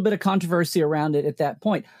was a little bit of controversy around it at that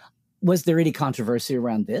point. Was there any controversy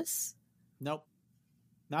around this? Nope.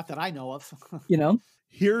 Not that I know of.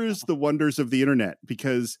 Here's the wonders of the internet,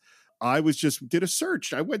 because I did a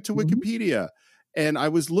search. I went to Wikipedia and I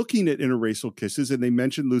was looking at interracial kisses, and they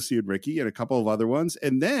mentioned Lucy and Ricky and a couple of other ones.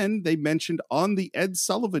 And then they mentioned on the Ed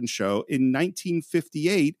Sullivan Show in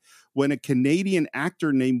 1958, when a Canadian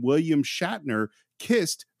actor named William Shatner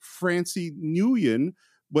kissed Francie Nguyen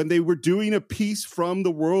when they were doing a piece from the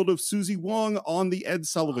world of Susie Wong on the Ed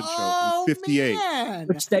Sullivan Show in 58. Man.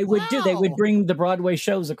 Which they would do. They would bring the Broadway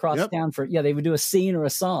shows across town they would do a scene or a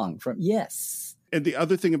song from, And the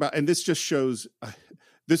other thing and this just shows,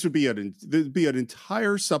 this would be an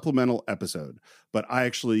entire supplemental episode, but I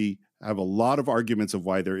actually have a lot of arguments of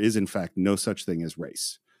why there is, in fact, no such thing as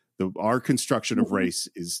race. Our construction of race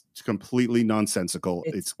is completely nonsensical.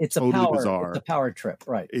 It's totally bizarre. It's a power trip,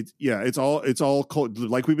 right? It's all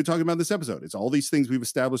like we've been talking about in this episode. It's all these things we've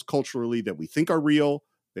established culturally that we think are real.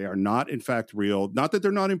 They are not, in fact, real. Not that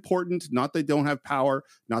they're not important, not that they don't have power,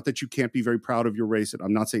 not that you can't be very proud of your race.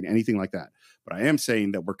 I'm not saying anything like that. But I am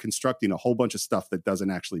saying that we're constructing a whole bunch of stuff that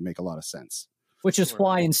doesn't actually make a lot of sense. Which is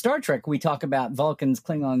why in Star Trek we talk about Vulcans,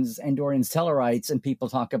 Klingons, Andorians, Tellarites, and people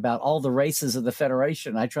talk about all the races of the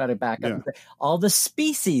Federation. I try to back up and say, all the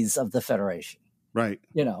species of the Federation. Right.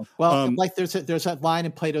 Well, like there's that line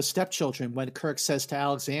in Plato's Stepchildren when Kirk says to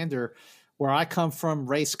Alexander, "Where I come from,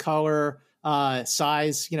 race, color,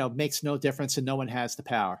 size, makes no difference, and no one has the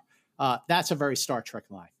power." That's a very Star Trek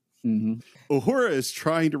line. Mm-hmm. Uhura is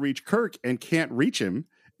trying to reach Kirk and can't reach him.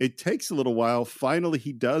 It takes a little while. Finally,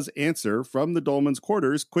 he does answer from the Dolman's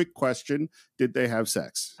quarters. Quick question. Did they have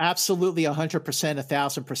sex? Absolutely. 100%,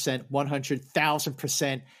 1,000%,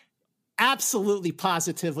 100,000%. Absolutely,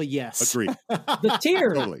 positively, yes. Agreed. The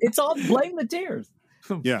tears. Totally. It's all blame the tears.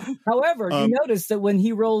 Yeah. However, you notice that when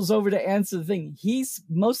he rolls over to answer the thing, he's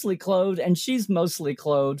mostly clothed and she's mostly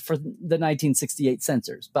clothed for the 1968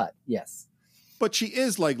 censors. But yes. But she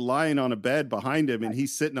is like lying on a bed behind him, and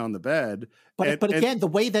he's sitting on the bed. But again, the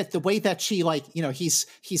way that she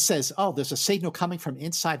he says, "Oh, there's a signal coming from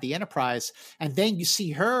inside the Enterprise," and then you see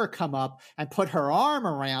her come up and put her arm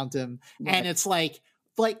around him, and it's like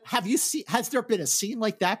has there been a scene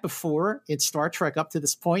like that before in Star Trek up to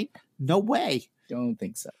this point? No way. Don't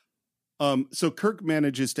think so. So Kirk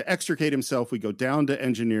manages to extricate himself. We go down to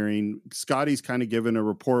engineering. Scotty's kind of given a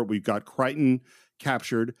report. We've got Crichton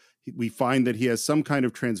captured. We find that he has some kind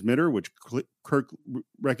of transmitter, which Kirk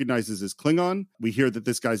recognizes as Klingon. We hear that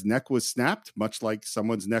this guy's neck was snapped, much like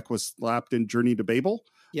someone's neck was slapped in Journey to Babel.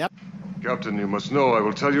 Yep. Captain, you must know I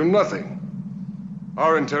will tell you nothing.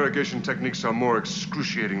 Our interrogation techniques are more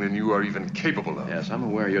excruciating than you are even capable of. Yes, I'm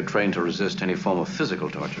aware you're trained to resist any form of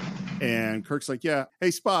physical torture. And Kirk's like, yeah, hey,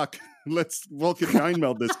 Spock, let's Vulcan 9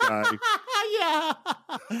 meld this guy.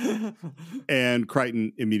 Yeah. And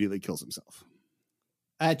Crichton immediately kills himself.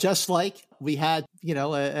 Just like we had,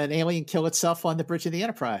 an alien kill itself on the bridge of the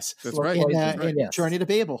Enterprise. That's right. In Journey to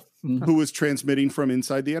Babel. Who was transmitting from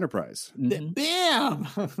inside the Enterprise. Mm-hmm. Bam!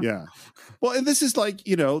 Yeah. Well, and this is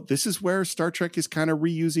this is where Star Trek is kind of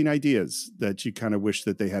reusing ideas that you kind of wish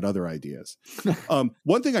that they had other ideas.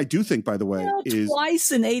 One thing I do think, by the way, is...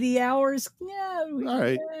 Twice in 80 hours? Yeah. All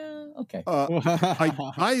right. Okay.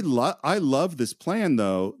 I love this plan,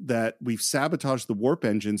 though, that we've sabotaged the warp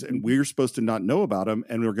engines and we're supposed to not know about them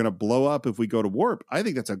and we're going to blow up if we go to warp. I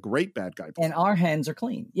think that's a great bad guy plan. And our hands are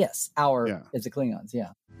clean. Yes, as the Klingons,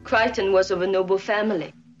 yeah. Crichton was of a noble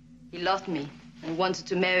family. He loved me and wanted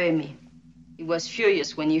to marry me. He was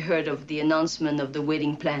furious when he heard of the announcement of the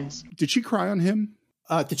wedding plans. Did she cry on him?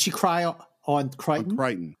 Did she cry on Crichton? On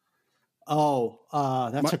Crichton. Oh,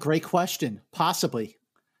 that's a great question. Possibly.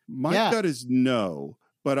 My gut is no,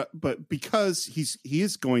 but because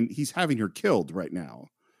he's having her killed right now.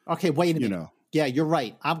 Okay, wait a minute. Yeah, you're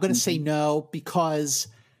right. I'm going to say no because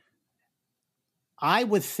I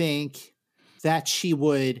would think that she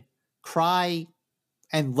would cry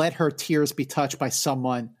and let her tears be touched by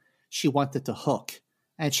someone she wanted to hook,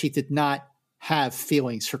 and she did not have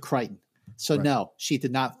feelings for Crichton. So no, she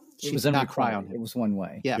did not. She did not cry on him. It was one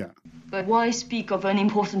way. Yeah. But why speak of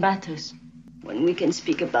unimportant matters when we can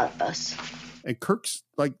speak about us? And Kirk's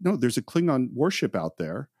like, no, there's a Klingon warship out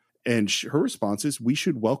there. And her response is, we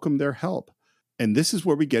should welcome their help. And this is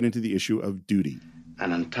where we get into the issue of duty.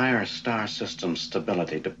 An entire star system's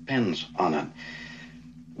stability depends on it.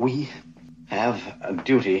 We have a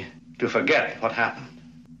duty to forget what happened.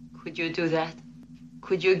 Could you do that?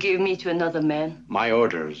 Could you give me to another man? My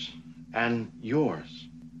orders and yours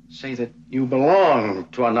say that you belong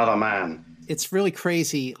to another man. It's really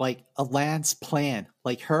crazy, like Elan's plan,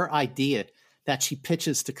 like her idea that she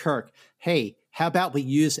pitches to Kirk. Hey, how about we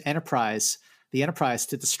use the Enterprise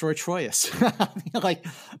to destroy Troyius? Like,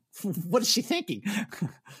 what is she thinking?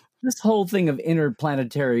 This whole thing of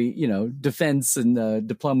interplanetary, defense and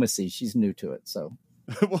diplomacy, she's new to it. So,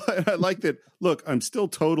 well, I like that. Look, I'm still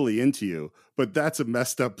totally into you, but that's a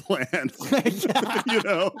messed up plan.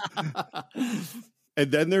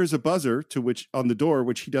 And then there's a buzzer on the door,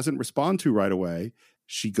 which he doesn't respond to right away.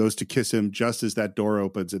 She goes to kiss him just as that door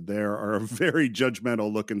opens, and there are a very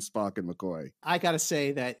judgmental looking Spock and McCoy. I got to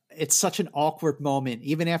say that it's such an awkward moment,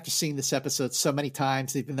 even after seeing this episode so many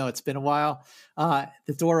times, even though it's been a while.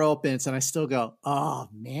 The door opens, and I still go, "Oh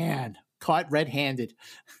man, caught red-handed."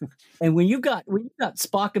 And when you've got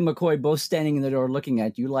Spock and McCoy both standing in the door looking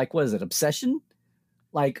at you, like, what is it, obsession?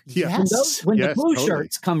 Like, yes. when the blue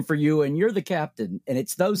shirts come for you and you're the captain and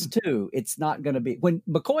it's those two, it's not going to be. When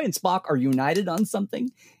McCoy and Spock are united on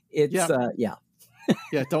something, it's, yeah.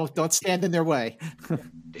 Don't stand in their way.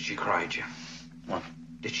 Did she cry, Jim? What?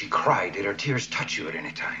 Did she cry? Did her tears touch you at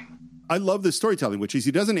any time? I love this storytelling, which is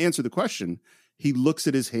he doesn't answer the question. He looks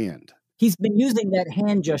at his hand. He's been using that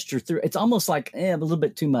hand gesture through. It's almost like a little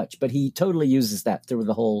bit too much, but he totally uses that through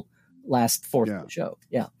the whole last fourth of the show.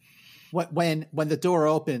 Yeah. When the door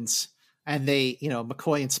opens and they,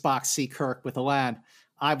 McCoy and Spock see Kirk with Elan,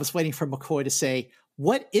 I was waiting for McCoy to say,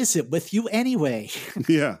 "What is it with you anyway?"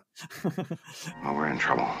 Yeah. Well, we're in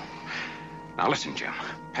trouble. Now listen, Jim.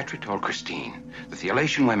 Petrie told Christine that the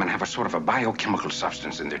Elation women have a sort of a biochemical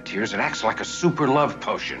substance in their tears that acts like a super love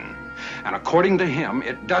potion. And according to him,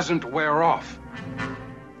 it doesn't wear off.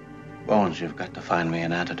 Bones, you've got to find me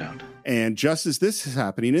an antidote. And just as this is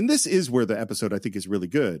happening, and this is where the episode I think is really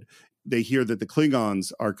good, they hear that the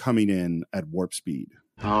Klingons are coming in at warp speed.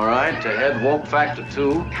 All right, to head warp factor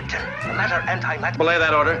 2. Captain, the antimatter. Belay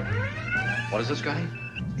that order. What is this, Scotty?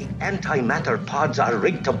 The antimatter pods are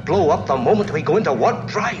rigged to blow up the moment we go into warp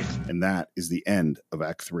drive. And that is the end of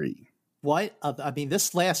Act 3.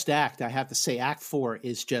 This last act, I have to say, Act 4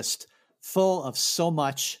 is just full of so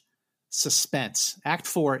much suspense. Act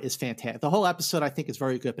 4 is fantastic. The whole episode, I think, is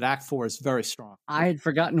very good, but Act 4 is very strong. I had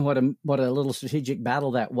forgotten what a little strategic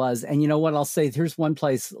battle that was. And you know what? I'll say here's one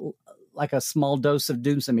place, like a small dose of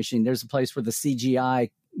Doomsday Machine. There's a place where the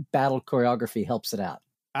CGI battle choreography helps it out.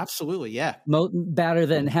 Absolutely, yeah. Better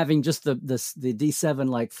than having just the D7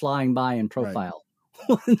 like flying by in profile.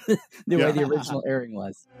 Right. the way the original airing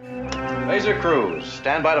was. Laser crews,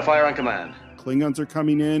 stand by to fire on command. Klingons are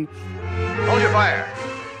coming in. Hold your fire.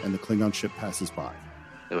 And the Klingon ship passes by.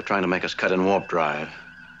 They were trying to make us cut in warp drive.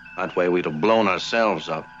 That way we'd have blown ourselves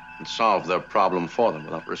up and solved their problem for them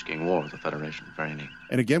without risking war with the Federation. Very neat.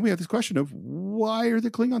 And again, we have this question of why are the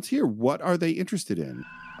Klingons here? What are they interested in?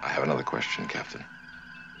 I have another question, Captain.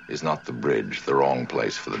 Is not the bridge the wrong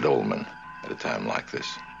place for the Dolmen at a time like this?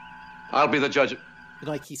 I'll be the judge.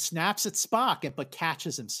 Like he snaps at Spock, but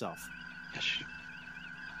catches himself. Yes,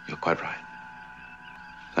 you're quite right.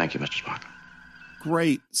 Thank you, Mr. Spock.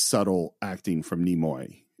 Great subtle acting from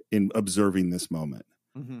Nimoy in observing this moment.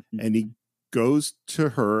 Mm-hmm. And he goes to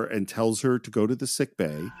her and tells her to go to the sick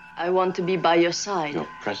bay. I want to be by your side. Your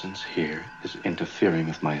presence here is interfering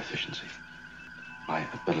with my efficiency, my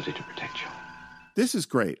ability to protect you. This is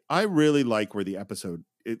great. I really like where the episode,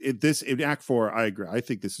 in Act 4, I agree. I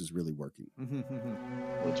think this is really working.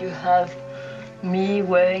 Would you have me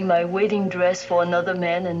wearing my wedding dress for another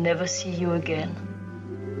man and never see you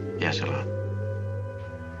again? Yes, Elaan.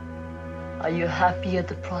 Are you happy at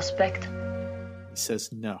the prospect? He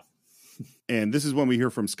says no. And this is when we hear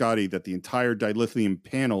from Scotty that the entire dilithium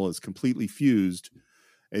panel is completely fused.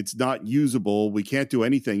 It's not usable. We can't do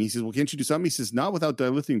anything. He says, well, can't you do something? He says, not without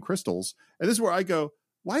dilithium crystals. And this is where I go,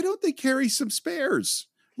 why don't they carry some spares?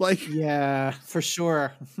 Like, yeah, for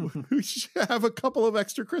sure. We should have a couple of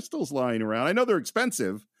extra crystals lying around. I know they're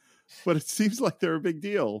expensive, but it seems like they're a big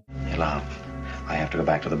deal. Elaan, I have to go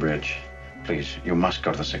back to the bridge. Please, you must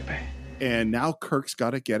go to the sickbay. And now Kirk's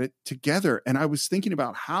got to get it together. And I was thinking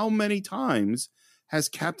about how many times has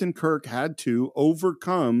Captain Kirk had to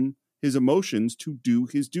overcome his emotions to do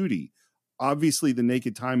his duty. Obviously, The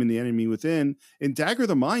Naked Time and The Enemy Within. In Dagger of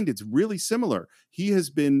the Mind, it's really similar. He has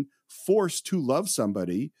been forced to love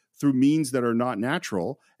somebody through means that are not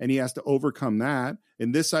natural, and he has to overcome that.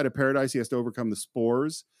 In This Side of Paradise, he has to overcome the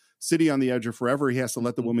spores. City on the Edge of Forever, he has to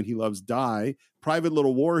let the woman he loves die. Private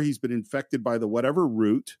Little War, he's been infected by the whatever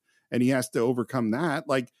root, and he has to overcome that.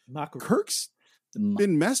 Like, Kirk's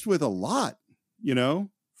been messed with a lot. you know?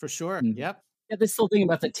 For sure. Mm. Yep. Yeah, this whole thing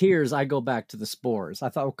about the tears, I go back to the spores. I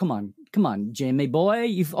thought, oh, come on, Jamie boy,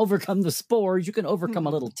 you've overcome the spores. You can overcome a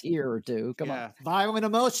little tear or two. Come on. Violent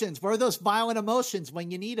emotions. Where are those violent emotions when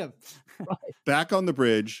you need them? Right. Back on the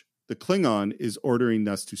bridge, the Klingon is ordering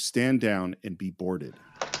us to stand down and be boarded.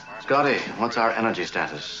 Scotty, what's our energy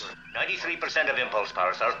status? 93% of impulse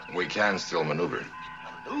power, sir. We can still maneuver.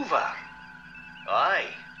 Maneuver? Aye.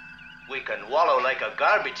 We can wallow like a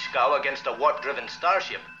garbage scow against a warp-driven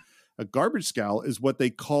starship. A garbage scow is what they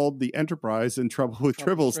called the Enterprise in Trouble with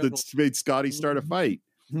Tribbles that made Scotty start a fight.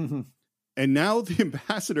 And now the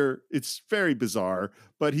ambassador, it's very bizarre,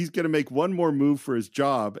 but he's going to make one more move for his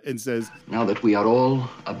job and says, now that we are all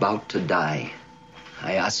about to die,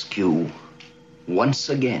 I ask you once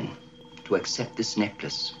again to accept this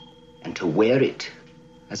necklace and to wear it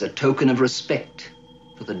as a token of respect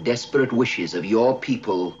for the desperate wishes of your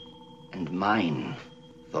people and mine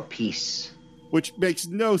for peace. which makes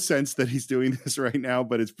no sense that he's doing this right now,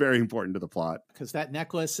 but it's very important to the plot. Because that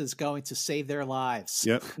necklace is going to save their lives.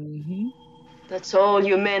 Yep. Mm-hmm. That's all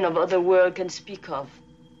you men of other world can speak of.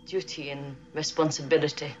 Duty and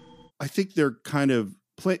responsibility. I think they're kind of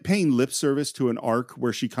paying lip service to an arc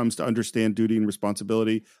where she comes to understand duty and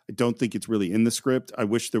responsibility. I don't think it's really in the script. I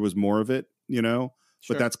wish there was more of it, you know,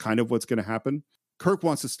 Sure. but that's kind of what's going to happen. Kirk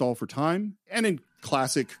wants to stall for time. And in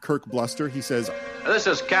classic Kirk bluster, he says, This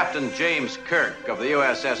is Captain James Kirk of the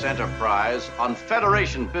USS Enterprise on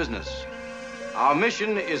Federation business. Our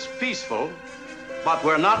mission is peaceful, but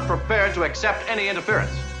we're not prepared to accept any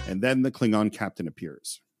interference. And then the Klingon captain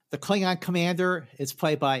appears. The Klingon commander is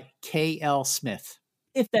played by K.L. Smith.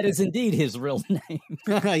 If that is indeed his real name.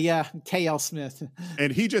 Yeah, K.L. Smith.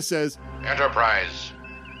 And he just says, Enterprise,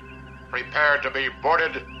 prepare to be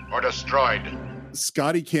boarded or destroyed.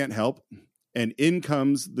 Scotty can't help. And in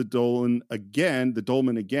comes the Dolman again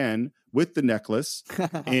with the necklace.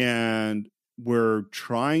 And we're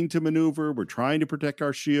trying to maneuver. We're trying to protect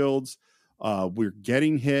our shields. We're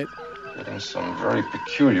getting hit. Getting some very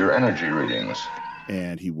peculiar energy readings.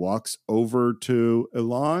 And he walks over to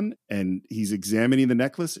Elaan and he's examining the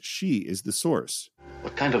necklace. She is the source.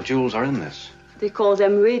 What kind of jewels are in this? They call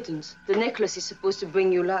them radiance. The necklace is supposed to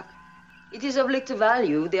bring you luck. It is of little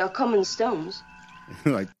value. They are common stones.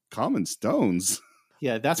 Like common stones.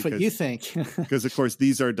 Yeah, that's what you think. Because, of course,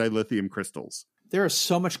 these are dilithium crystals. There is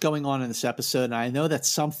so much going on in this episode. And I know that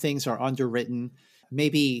some things are underwritten.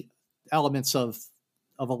 Maybe elements of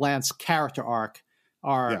Elaan's character arc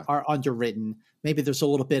are underwritten. Maybe there's a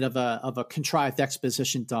little bit of a contrived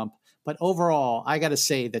exposition dump. But overall, I got to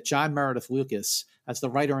say that John Meredith Lucas, as the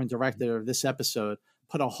writer and director of this episode,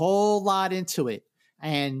 put a whole lot into it.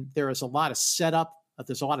 And there is a lot of setup.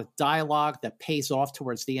 There's a lot of dialogue that pays off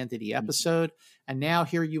towards the end of the episode. And now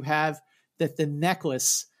here you have that the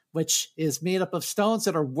necklace, which is made up of stones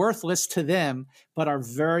that are worthless to them, but are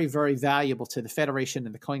very, very valuable to the Federation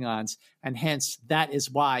and the Klingons. And hence, that is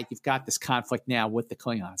why you've got this conflict now with the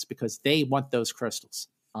Klingons, because they want those crystals.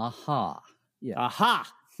 Aha. Yeah.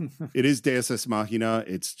 Aha. It is Deus Ex Machina.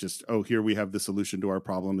 It's just, here we have the solution to our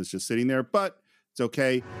problem. It's just sitting there, but it's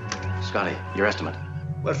okay. Scotty, your estimate.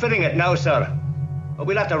 We're fitting it now, sir. But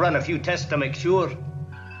we'll have to run a few tests to make sure.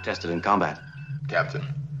 Tested in combat. Captain,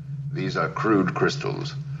 these are crude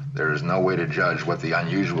crystals. There is no way to judge what the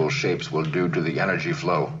unusual shapes will do to the energy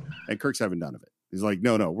flow. And Kirk's having none of it. He's like,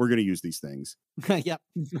 no, we're going to use these things. Yep.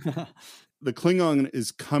 The Klingon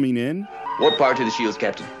is coming in. What power to the shields,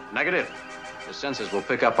 Captain? Negative. His senses will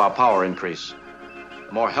pick up our power increase.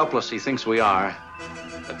 The more helpless he thinks we are,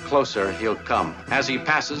 the closer he'll come. As he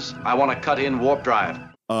passes, I want to cut in warp drive.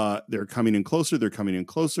 They're coming in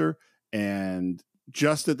closer. And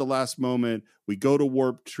just at the last moment, we go to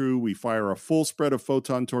warp true. We fire a full spread of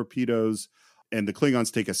photon torpedoes, and the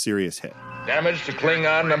Klingons take a serious hit. Damage to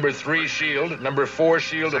Klingon number 3 shield, number 4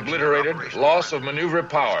 shield obliterated, loss of maneuver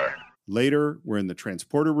power. Later, we're in the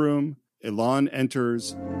transporter room. Elaan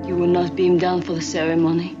enters. You will not beam down for the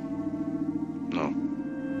ceremony. No.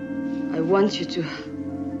 I want you to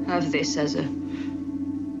have this as a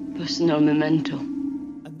personal memento.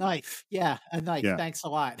 A knife. Yeah, a knife. Yeah. Thanks a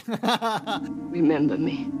lot. Remember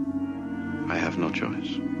me. I have no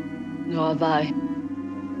choice. Nor have I.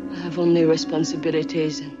 I have only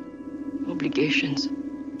responsibilities and obligations.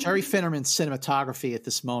 Jerry Finnerman's cinematography at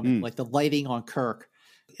this moment, like the lighting on Kirk,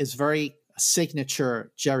 is very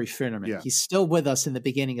signature Jerry Finnerman. Yeah. He's still with us in the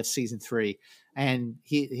beginning of season 3. And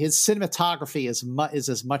his cinematography is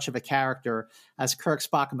as much of a character as Kirk,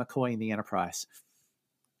 Spock, and McCoy in the Enterprise.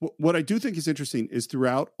 What I do think is interesting is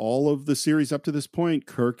throughout all of the series up to this point,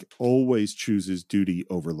 Kirk always chooses duty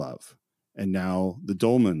over love. And now the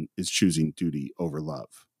Dolman is choosing duty over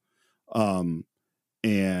love.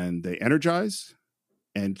 and they energize.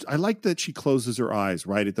 And I like that she closes her eyes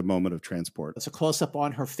right at the moment of transport. It's a close-up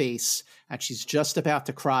on her face, and she's just about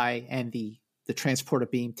to cry, and the transporter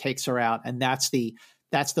beam takes her out, and that's the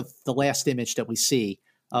last image that we see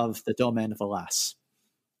of the Domain of Alas.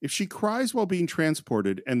 If she cries while being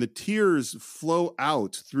transported and the tears flow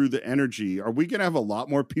out through the energy, are we going to have a lot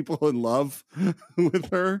more people in love with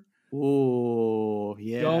her? Oh,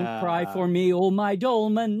 yeah. Don't cry for me, oh my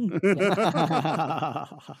dolman. We're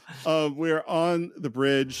on the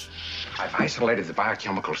bridge. I've isolated the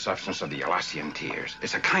biochemical substance of the Elassian tears.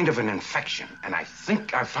 It's a kind of an infection, and I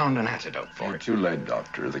think I've found an antidote for You're it. too late,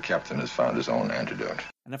 Doctor. The captain has found his own antidote.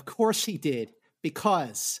 And of course he did,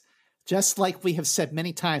 because just like we have said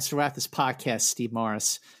many times throughout this podcast, Steve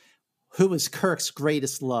Morris, who is Kirk's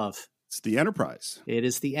greatest love? It's the Enterprise. It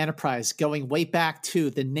is the Enterprise, going way back to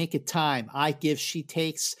the naked time. I give, she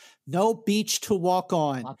takes. No beach to walk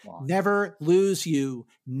on. Never lose you.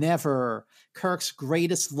 Never. Kirk's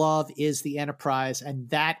greatest love is the Enterprise, and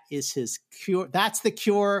that is his cure. That's the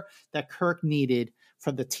cure that Kirk needed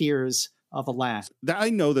from the tears of Elaan. I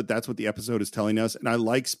know that that's what the episode is telling us, and I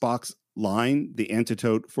like Spock's line, the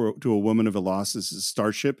antidote to a woman of Alas is a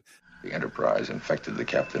starship. The Enterprise infected the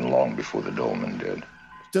captain long before the Dolman did.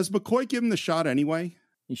 Does McCoy give him the shot anyway?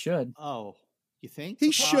 He should. Oh, you think?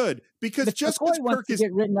 He should, because if just McCoy because wants Kirk to is...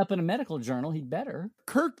 get written up in a medical journal, he'd better.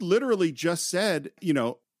 Kirk literally just said,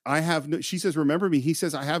 I have no, she says, remember me. He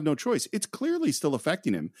says, I have no choice. It's clearly still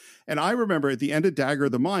affecting him. And I remember at the end of Dagger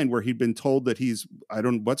of the Mind, where he'd been told that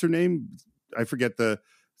what's her name? I forget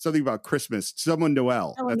something about Christmas. Someone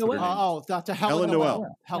Noel. Helen That's Noel. Oh, Dr. Helen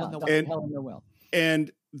Noel. Helen Noel.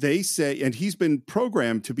 And they say, and he's been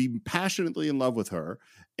programmed to be passionately in love with her.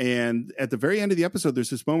 And at the very end of the episode, there's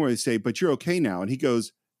this moment where they say, but you're okay now. And he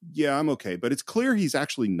goes, yeah, I'm okay. But it's clear he's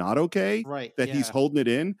actually not okay. Right. That he's holding it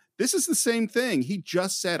in. This is the same thing. He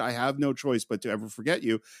just said, I have no choice but to ever forget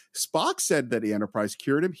you. Spock said that the Enterprise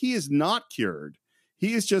cured him. He is not cured.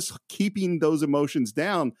 He is just keeping those emotions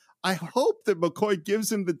down. I hope that McCoy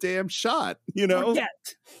gives him the damn shot,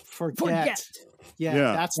 Forget.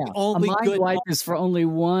 Yeah, that's the a only mind good wipe is for only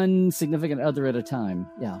one significant other at a time.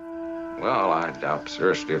 Yeah. Well, I doubt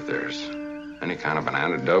seriously if there's any kind of an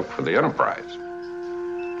antidote for the Enterprise.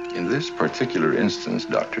 In this particular instance,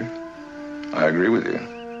 Doctor, I agree with you.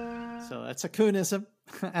 So that's a Coonism,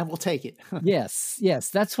 and we'll take it. Yes.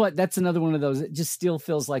 That's another one of those. It just still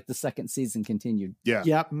feels like the second season continued. Yeah.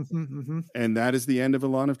 Yep. Mm-hmm. And that is the end of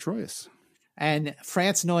Elaan of Troyius. And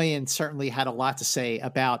France Noyen certainly had a lot to say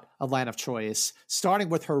about Elaan of Troyius. Starting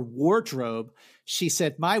with her wardrobe, she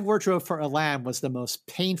said, my wardrobe for Elaan was the most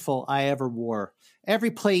painful I ever wore.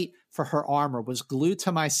 Every plate for her armor was glued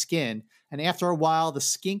to my skin, and after a while, the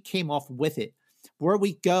skin came off with it. Where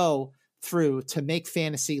we go through to make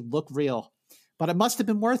fantasy look real. But it must have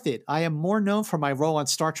been worth it. I am more known for my role on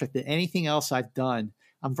Star Trek than anything else I've done.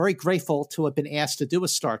 I'm very grateful to have been asked to do a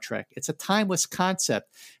Star Trek. It's a timeless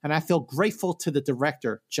concept, and I feel grateful to the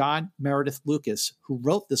director, John Meredith Lucas, who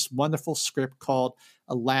wrote this wonderful script called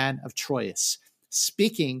Elaan of Troyius.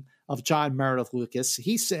 Speaking of John Meredith Lucas,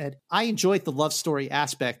 he said, I enjoyed the love story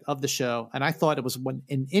aspect of the show, and I thought it was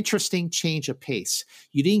an interesting change of pace.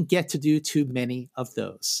 You didn't get to do too many of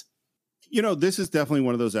those. This is definitely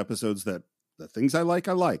one of those episodes that the things I like.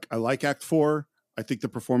 I like Act 4. I think the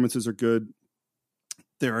performances are good.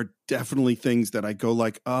 There are definitely things that I go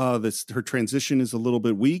like, her transition is a little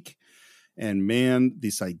bit weak. And man,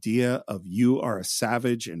 this idea of you are a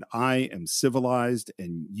savage and I am civilized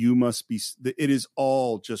and you must be, it is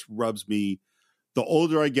all just rubs me. The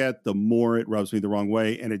older I get, the more it rubs me the wrong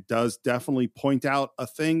way. And it does definitely point out a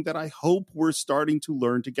thing that I hope we're starting to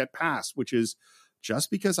learn to get past, which is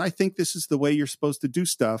just because I think this is the way you're supposed to do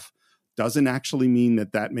stuff doesn't actually mean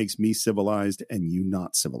that makes me civilized and you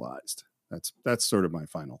not civilized. That's sort of my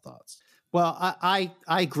final thoughts. Well, I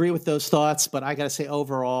agree with those thoughts, but I got to say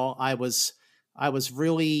overall, I was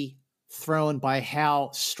really thrown by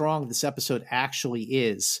how strong this episode actually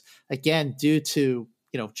is. Again, due to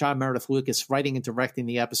John Meredith Lucas writing and directing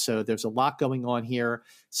the episode, there's a lot going on here.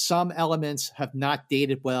 Some elements have not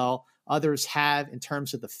dated well. Others have in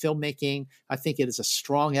terms of the filmmaking. I think it is a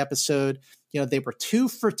strong episode. They were 2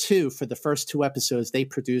 for 2 for the first 2 episodes they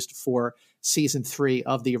produced for season 3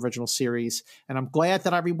 of the original series. And I'm glad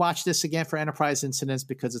that I rewatched this again for Enterprise Incidents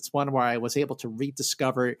because it's one where I was able to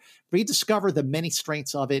rediscover the many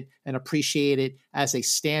strengths of it and appreciate it as a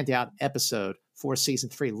standout episode for season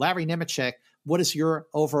 3. Larry Nemechek, what is your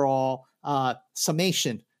overall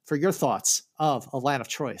summation for your thoughts of Elaan of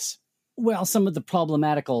Troyius? Well, some of the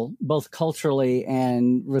problematical, both culturally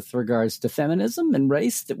and with regards to feminism and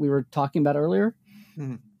race that we were talking about earlier.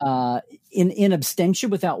 Mm-hmm. in abstention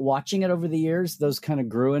without watching it over the years. Those kind of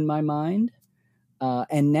grew in my mind.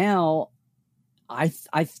 And now I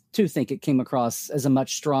too think it came across as a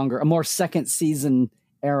much stronger, a more second season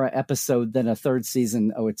era episode than a third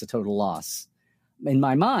season. Oh, it's a total loss. In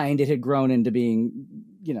my mind, it had grown into being,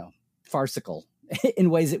 farcical in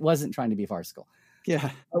ways it wasn't trying to be farcical.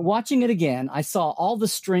 Yeah. But watching it again, I saw all the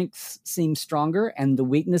strengths seem stronger and the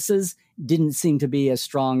weaknesses didn't seem to be as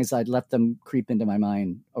strong as I'd let them creep into my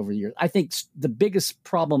mind over the years. I think the biggest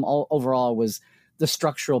problem overall was the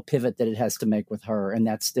structural pivot that it has to make with her. And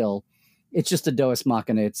that's still, it's just a Deus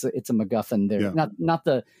Machina. It's a MacGuffin there. Yeah. Not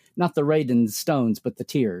the Raiden stones, but the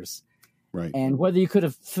tears. Right. And whether you could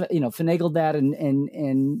have, finagled that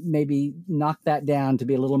and maybe knocked that down to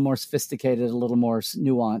be a little more sophisticated, a little more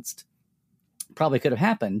nuanced, probably could have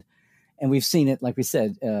happened. And we've seen it, like we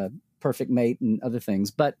said, Perfect Mate and other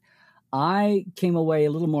things. But I came away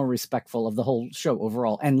a little more respectful of the whole show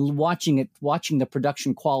overall, and watching the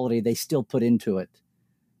production quality they still put into it,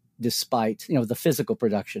 despite, the physical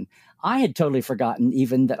production. I had totally forgotten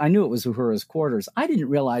even that I knew it was Uhura's quarters. I didn't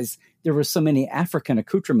realize there were so many African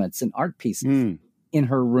accoutrements and art pieces in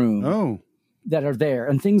her room that are there,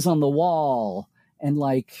 and things on the wall, and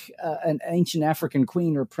like an ancient African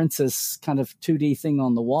queen or princess kind of 2D thing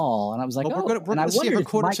on the wall. And I was like, we're going to see her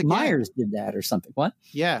quarters Mike again. Myers did that or something. What?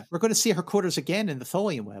 Yeah, we're going to see her quarters again in the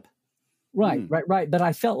Tholian web. Right. But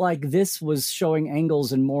I felt like this was showing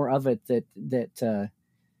angles and more of it that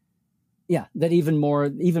even more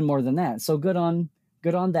than that. So good on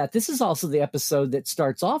that. This is also the episode that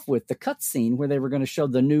starts off with the cutscene where they were going to show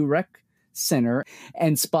the new rec center,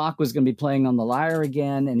 and Spock was going to be playing on the lyre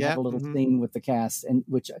again, and have a little scene with the cast, and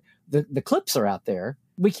which the clips are out there.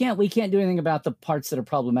 We can't do anything about the parts that are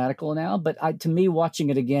problematical now, but to me,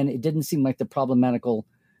 watching it again, it didn't seem like the problematical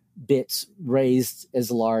bits raised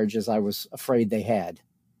as large as I was afraid they had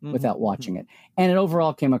without watching it. And it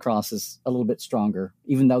overall came across as a little bit stronger,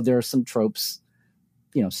 even though there are some tropes,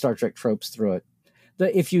 Star Trek tropes through it.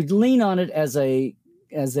 If you lean on it as a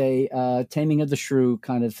Taming of the Shrew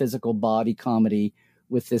kind of physical body comedy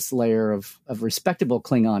with this layer of respectable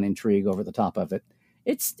Klingon intrigue over the top of it,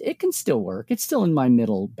 it can still work. It's still in my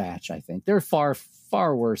middle batch, I think. There are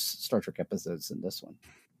far worse Star Trek episodes than this one.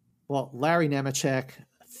 Well, Larry Nemechek,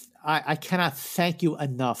 I cannot thank you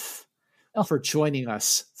enough for joining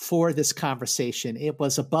us for this conversation. It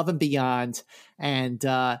was above and beyond. And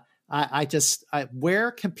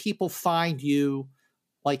where can people find you?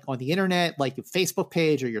 Like on the internet, like your Facebook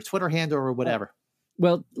page or your Twitter handle or whatever?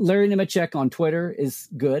 Well, Larry Nemechek on Twitter is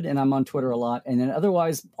good, and I'm on Twitter a lot. And then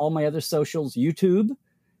otherwise, all my other socials, YouTube,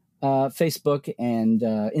 Facebook, and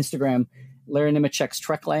Instagram, Larry Nemechek's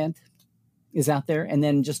Trekland is out there. And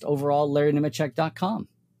then just overall, LarryNemechek.com.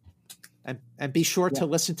 And be sure to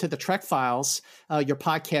listen to the Trek Files, your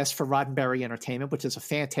podcast for Roddenberry Entertainment, which is a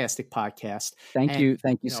fantastic podcast. Thank you,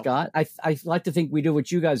 Scott. I like to think we do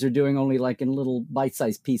what you guys are doing, only like in little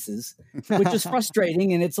bite-sized pieces, which is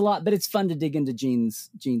frustrating, and it's a lot, but it's fun to dig into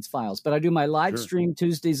Gene's files. But I do my live stream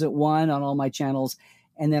Tuesdays at 1 on all my channels,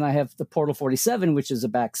 and then I have the Portal 47, which is a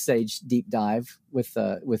backstage deep dive with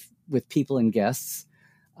people and guests.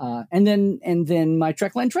 And then my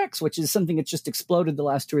Trekland Treks, which is something that's just exploded the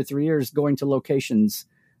last 2 or 3 years, going to locations,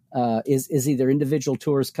 is either individual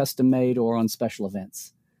tours, custom made, or on special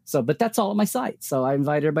events. So, but that's all at my site. So I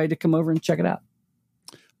invite everybody to come over and check it out.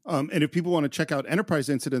 And if people want to check out Enterprise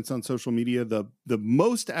Incidents on social media, the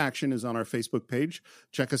most action is on our Facebook page.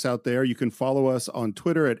 Check us out there. You can follow us on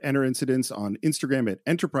Twitter at Enter Incidents, on Instagram at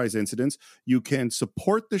Enterprise Incidents. You can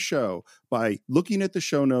support the show by looking at the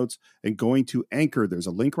show notes and going to Anchor. There's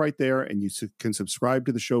a link right there, and you can subscribe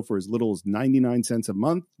to the show for as little as 99 cents a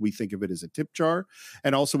month. We think of it as a tip jar.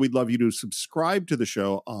 And also, we'd love you to subscribe to the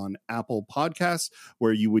show on Apple Podcasts,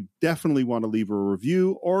 where you would definitely want to leave a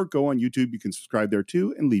review, or go on YouTube. You can subscribe there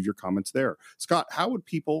too and leave your comments there. Scott, how would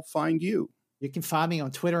people find you? You can find me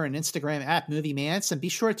on Twitter and Instagram at Movie Mance, and be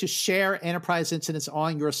sure to share Enterprise Incidents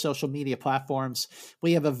on your social media platforms.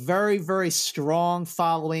 We have a very, very strong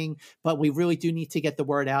following, but we really do need to get the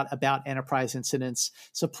word out about Enterprise Incidents.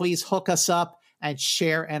 So please hook us up and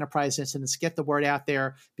share Enterprise Incidents, get the word out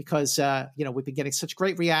there, because, we've been getting such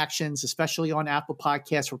great reactions, especially on Apple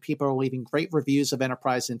Podcasts, where people are leaving great reviews of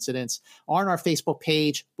Enterprise Incidents, on our Facebook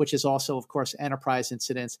page, which is also, of course, Enterprise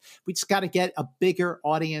Incidents. We just got to get a bigger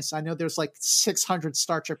audience. I know there's like 600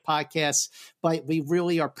 Star Trek podcasts, but we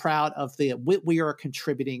really are proud of what we are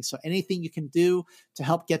contributing. So anything you can do to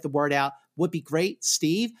help get the word out would be great.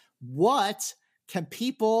 Steve, what can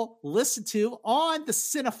people listen to on the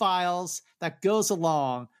Cinephiles that goes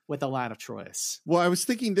along with Elaan of Troyius? Well, I was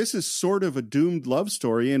thinking this is sort of a doomed love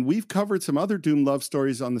story, and we've covered some other doomed love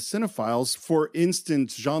stories on the Cinephiles. For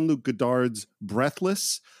instance, Jean-Luc Godard's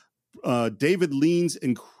Breathless, David Lean's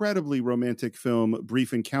incredibly romantic film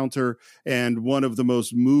Brief Encounter, and one of the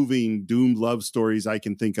most moving doomed love stories I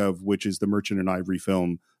can think of, which is the Merchant and Ivory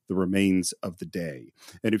film The Remains of the Day.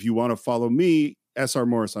 And if you want to follow me, SR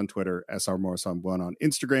Morris on Twitter, SR Morris on 1 on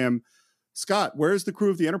Instagram. Scott, where's the crew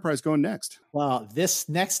of the Enterprise going next? Well, this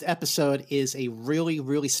next episode is a really,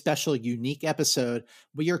 really special, unique episode.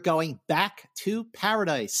 We are going back to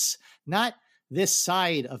paradise, not this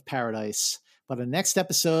side of paradise, but the next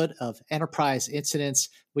episode of Enterprise Incidents,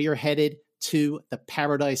 we are headed to the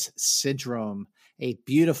Paradise Syndrome, a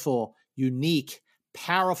beautiful, unique,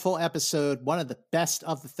 powerful episode, one of the best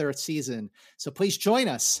of the third season. So please join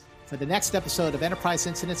us for the next episode of Enterprise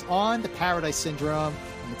Incidents on the Paradise Syndrome.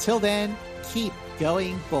 And until then, keep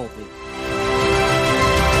going boldly.